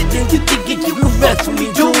it twisted and you thinking you can mess with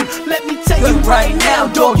me, dude. Let me tell you right now,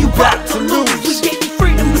 dog, you bout to lose. We getting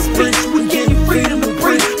freedom to speech, we getting freedom to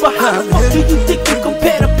breathe, but how the fuck do you think you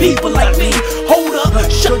compare to people like me? Hold up,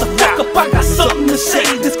 shut the fuck up, I got something to say.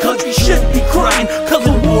 This country should be crying, cause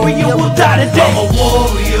a warrior will die today. I'm a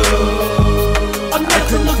warrior, I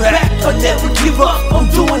never look back, I never give up, I'm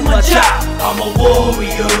doing my job. I'm a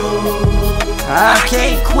warrior, I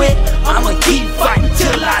can't quit, I'ma keep fighting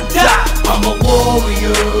till I die. I'm a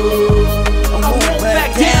warrior, I won't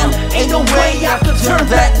back down, ain't no way I can turn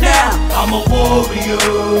that now. I'm a warrior,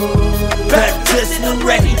 battle tested and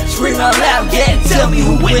ready, scream out loud, yeah, and tell me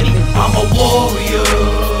who with me. I'm a warrior,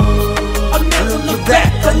 I never look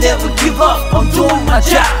back, I never give up, I'm doing my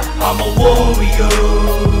job. I'm a warrior,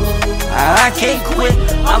 I can't quit,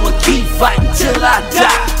 I'ma keep fighting till I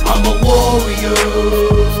die. I'm a warrior,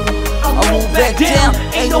 I won't back down,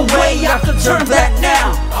 ain't no way I can turn back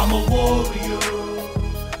now. I'm a warrior,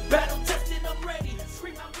 battle tested, I'm ready,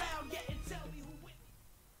 scream out loud, yeah, and tell me who with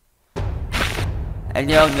me. And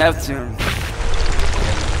yo, Neptune,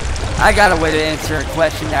 I got a way to answer a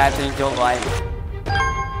question that I think you'll like.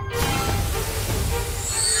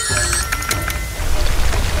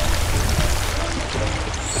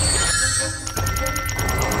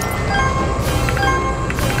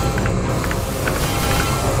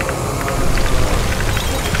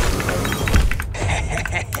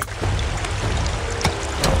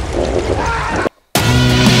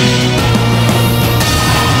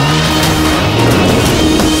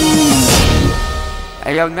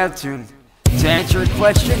 Hey yo, Neptune, to answer your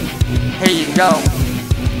question, here you go.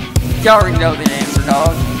 You already know the answer,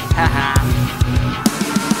 dog. Haha.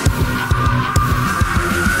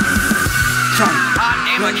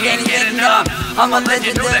 I can't get enough. I'm a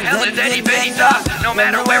legend, who the hell is any bitty dog? No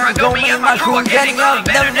matter where I go, me and my crew are getting up.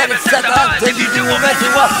 Never let it set up, if you do, we'll mess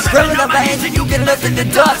you up. Rubbing up my hands and you get left in the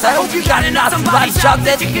dust. I hope you got an awesome body shop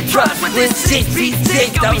that you can trust. With this 6 feet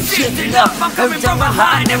thick, that was shifting up. Every time I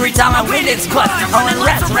hide, every time I win, it's clutch. I'm a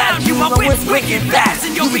rats around you, my wind's wicked fast.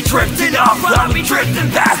 And you'll be drifting off, but I'll be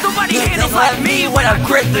drifting fast. Nobody handles like me when I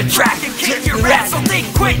grip the track and kick your ass, so think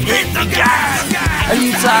quick, hit the gas. I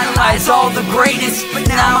used to idolize all the greatest, but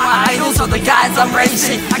now my idols are the guys I'm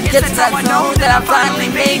racing. I guess I know that I finally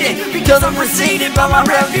made it, because I'm preceded by my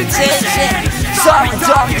reputation. Sorry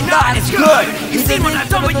dog, you're not as good. You see when I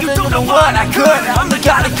done what you don't know what I could. I'm the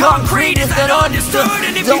guy that concrete is that understood.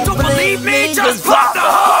 And if you don't believe me, just pop the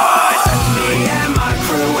hood. Me and my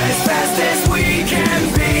crew as fast as we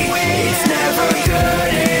can be. It's never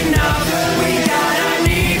good enough. We got a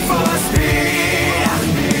need for speed.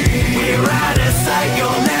 We're out of sight,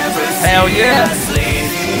 you'll never see. Hell yeah. us leave.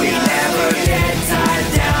 We never get tied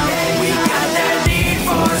down. We got that need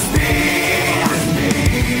for speed.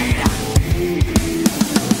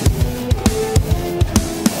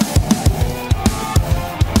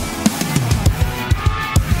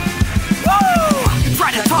 Woo! Try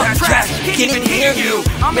to talk trash, even hear you.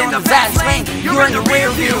 I'm in the fast lane, you're in the rear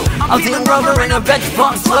view. I'm doing rubber in a bench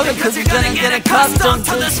pump slugger, cause you're gonna get accustomed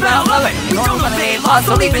to the smell of it. You don't wanna be lost,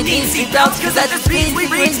 don't even need seatbelts, cause at the speeds we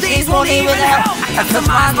reach, these won't even help. I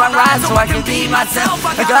customize my ride so I can be myself.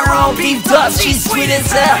 I got her own beef dust, she's sweet as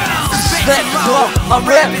hell. Let me go, I'm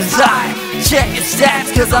ripping time. Check your stats,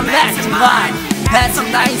 cause I'm mastermind. Had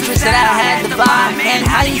some nice tricks that I had to buy. Man,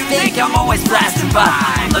 how do you think I'm always blasting by?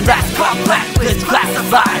 The rap called blacklist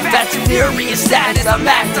classified. That's theory and status, I'm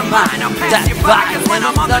mastermind. That's fine, when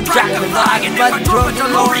I'm on the track of lying. But throw the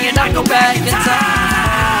DeLorean, I go back in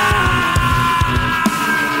time.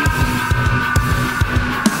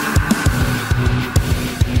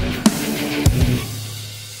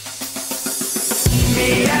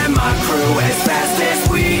 Me and my crew as fast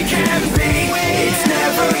as we can be. It's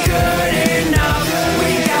never good enough.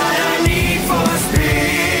 We got a need for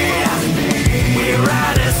speed. We're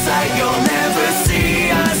out of sight, you'll never see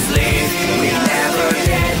us leave. We never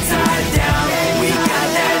get tied down. We got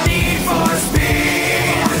that need for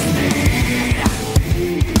speed.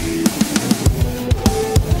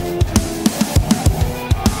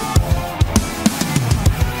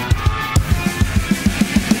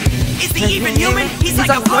 Is he even human? He's like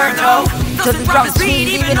a Virgo. Doesn't drop his speed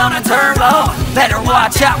even on a turbo. Better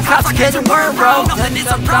watch out, cops catch a word, bro. Nothing is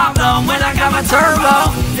a problem when I got my turbo.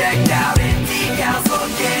 Decked out in decals,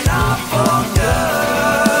 looking awful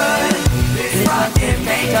good. This fucking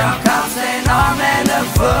paint job costs an arm and a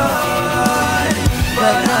foot.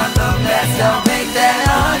 But nonetheless, don't make that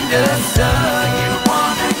understood. You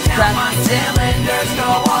wanna count my cylinders, go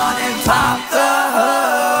on and pop the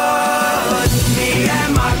hood. Me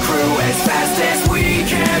and my crew as fast as we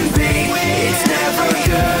can be. It's never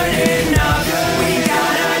good enough. We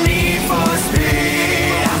got a need for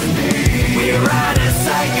speed. We're out of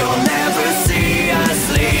sight, you'll never see us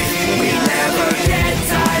leave. We never get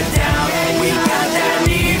tied down. We got that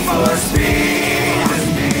need for speed.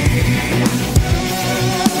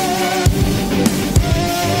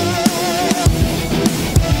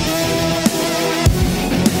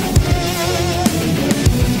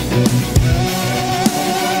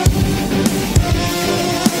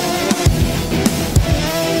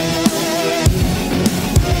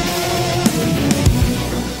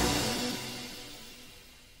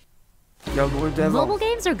 Mobile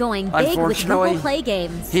games are going big with Google Play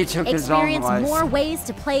Games. He took his own Experience life. more ways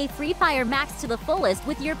to play Free Fire Max to the fullest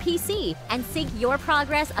with your PC and sync your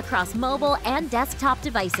progress across mobile and desktop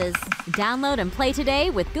devices. Download and play today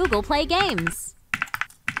with Google Play Games.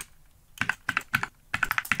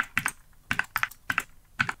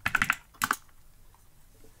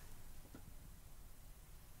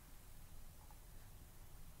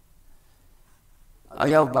 Oh,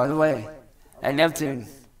 yo, by the way, hey, Neptune,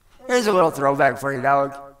 here's a little throwback for you,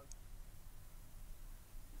 dog.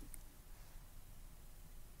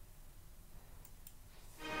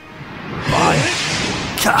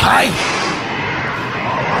 Kai!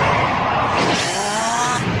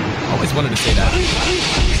 Always wanted to say that.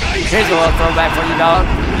 Here's a little throwback for you, dog.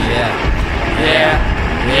 Yeah.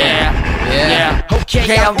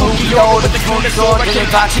 Okay, I'm Yu-Gi-Oh! With the coolest sword, I can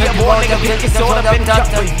box you, boy, like a pinky sword, I've been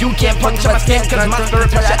touched, but you can't punch my skin, cause my spirit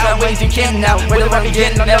pressure outweighs you can now. Where do I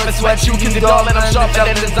begin? I'll never sweat you, cause you're dull and I'm sharp,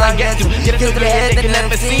 better than I get to. Get it to the head, they can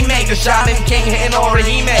never see me, the shaman, king, hitting or a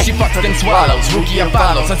He-Man. She fucks and swallows, rookie and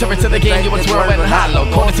follows, I turn to the game, you was whirling hollow.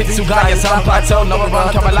 Corner to Tsugaya, San Plateau, no run,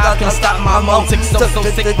 come alive, can't stop my mold. So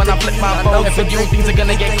sick when I flip my phone, and for you, things are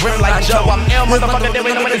gonna get grim like Joe. I'm ill, motherfucker, there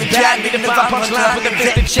ain't no one that's bad. Need to find punchlines with a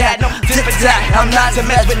fisted chat, no tip for that. I'm not to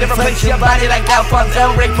mess with, never place your body like Alphonse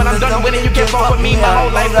El Rick. When I'm done winning, you can't fuck with me. My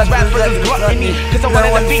whole life is rappers is gluttony, cause I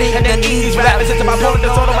wanted to beat and then eat these rappers. It's my point of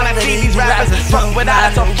disorder when I see these rappers. Fuck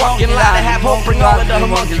without a fucking lie to have hope, bring all of the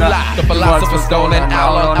homunculi. The philosopher's stone and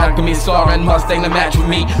owl, alchemy, star and Mustang to match with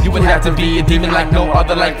me. You would have to be a demon like no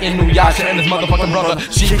other, like Inuyasha and his motherfucking brother.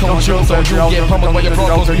 She control, so you get pummeled by your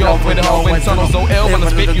broncos. We off with her when tunnel so ill when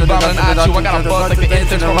I spit you violent at you. I got a buzz like the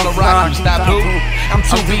incense from the rock. You stop who? I'm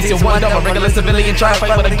two beats in one dumb, a regular civilian trying to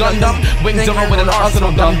fight with a Gundam. Wings zero with an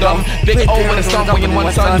arsenal, dum-dum. Big O with a stomp in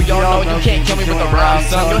one ton. We all know you can't kill me with a round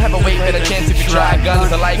son. You'll have a way better chance if you try.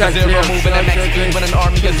 Guns are like a zero, moving at max speed when an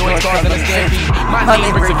army of Zoid cars and a stampede. My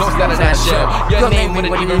name brings a ghost out of that shell. Your name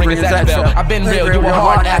wouldn't even ring as that bell. I've been real, you a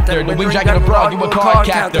hard actor. The wing dragon abroad, you a card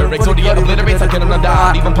captor. Exodia obliterates, I kill him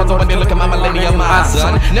down. Even puzzle when they look at my millennium, my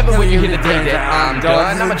son. Never will you hear the day that I'm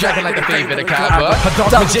done. I'm a dragon like the favorite copper. A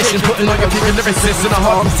dark magician putting on your favorite lyricists in a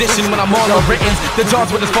hard position when I'm on the written. The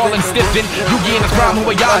jaws with his falling stiffened. Yugi in his prime, who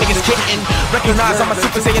are y'all niggas kitten? Recognize I'm a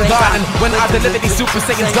Super Saiyan God, and when I deliver these Super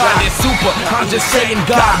Saiyans, God is super. I'm just saying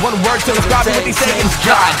God. One word to describe what these sayings,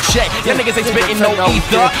 God. Check. Y'all niggas ain't spit spitting no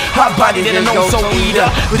ether. Hot body than a no-so eater.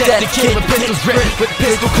 With that the kid with pistols grip, with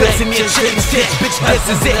pistol clips in your chicken's tits. Bitch, this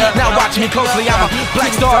is it. Now watch me closely. I'm a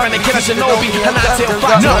black star and a killer shinobi. A 9-tail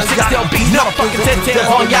fox, no 6-tail beast. No fucking 10-tail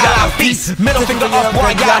on y'all feast. Middle finger up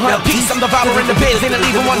while y'all hunt peace. I'm the vibber in the biz, ain't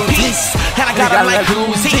leaving one piece. And I got him like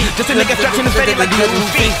Uzi. Just a nigga stretching his ready like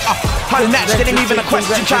Goofy. Unmatched, it ain't even a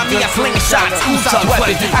question. Try me, I sling shots. Usopp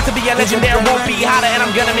weapon. I could be a legendary, won't be hotter, and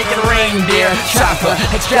I'm gonna make it rain, dear. Chopper,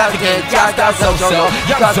 extravagant, y'all style so-so.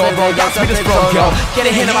 Young Zorro, y'all speed as bro, yo. Get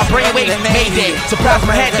a hit in my brainwave, Mayday. Surprise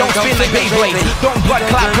my head, don't spin like Beyblade. Don't blood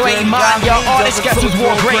clot, play mine, yo. All this guess who's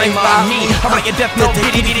war grain, on me. I'm like a death note,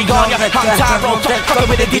 bitty gone, yo. I'm Tyro,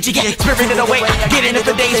 fucking with a digi, get spirited away. Getting it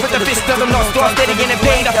for days with the fist of the North Star, steady getting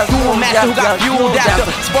paid. A dual master who got fueled after.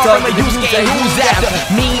 Spark from a use game, who's after?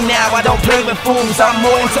 Me now, I don't play with fools. I'm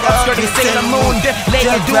more into upskirting, Sailor Moon. Lady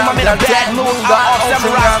of Doom, I'm in a bad mood. I'm all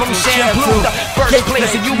samurais from Shampoo. The first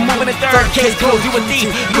place, and you moving in third. Case closed, you a thief,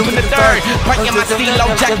 moving the third. Biting my stilo,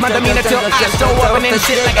 jack my demeanor till I show up and then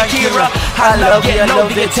shit like Akira. I love getting no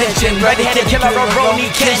the attention. Red-headed killer, Roroni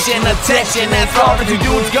Kenshin. Attention, that's all that you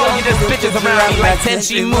dudes go. You just bitches around me like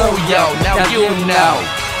Tenchi Mu, yo. Now you know,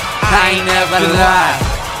 I ain't never lie.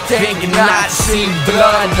 Thinking not seen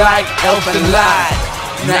blood like elfin light.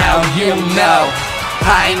 Now you know,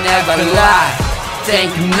 I ain't never lie.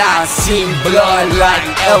 Thinking not seen blood like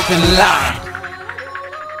elfin light.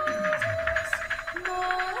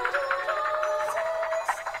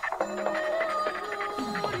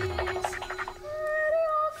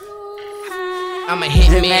 I'm a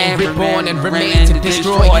hitman, reborn and remain to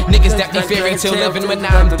destroy niggas that be fairy tale living when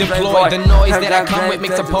I'm deployed. The noise that I come with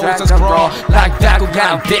makes opposers crawl like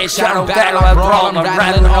battleground, bitch. I don't battle, I brawl. I'm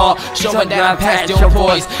rattling all, showing that I'm past your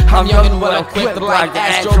poise. I'm young and well equipped like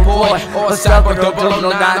Astro Boy or Cyber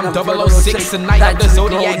 009. I'm 006, a night of the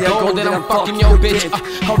Zodiac Gold, and I'm fucking your bitch.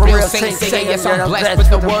 A real saint say yes, I'm blessed with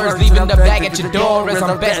the words, leaving the bag at your door as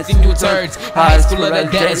I'm besting you turds. High school of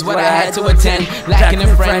the dead is what I had to attend. Lacking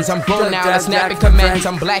in friends, I'm grown now, that's snapping commands.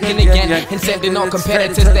 I'm blacking again and sending all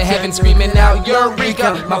competitors to heaven, screaming out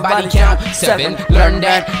Eureka. My body count 7. Learn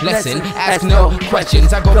that lesson. Ask no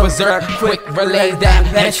questions. I go berserk. Quick relay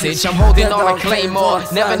that message. I'm holding on to Claymore.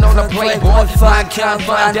 Never known a playboy. Fine count,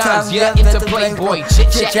 fine times. Yeah, into Playboy. Chit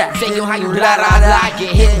chat. Say yo how you la la la.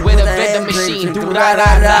 Get hit with a vending machine. Do la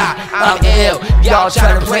la la. I'm ill. Y'all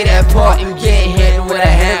try to play that part and get hit with a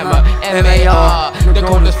hammer. MAR. The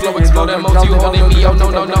coldest flow exploding. Most you holding me. Oh no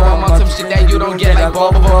no no. I'm on some shit that you don't get like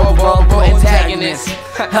ball antagonist.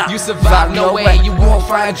 You survive, no way. You won't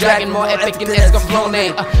find a dragon more epic than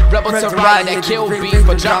Escaflowne. Rebel to ride that kill beat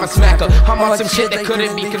for drama smacker. I'm on some shit that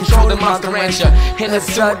couldn't be controlled in Monster Rancher. In a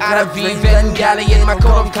suit out of Evangelion, my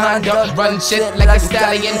code of conduct run shit like a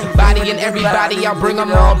stallion. Bodying everybody, I'll bring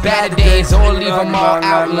them all bad days or leave them all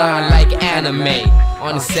outlined like anime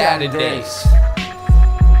on Saturdays.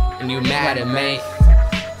 And you mad at me?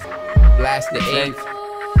 Blast the 8th.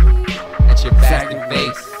 Your bastard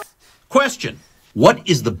face. Question: what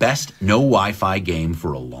is the best no Wi-Fi game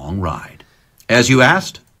for a long ride? As you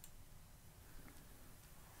asked?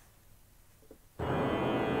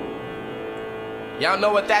 Y'all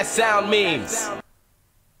know what that sound means.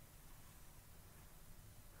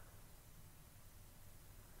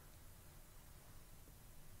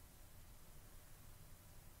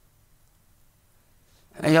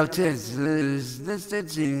 Hey, yo, Tiz, this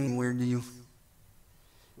seem weird to you?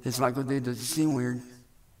 This Michael did, does it seem weird?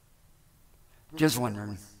 Just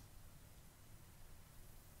wondering.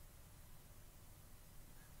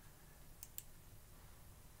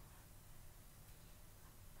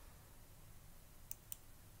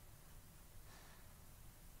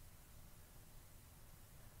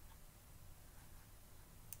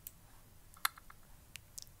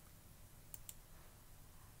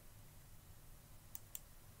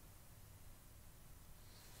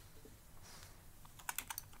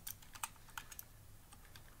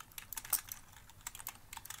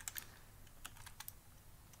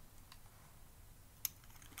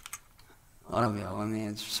 Let me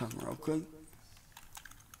answer something real quick.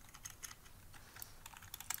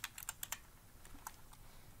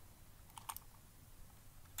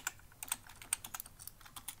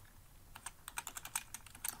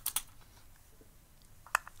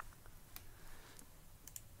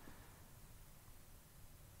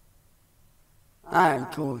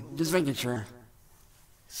 Alright, cool. Just making sure.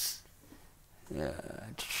 Yeah.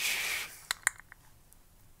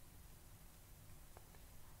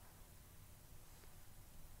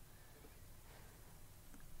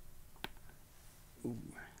 Ooh.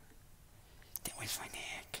 That was my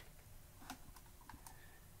neck.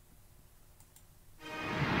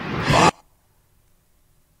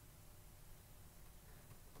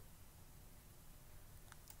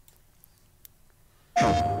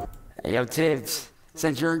 Hey, yo, Tibbs,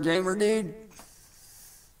 since you're a gamer, dude,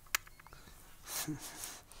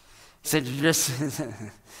 since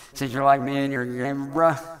you're like me and you're a gamer,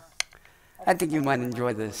 bruh, I think you might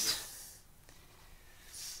enjoy this.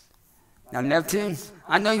 Now, Neptune,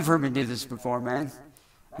 I know you've heard me do this before, man.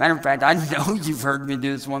 Matter of fact, I know you've heard me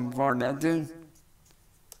do this one before, Neptune.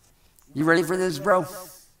 You ready for this, bro?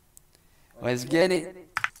 Let's get it.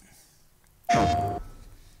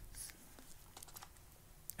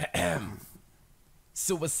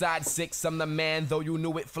 Suicide 6, I'm the man, though you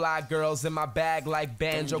knew it. Fly girls in my bag like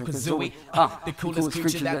Banjo-Kazooie. The coolest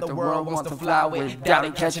creature that the world wants to fly with. Down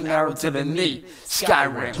and catch an arrow to the knee.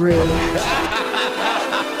 Cyraxx.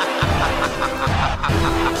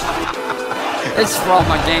 It's for all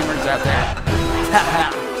my gamers out there.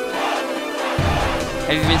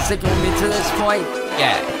 Have you been sticking with me to this point?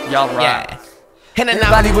 Yeah. Y'all right. Yeah. And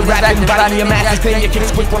anybody with rapping, body your masters, clean your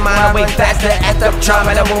kicks quick with mine way faster. Act up,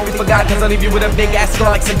 trauma that won't be forgot, cause I'll leave you with a big ass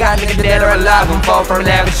scar like cigar. Nigga dead or alive, I'm fall from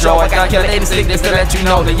an average show. I got killer instinct just to let you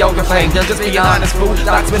know the yoga flame. Just be honest, fool.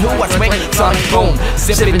 Thoughts with who I swing, sonic boom.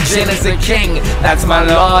 Sipping gin as a king, that's my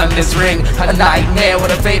law in this ring. A nightmare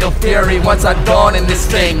with a fatal fury once I dawn in this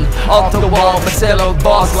thing. Off the wall, Marcelo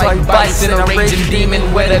boss like Bison, a raging demon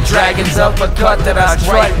with a dragon's uppercut that I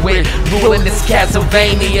strike with. Ruling this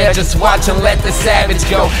Castlevania, just watch and let the savage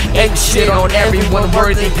go. Ain't shit on everyone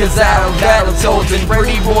worthy, cause I don't battle toads and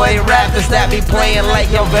pretty boy rappers that be playing like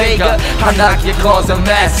your Vega. I knock your claws and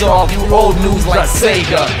masks off, you old news like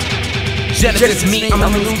Sega. Genesis me, I'm a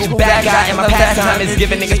new school bad guy, and my pastime is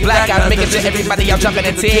giving niggas black eyes, making sure everybody out jumping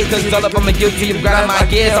in tears, cause all of them are guilty of grinding my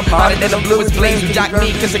gears. I'm harder than the bluest flames, you jock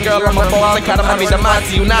me, cause a girl on my balls, I caught me the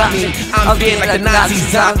Monty, you not me. I'm big like the Nazi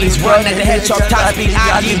zombies, run at the hedgehog top speed,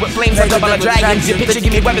 I with flames like double of dragons. Your picture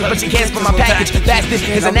give me weapons, but you can't spell my package. Bastard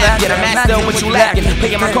is a napkin, a master, what you lacking?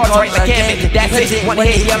 Playing my cards right like Hammond, that's it. One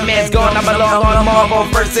hit, your man's gone, I belong on Marvel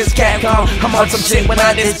versus Capcom. I'm on some shit when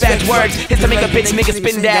I dispatch words, it's to make a bitch nigga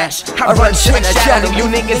spin dash. I run shit and shadow, you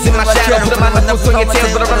niggas in my shadow. Put my knuckles on your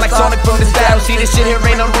tails, but I run like Sonic from the style. See this shit here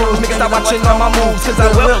ain't no rules, niggas stop watching all my moves, cause I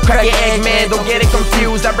will crack your egg, man, don't get it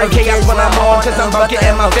confused. I bring chaos when I'm on, cause I'm bucket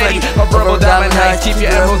and my fetty. My verbal diamond eyes, keep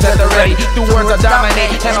your arrows at the ready. The words I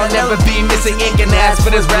dominate, and I'll never be missing ink and ass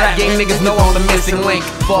for this rap game, niggas know I'm the missing link.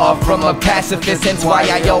 Far from a pacifist, hence why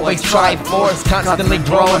I always try force. Constantly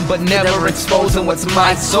growing, but never exposing what's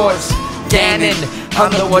my source. Ganon,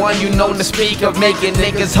 I'm the one you known to speak of, making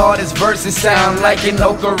niggas hardest verses sound like an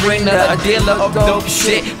ocarina. A dealer of dope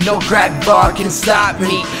shit, no crack bar can stop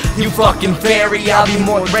me. You fucking fairy, I'll be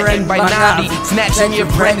more threatened by Navi. Snatching your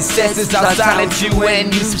princesses, I'll silence you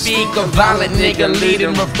when you speak. A violent nigga lead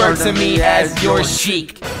and refer to me as your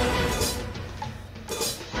sheik.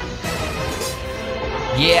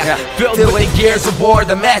 Yeah, filled with the gears of war,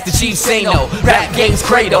 the Master Chief say no. Rap games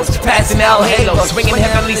Kratos, passing out halos, swinging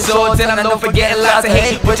heavenly swords, and I'm known for getting lots of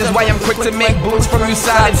hate, which is why I'm quick to make boots from you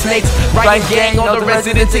silent snakes. Right gang on the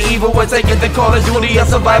residents of evil, we're taking the Call of Duty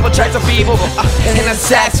of survival, tracks of evil. An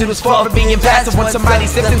assassin who's far from being passive. When somebody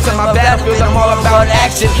steps into my battlefield, I'm all about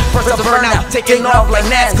action. First I burn out, taking off like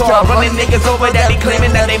NASCAR, running niggas over that be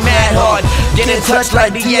claiming that they mad hard. Get in touch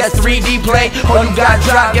like the S3D play, or you got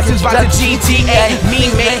dropped, guess who's about to GTA?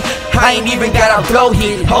 Me, man, I ain't even got a blow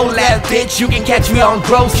heat. Hold that bitch, you can catch me on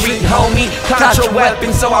Grove Street, homie. Contra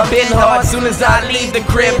weapon, so I've been hard. Soon as I leave the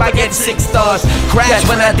crib, I get 6 stars. Crash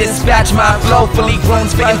when I dispatch my flow, fully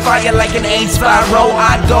grown, spitting fire like an AIDS spiral.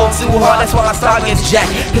 I go too hard, that's why my star gets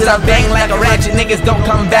jacked. Cause I bang like a ratchet, niggas don't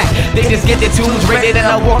come back. They just get their tunes rated and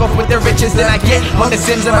I walk off with the riches. Then I get on the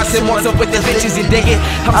Sims and my sim walks up with the bitches, you dig it?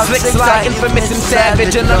 I'm slick, sly, infamous and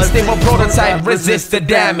savage, an unstable prototype, resist the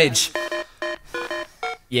damage.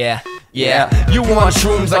 Yeah, you want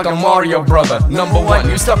shrooms like a Mario brother. Number 1,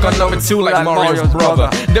 you stuck on number 2 like Mario's brother.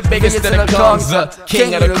 The biggest of the Kongs, the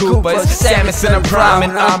king of the Koopas. Samus in a prime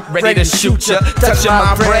and I'm ready to shoot ya. Touching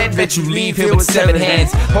my bread, bitch, you leave here with 7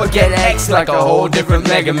 hands. Or get X like a whole different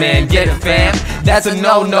Mega Man. Get it, fam? That's a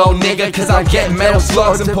no-no, nigga, cause I get metal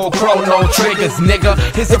slugs and pull chrono triggers, nigga.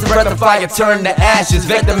 It's a breath of fire turned to ashes.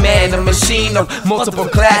 Vector man, a machine of multiple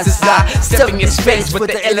classes. I step in your space with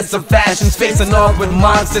the illest of fashions, facing off with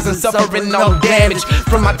monsters and suffering no damage.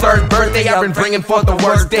 From my 3rd birthday, I've been bringing forth the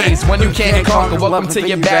worst days. When you can't conquer, welcome to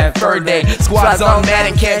your bad fur day. Squad's on mad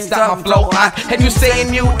and can't stop my flow. And you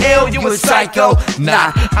saying you ill, you a psycho?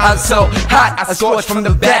 Nah, I'm so hot, I scorch from the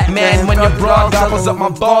Batman. When your bra gobbles up my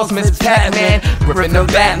balls, Miss Pac-Man. Ripping the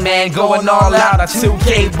Batman, going all out. I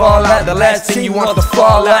 2K ball out, the last thing you want to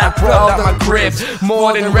fall out. I crawled out my crib,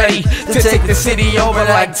 more than ready to take the city over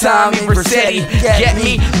like Tommy Vercetti. Get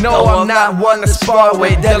me? No, I'm not one to spar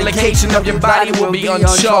with. Delicate location of your body will be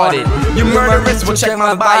uncharted. You murderers will check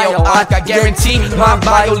my bio. I guarantee my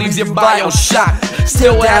bio leaves your bio shocked.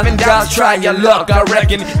 Still having doubts, try your luck. I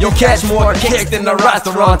reckon you'll catch more kicks than the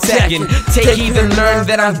restaurant Tekken. Take heed and learn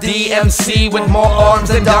that I'm DMC with more arms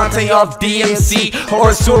than Dante off DMC.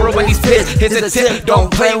 Or Sora with these pits, here's a tip,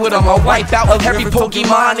 don't play with them. I'll wipe out every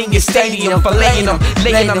Pokemon in your stadium, filleting them,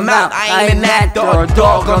 laying them out. I ain't an actor or a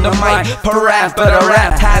dog on the mic, paraph, but a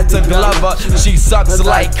rap has to Glover. She sucks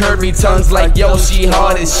like Kirby, tongues like Yoshi,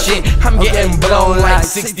 hard as shit. I'm getting blown like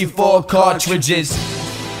 64 cartridges.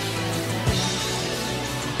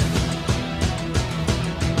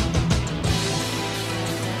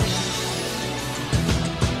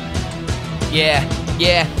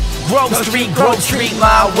 Yeah. Grove Street,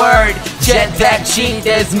 my word. Jet that cheat,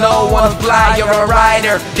 there's no one fly. You're a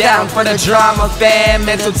rider, down for the drama, fam.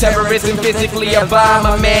 Mental terrorist and physically a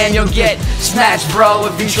bomber, man. You'll get smashed, bro,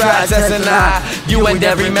 if you try testing I. You and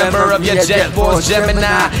every member of your Jet Force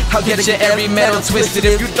Gemini. I'll get your every metal twisted.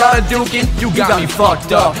 If you thought of duking, you got me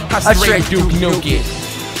fucked up. I straight Duke Nuke it.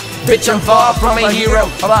 Bitch, I'm far from a hero.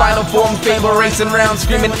 A final form fable racing around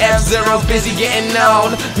screaming F-Zero's busy getting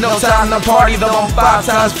known. No time to party, though I'm 5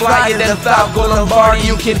 times flyer than Falco Lombardi.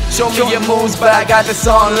 You can show me your moves, but I got this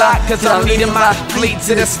on lock, cause I'm leading my fleet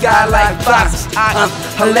to the sky like Fox. I'm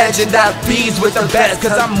a legend, I feeds with the best,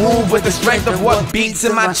 cause I move with the strength of what beats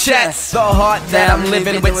in my chest. The heart that I'm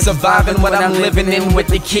living with, surviving what I'm living in with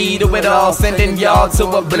the key to it all. Sending y'all to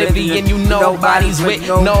oblivion, you nobody's with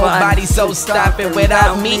nobody, so stop it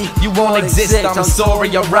without me. You won't exist, I'm sorry,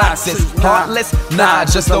 you're Roxas. Heartless? Nah,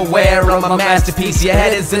 just aware I'm a masterpiece. Your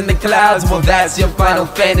head is in the clouds, well that's your final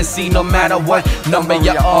fantasy. No matter what number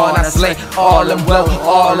you're on, I slay all and blow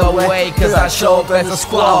all away, cause I show up as a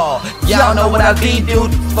squall. Y'all know what I be,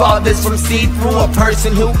 dude. Fathers from see-through, a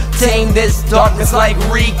person who tamed this darkness like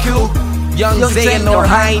Riku. Young Zayn or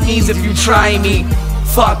high knees if you try me.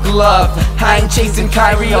 Fuck love, I ain't chasing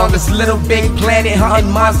Kyrie on this little big planet,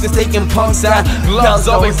 hunting monsters, taking punks out. Gloves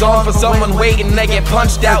always on for someone waiting, they get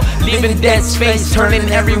punched out, leaving dead space, turning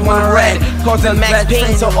everyone red, causing max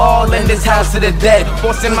pain to all in this house of the dead.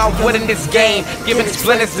 Forcing my wood in this game, giving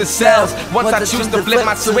splinters to cells. Once I choose to flip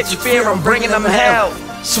my switch, fear I'm bringing them hell.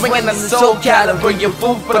 Swinging the soul caliber, you're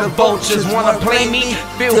food for the vultures. Wanna play me?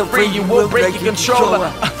 Feel free, you will break your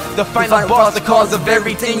controller. The final boss, the cause of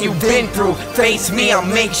everything you've been through. Face me, I'll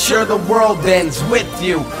make sure the world ends with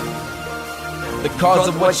you. The cause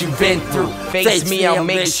of what you've been through. Face me, I'll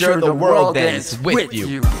make sure the world ends with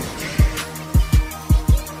you.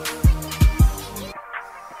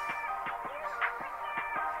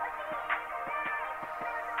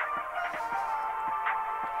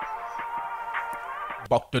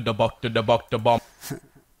 Buck to the bomb.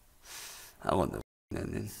 I want the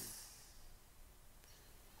ending.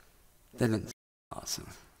 That is awesome.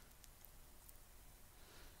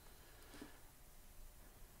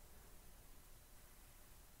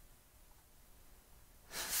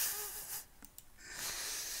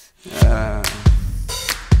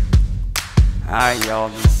 Alright, y'all,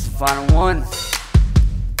 this is the final one.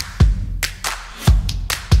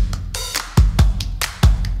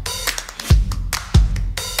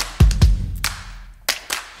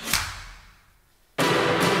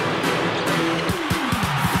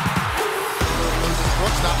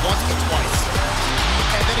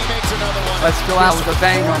 Let's go out with a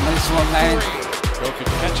bang on this one, man. Jokic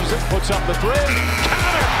catches it, puts up the three.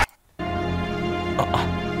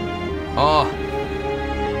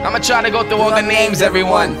 I'ma try to go through all the names,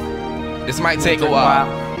 everyone. This might take a while.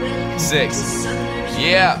 6.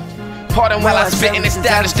 Yeah. Pardon while I spit and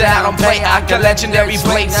establish that I don't play Aka legendary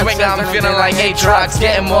blade swinger. I'm feeling like Aatrox,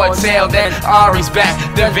 getting more tail than Ari's back.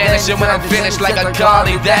 They're vanishing when I'm finished like a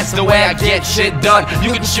collie. That's the way I get shit done.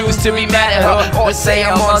 You can choose to be mad at her or say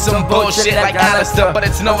I'm on some bullshit like Alistair, but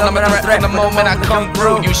it's no number threat from the moment I come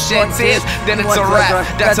through. You shed tears, then it's a rap.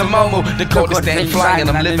 That's a Momo, the coldest thing flying.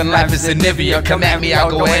 I'm living life as a Nivea. Come at me,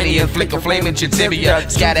 I'll go any and flick a flame at your tibia.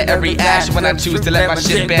 Scatter every ash when I choose to let my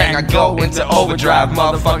shit bang. I go into overdrive,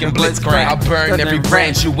 motherfucking blitz. I burn every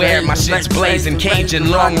branch you wear, my shit's blazing, Cajun,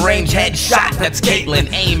 long range headshot, that's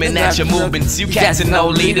Caitlyn, aiming at your movements, you cats are no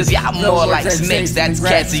leaders, y'all more like snakes, that's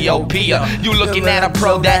Cassiopeia, you looking at a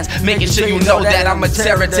pro that's making sure you know that I'm a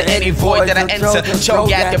terror to any void that I enter,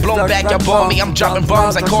 choke at, you blow back, you bore me, I'm dropping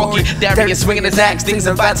bombs like Corky, Darius swinging his axe, things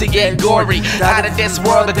about to get gory, out of this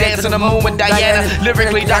world, the dance on the moon with Diana,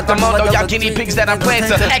 lyrically Dr. Mondo, y'all guinea pigs that I plan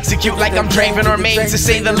to execute like I'm Draven or Maine, to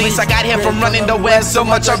say the least, I got here from running the web, so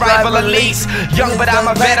much I rival at least. Young but I'm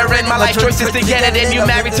a veteran, my life choice is to get it in. You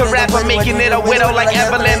married to rap, I'm making it a widow like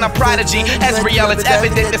Evelyn, a prodigy. Ezreal, it's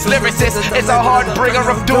evident, this lyricist is a hard bringer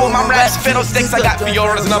of doom. I'm rap's fiddlesticks, I got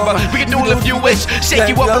Fiora's number. We can duel if you wish, shake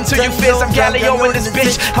you up until you feel some Galileo in this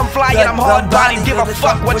bitch. I'm flying, I'm hard bodied, give a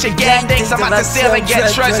fuck what your gang thinks. I'm out to sail and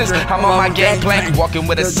get treasures, I'm on my gang plank, walking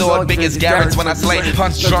with a sword big as Garrett's when I slay.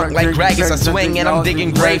 Punch drunk like Gragas, I swing and I'm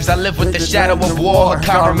digging graves. I live with the shadow of war, a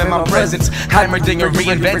cobra in my presence. Heimerdinger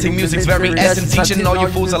reinventing music's very essence, teaching all you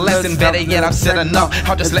fools a lesson. Better yet, I've said enough,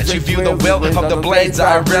 I'll just let you view the will of the blades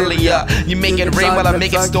Irelia. You make it rain while I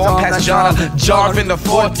make it storm past Jana. Jarvin the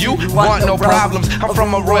fourth, you want no problems. I'm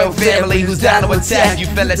from a royal family who's down to attack. You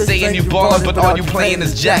fellas saying you ballin', but all you playing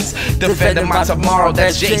is jacks. Defending my tomorrow,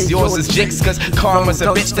 that's Jake's, yours is Jake's. Cause karma's a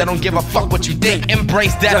bitch that don't give a fuck what you think.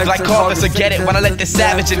 Embrace death like Carlos, or get it when I let the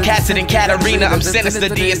savage and Cassid and Katarina. I'm sinister,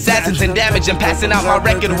 the assassins and damage, and passing out my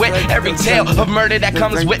record with every tale of murder that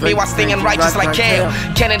comes with me while staying righteous like Kale.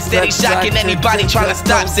 Cannon steady shocking anybody trying to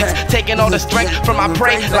stop six, taking all the strength from my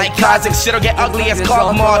prey like Kazakh. Shit'll get ugly as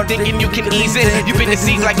Kog'Maw, thinking you can ease it. You've been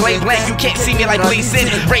deceived like Lane Blanc, you can't see me like Gleason.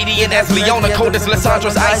 Radiant as Leona, cold as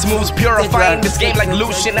Lissandro's ice moves, purifying this game like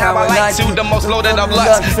Lucian. How I like to, the most loaded of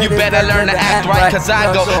lux. You better learn to act right, cause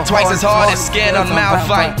I go twice as hard as skin on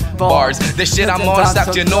Malphite. Bars, this shit I'm on,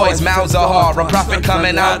 stop your noise, mouths are hard. A prophet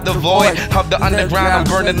coming out the void of the underground, I'm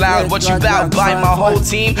burning loud. What you bout? By my whole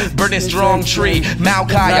team, burning strong tree.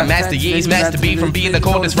 Maokai, I'm Master Ye's, Master B from being the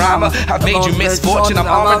coldest rhymer. I've made you misfortune, I'm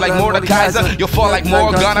armored like Mordekaiser. You'll fall like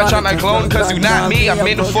Morgana, tryna clone cause you not me. I'm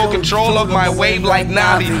in full control of my wave like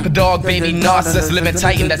Navi. Dog baby Narcissus, living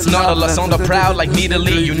Titan, that's Nautilus. On the proud like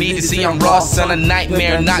Nidalee, you need to see I'm Ross, son of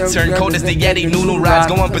Nightmare, Nocturne. Cold as the Yeti, Nunu rides,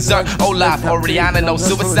 going berserk. Olaf, Oriana, no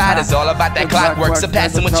suicide. It's all about that clockwork,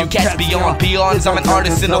 surpassing what you catch beyond peons. I'm an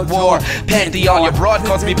artist in a war, Pantheon. Your broad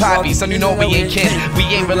calls me Poppy, son, you know we ain't kin. We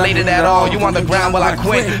ain't related at all, you on the ground while I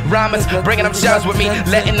quit. Rhymes, bringing them shells with me,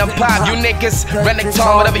 letting them pop. You niggas, Rennick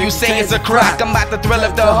Tom, whatever you say is a crock. I'm about to thrill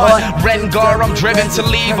of the hood, Rengar, I'm driven to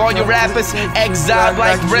leave all your rappers exiled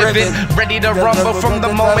like Riven. Ready to rumble from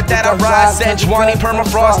the moment that I rise. Sejuani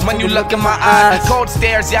permafrost when you look in my eyes. Cold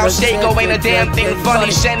stares, y'all Shaco, ain't a damn thing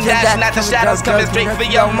funny. Shendash, not the shadows coming straight for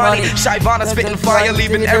your money. Shyvana spitting fire,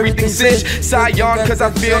 leaving everything singed. Scion, cause I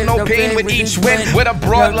feel no pain with each win. With a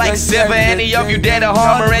broad like Silver, any of you dead to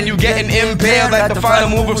harmor and you getting impaled at the final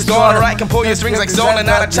move of Skarner. I can pull your strings like Zola,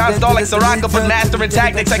 not a child star like Soraka, but mastering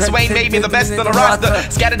tactics like Swain made me the best of the roster.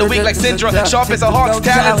 Scattered the weak like Syndra, sharp as a hawk's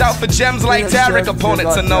talents, out for gems like Tarek.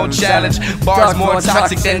 Opponents are no challenge, bars more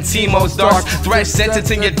toxic than Teemo's darts. Thresh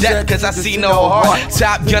sentencing your death cause I see no heart.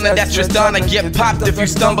 Top gunner, that's Tristana, get popped if you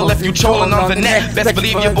stumble. If you trolling on the net, best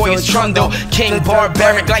believe your boy is Trundle. King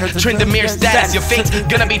barbaric like Tryndamere stats. Your fate's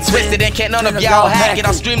gonna be twisted and can't none of y'all hack it.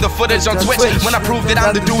 I'll stream the footage on Twitch when I prove that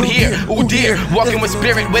I'm the dude here. Ooh dear, walking with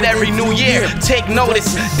spirit with every new year. Take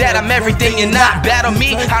notice that I'm everything you're not. Battle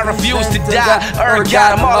me, I refuse to die.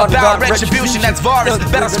 God, I'm all about retribution, that's Varus.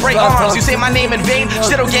 Better spray arms, you say my name in vain,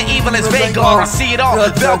 shit'll get evil as Vagar. I see it all,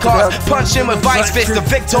 Vel'Kar's punch him with Vice Fist. The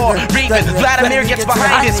Victor, Regan, Vladimir gets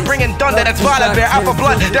behind it. Springing thunder, that's Volibear. Alpha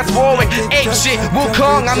Blood, that's Warwick. Ape shit,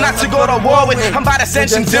 Wukong, I'm not to go to war with. I'm by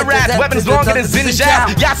Ascension, Ziraz, weapons longer than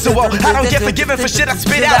Zinjao. Yasuo, I don't get forgiven for shit I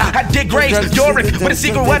spit out. I dig graves, Yorick, with a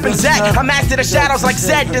secret weapon Zack. I'm after the shadows like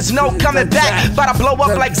Zed, there's no coming back. But I blow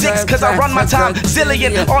up like Ziggs, cause I run my time.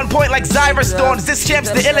 Zillion, on point like Cyrus Storms. This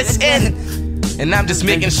champ's the illest in. And I'm just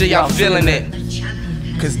making sure y'all feeling it,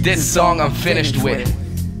 cause this song I'm finished with.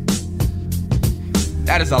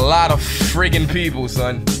 That is a lot of friggin' people,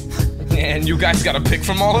 son. And you guys gotta pick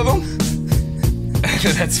from all of them?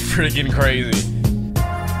 That's friggin' crazy.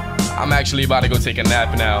 I'm actually about to go take a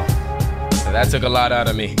nap now. That took a lot out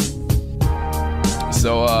of me.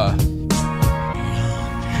 So,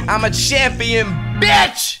 I'm a champion,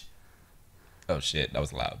 bitch! Oh shit, that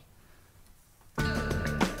was loud.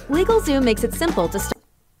 LegalZoom makes it simple to start.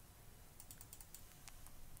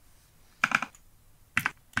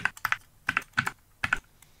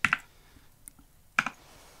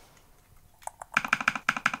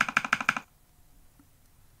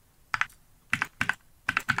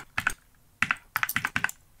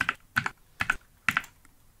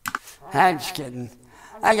 I'm just kidding.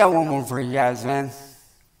 I got one more for you guys, man.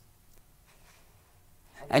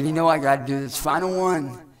 And you know I gotta do this final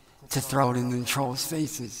one to throw it in the trolls'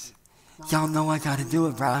 faces. Y'all know I gotta do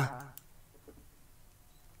it, brah.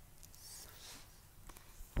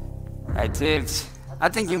 Hey, Tibbs, I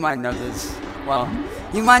think you might know this. Well,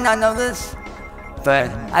 you might not know this,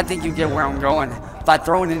 but I think you get where I'm going by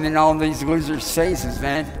throwing it in all these losers' faces,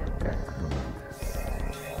 man.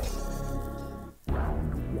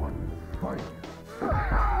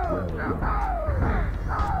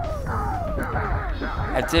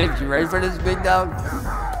 That's it. You ready for this, big dog?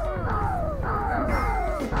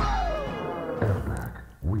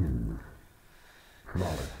 Win.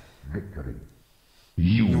 Flawless victory.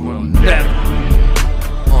 You will never.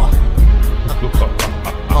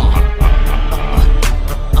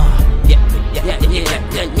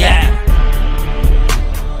 Yeah.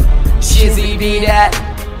 Shizzy be that,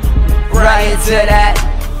 riot to that.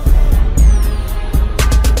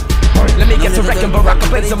 Let me get to wrecking Barack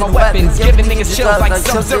blaze on my weapons, giving niggas chills like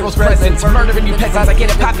Sub-Zero's presence, murdering you peasants. I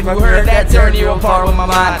get it poppin', you heard that, turn you apart with my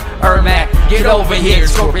mind. Ermac, get over here,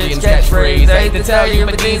 Scorpion's catchphrase. I hate to tell you,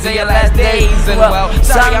 but these are your last days. And well,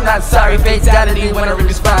 sorry, I'm not sorry. Fatality when I rip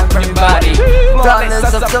your spine from your body.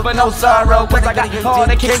 Flawless, I suffer no sorrow, cause I got all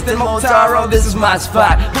the kicks than Motaro. This is my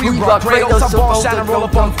spot. We rock Kratos, I ball shine and roll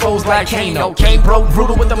up on foes like Kano. Came broke,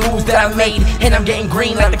 brutal with the moves that I made, and I'm getting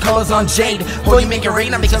green like the colors on Jade. Boy, you make it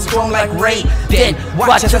rain, I make it storm like Ray. Then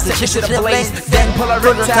watch us set shit ablaze. Then pull a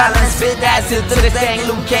ripper talent, spit acid to this thing.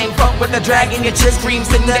 Luke came fuck with the dragon, your chick screams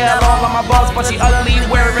sitting there all on my balls, but she ugly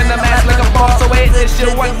wearing the mask like a boss. So wait, this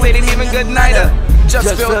shit once lady even good nighter.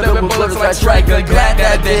 Just filled up with bullets like Striker. Glad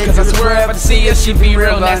that did, cause I swear if I see her, she be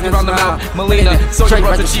real nasty around the mouth. Melina, so you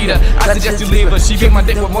runs a cheetah. I suggest you leave her. She beat my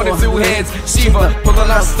dick with more than 2 hands. Shiva, pulling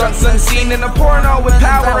out stunts unseen in a porno with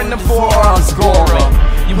power in the forearm scorer.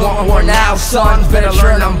 You want war now, son? Better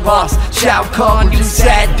learn I'm boss. Shao Kahn, you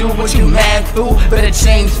sad dude, what you mad fool? Better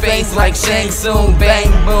change face like Shang Tsung, bang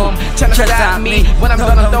boom. Tryna stop me when I'm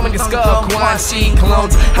done, I'm throwing your skull. Quan Chi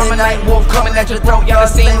clones. I'm a night wolf coming at your throat. Y'all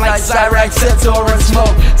seem like Cyraxx, Septor, and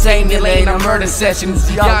Smoke. Same lane on murder sessions.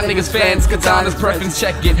 Y'all niggas fans, Katana's preference,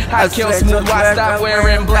 check it. I kill smooth, why stop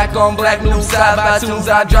wearing black on black? Noob side by tunes,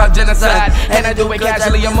 I drop genocide. And I do it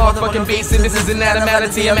casually, I'm motherfucking beast. And this is an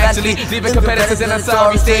animality, I'm actually leaving competitors in a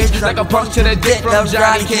sorry stage, like a punch to the dick from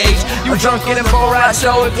Johnny Cage. You drunk in a four-ride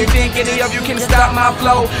show, if you think any of you can stop my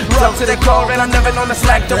flow. Rough to the core and I'm never known to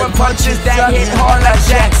slack, throwing punches that hit hard like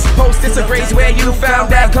jacks. Post Instagrams where you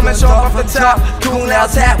found that, coming short off the top. Cool now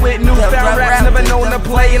tap with newfound raps, never known to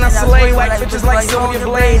play. And I slay like bitches like Sonya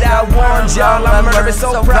Blade. I warned y'all, I'm murderous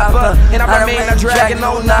so proper, and I remain a dragon,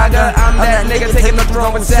 no naga. I'm that nigga taking the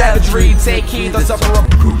throne with savagery. Take heed, the sufferer.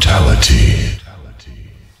 Brutality.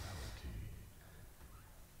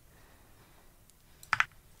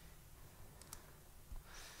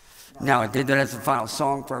 Now, I did that as the final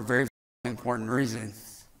song for a very important reason.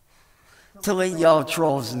 To let y'all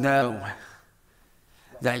trolls know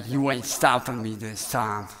that you ain't stopping me this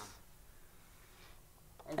time.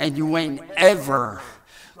 And you ain't ever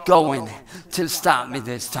going to stop me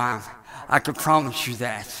this time. I can promise you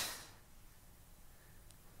that.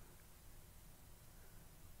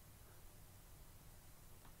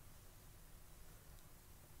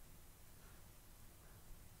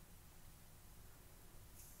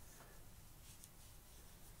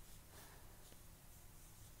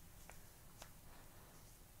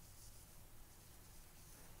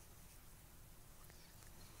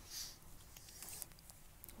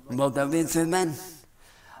 Well, that being said, man,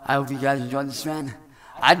 I hope you guys enjoyed this, man.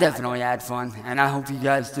 I definitely had fun, and I hope you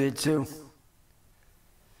guys did too.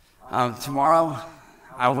 Tomorrow,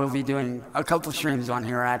 I will be doing a couple streams on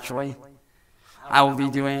here, actually. I will be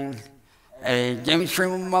doing a gaming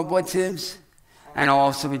stream with my boy Tibbs, and I'll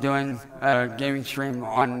also be doing a gaming stream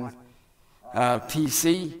on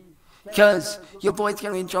PC, because your boy's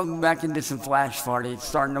going to be jumping back into some Flash parties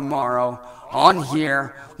starting tomorrow. On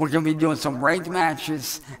here, we're going to be doing some ranked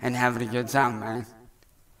matches and having a good time, man.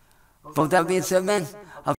 But with that being said, man,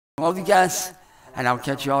 I love you guys, and I'll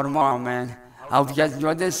catch you all tomorrow, man. I hope you guys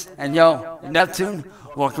enjoyed this. And yo, Neptune,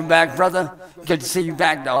 welcome back, brother. Good to see you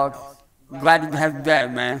back, dog. Glad to have you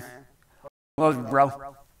back, man. Love you, bro.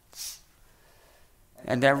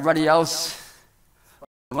 And everybody else,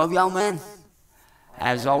 love y'all, man.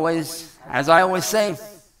 As always, as I always say,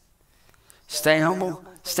 stay humble.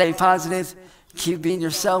 Stay positive, keep being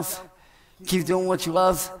yourself, keep doing what you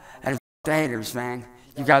love, and the haters, man.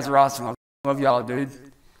 You guys are awesome. I love y'all, dude.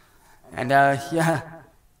 And yeah,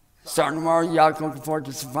 starting tomorrow, y'all looking forward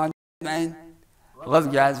to some fun, man. Love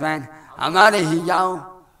you guys, man. I'm out of here,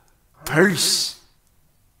 y'all. Peace.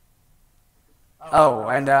 Oh,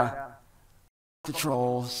 and the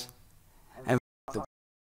trolls. And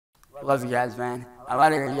love you guys, man. I'm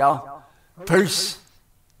out of here, y'all. Peace.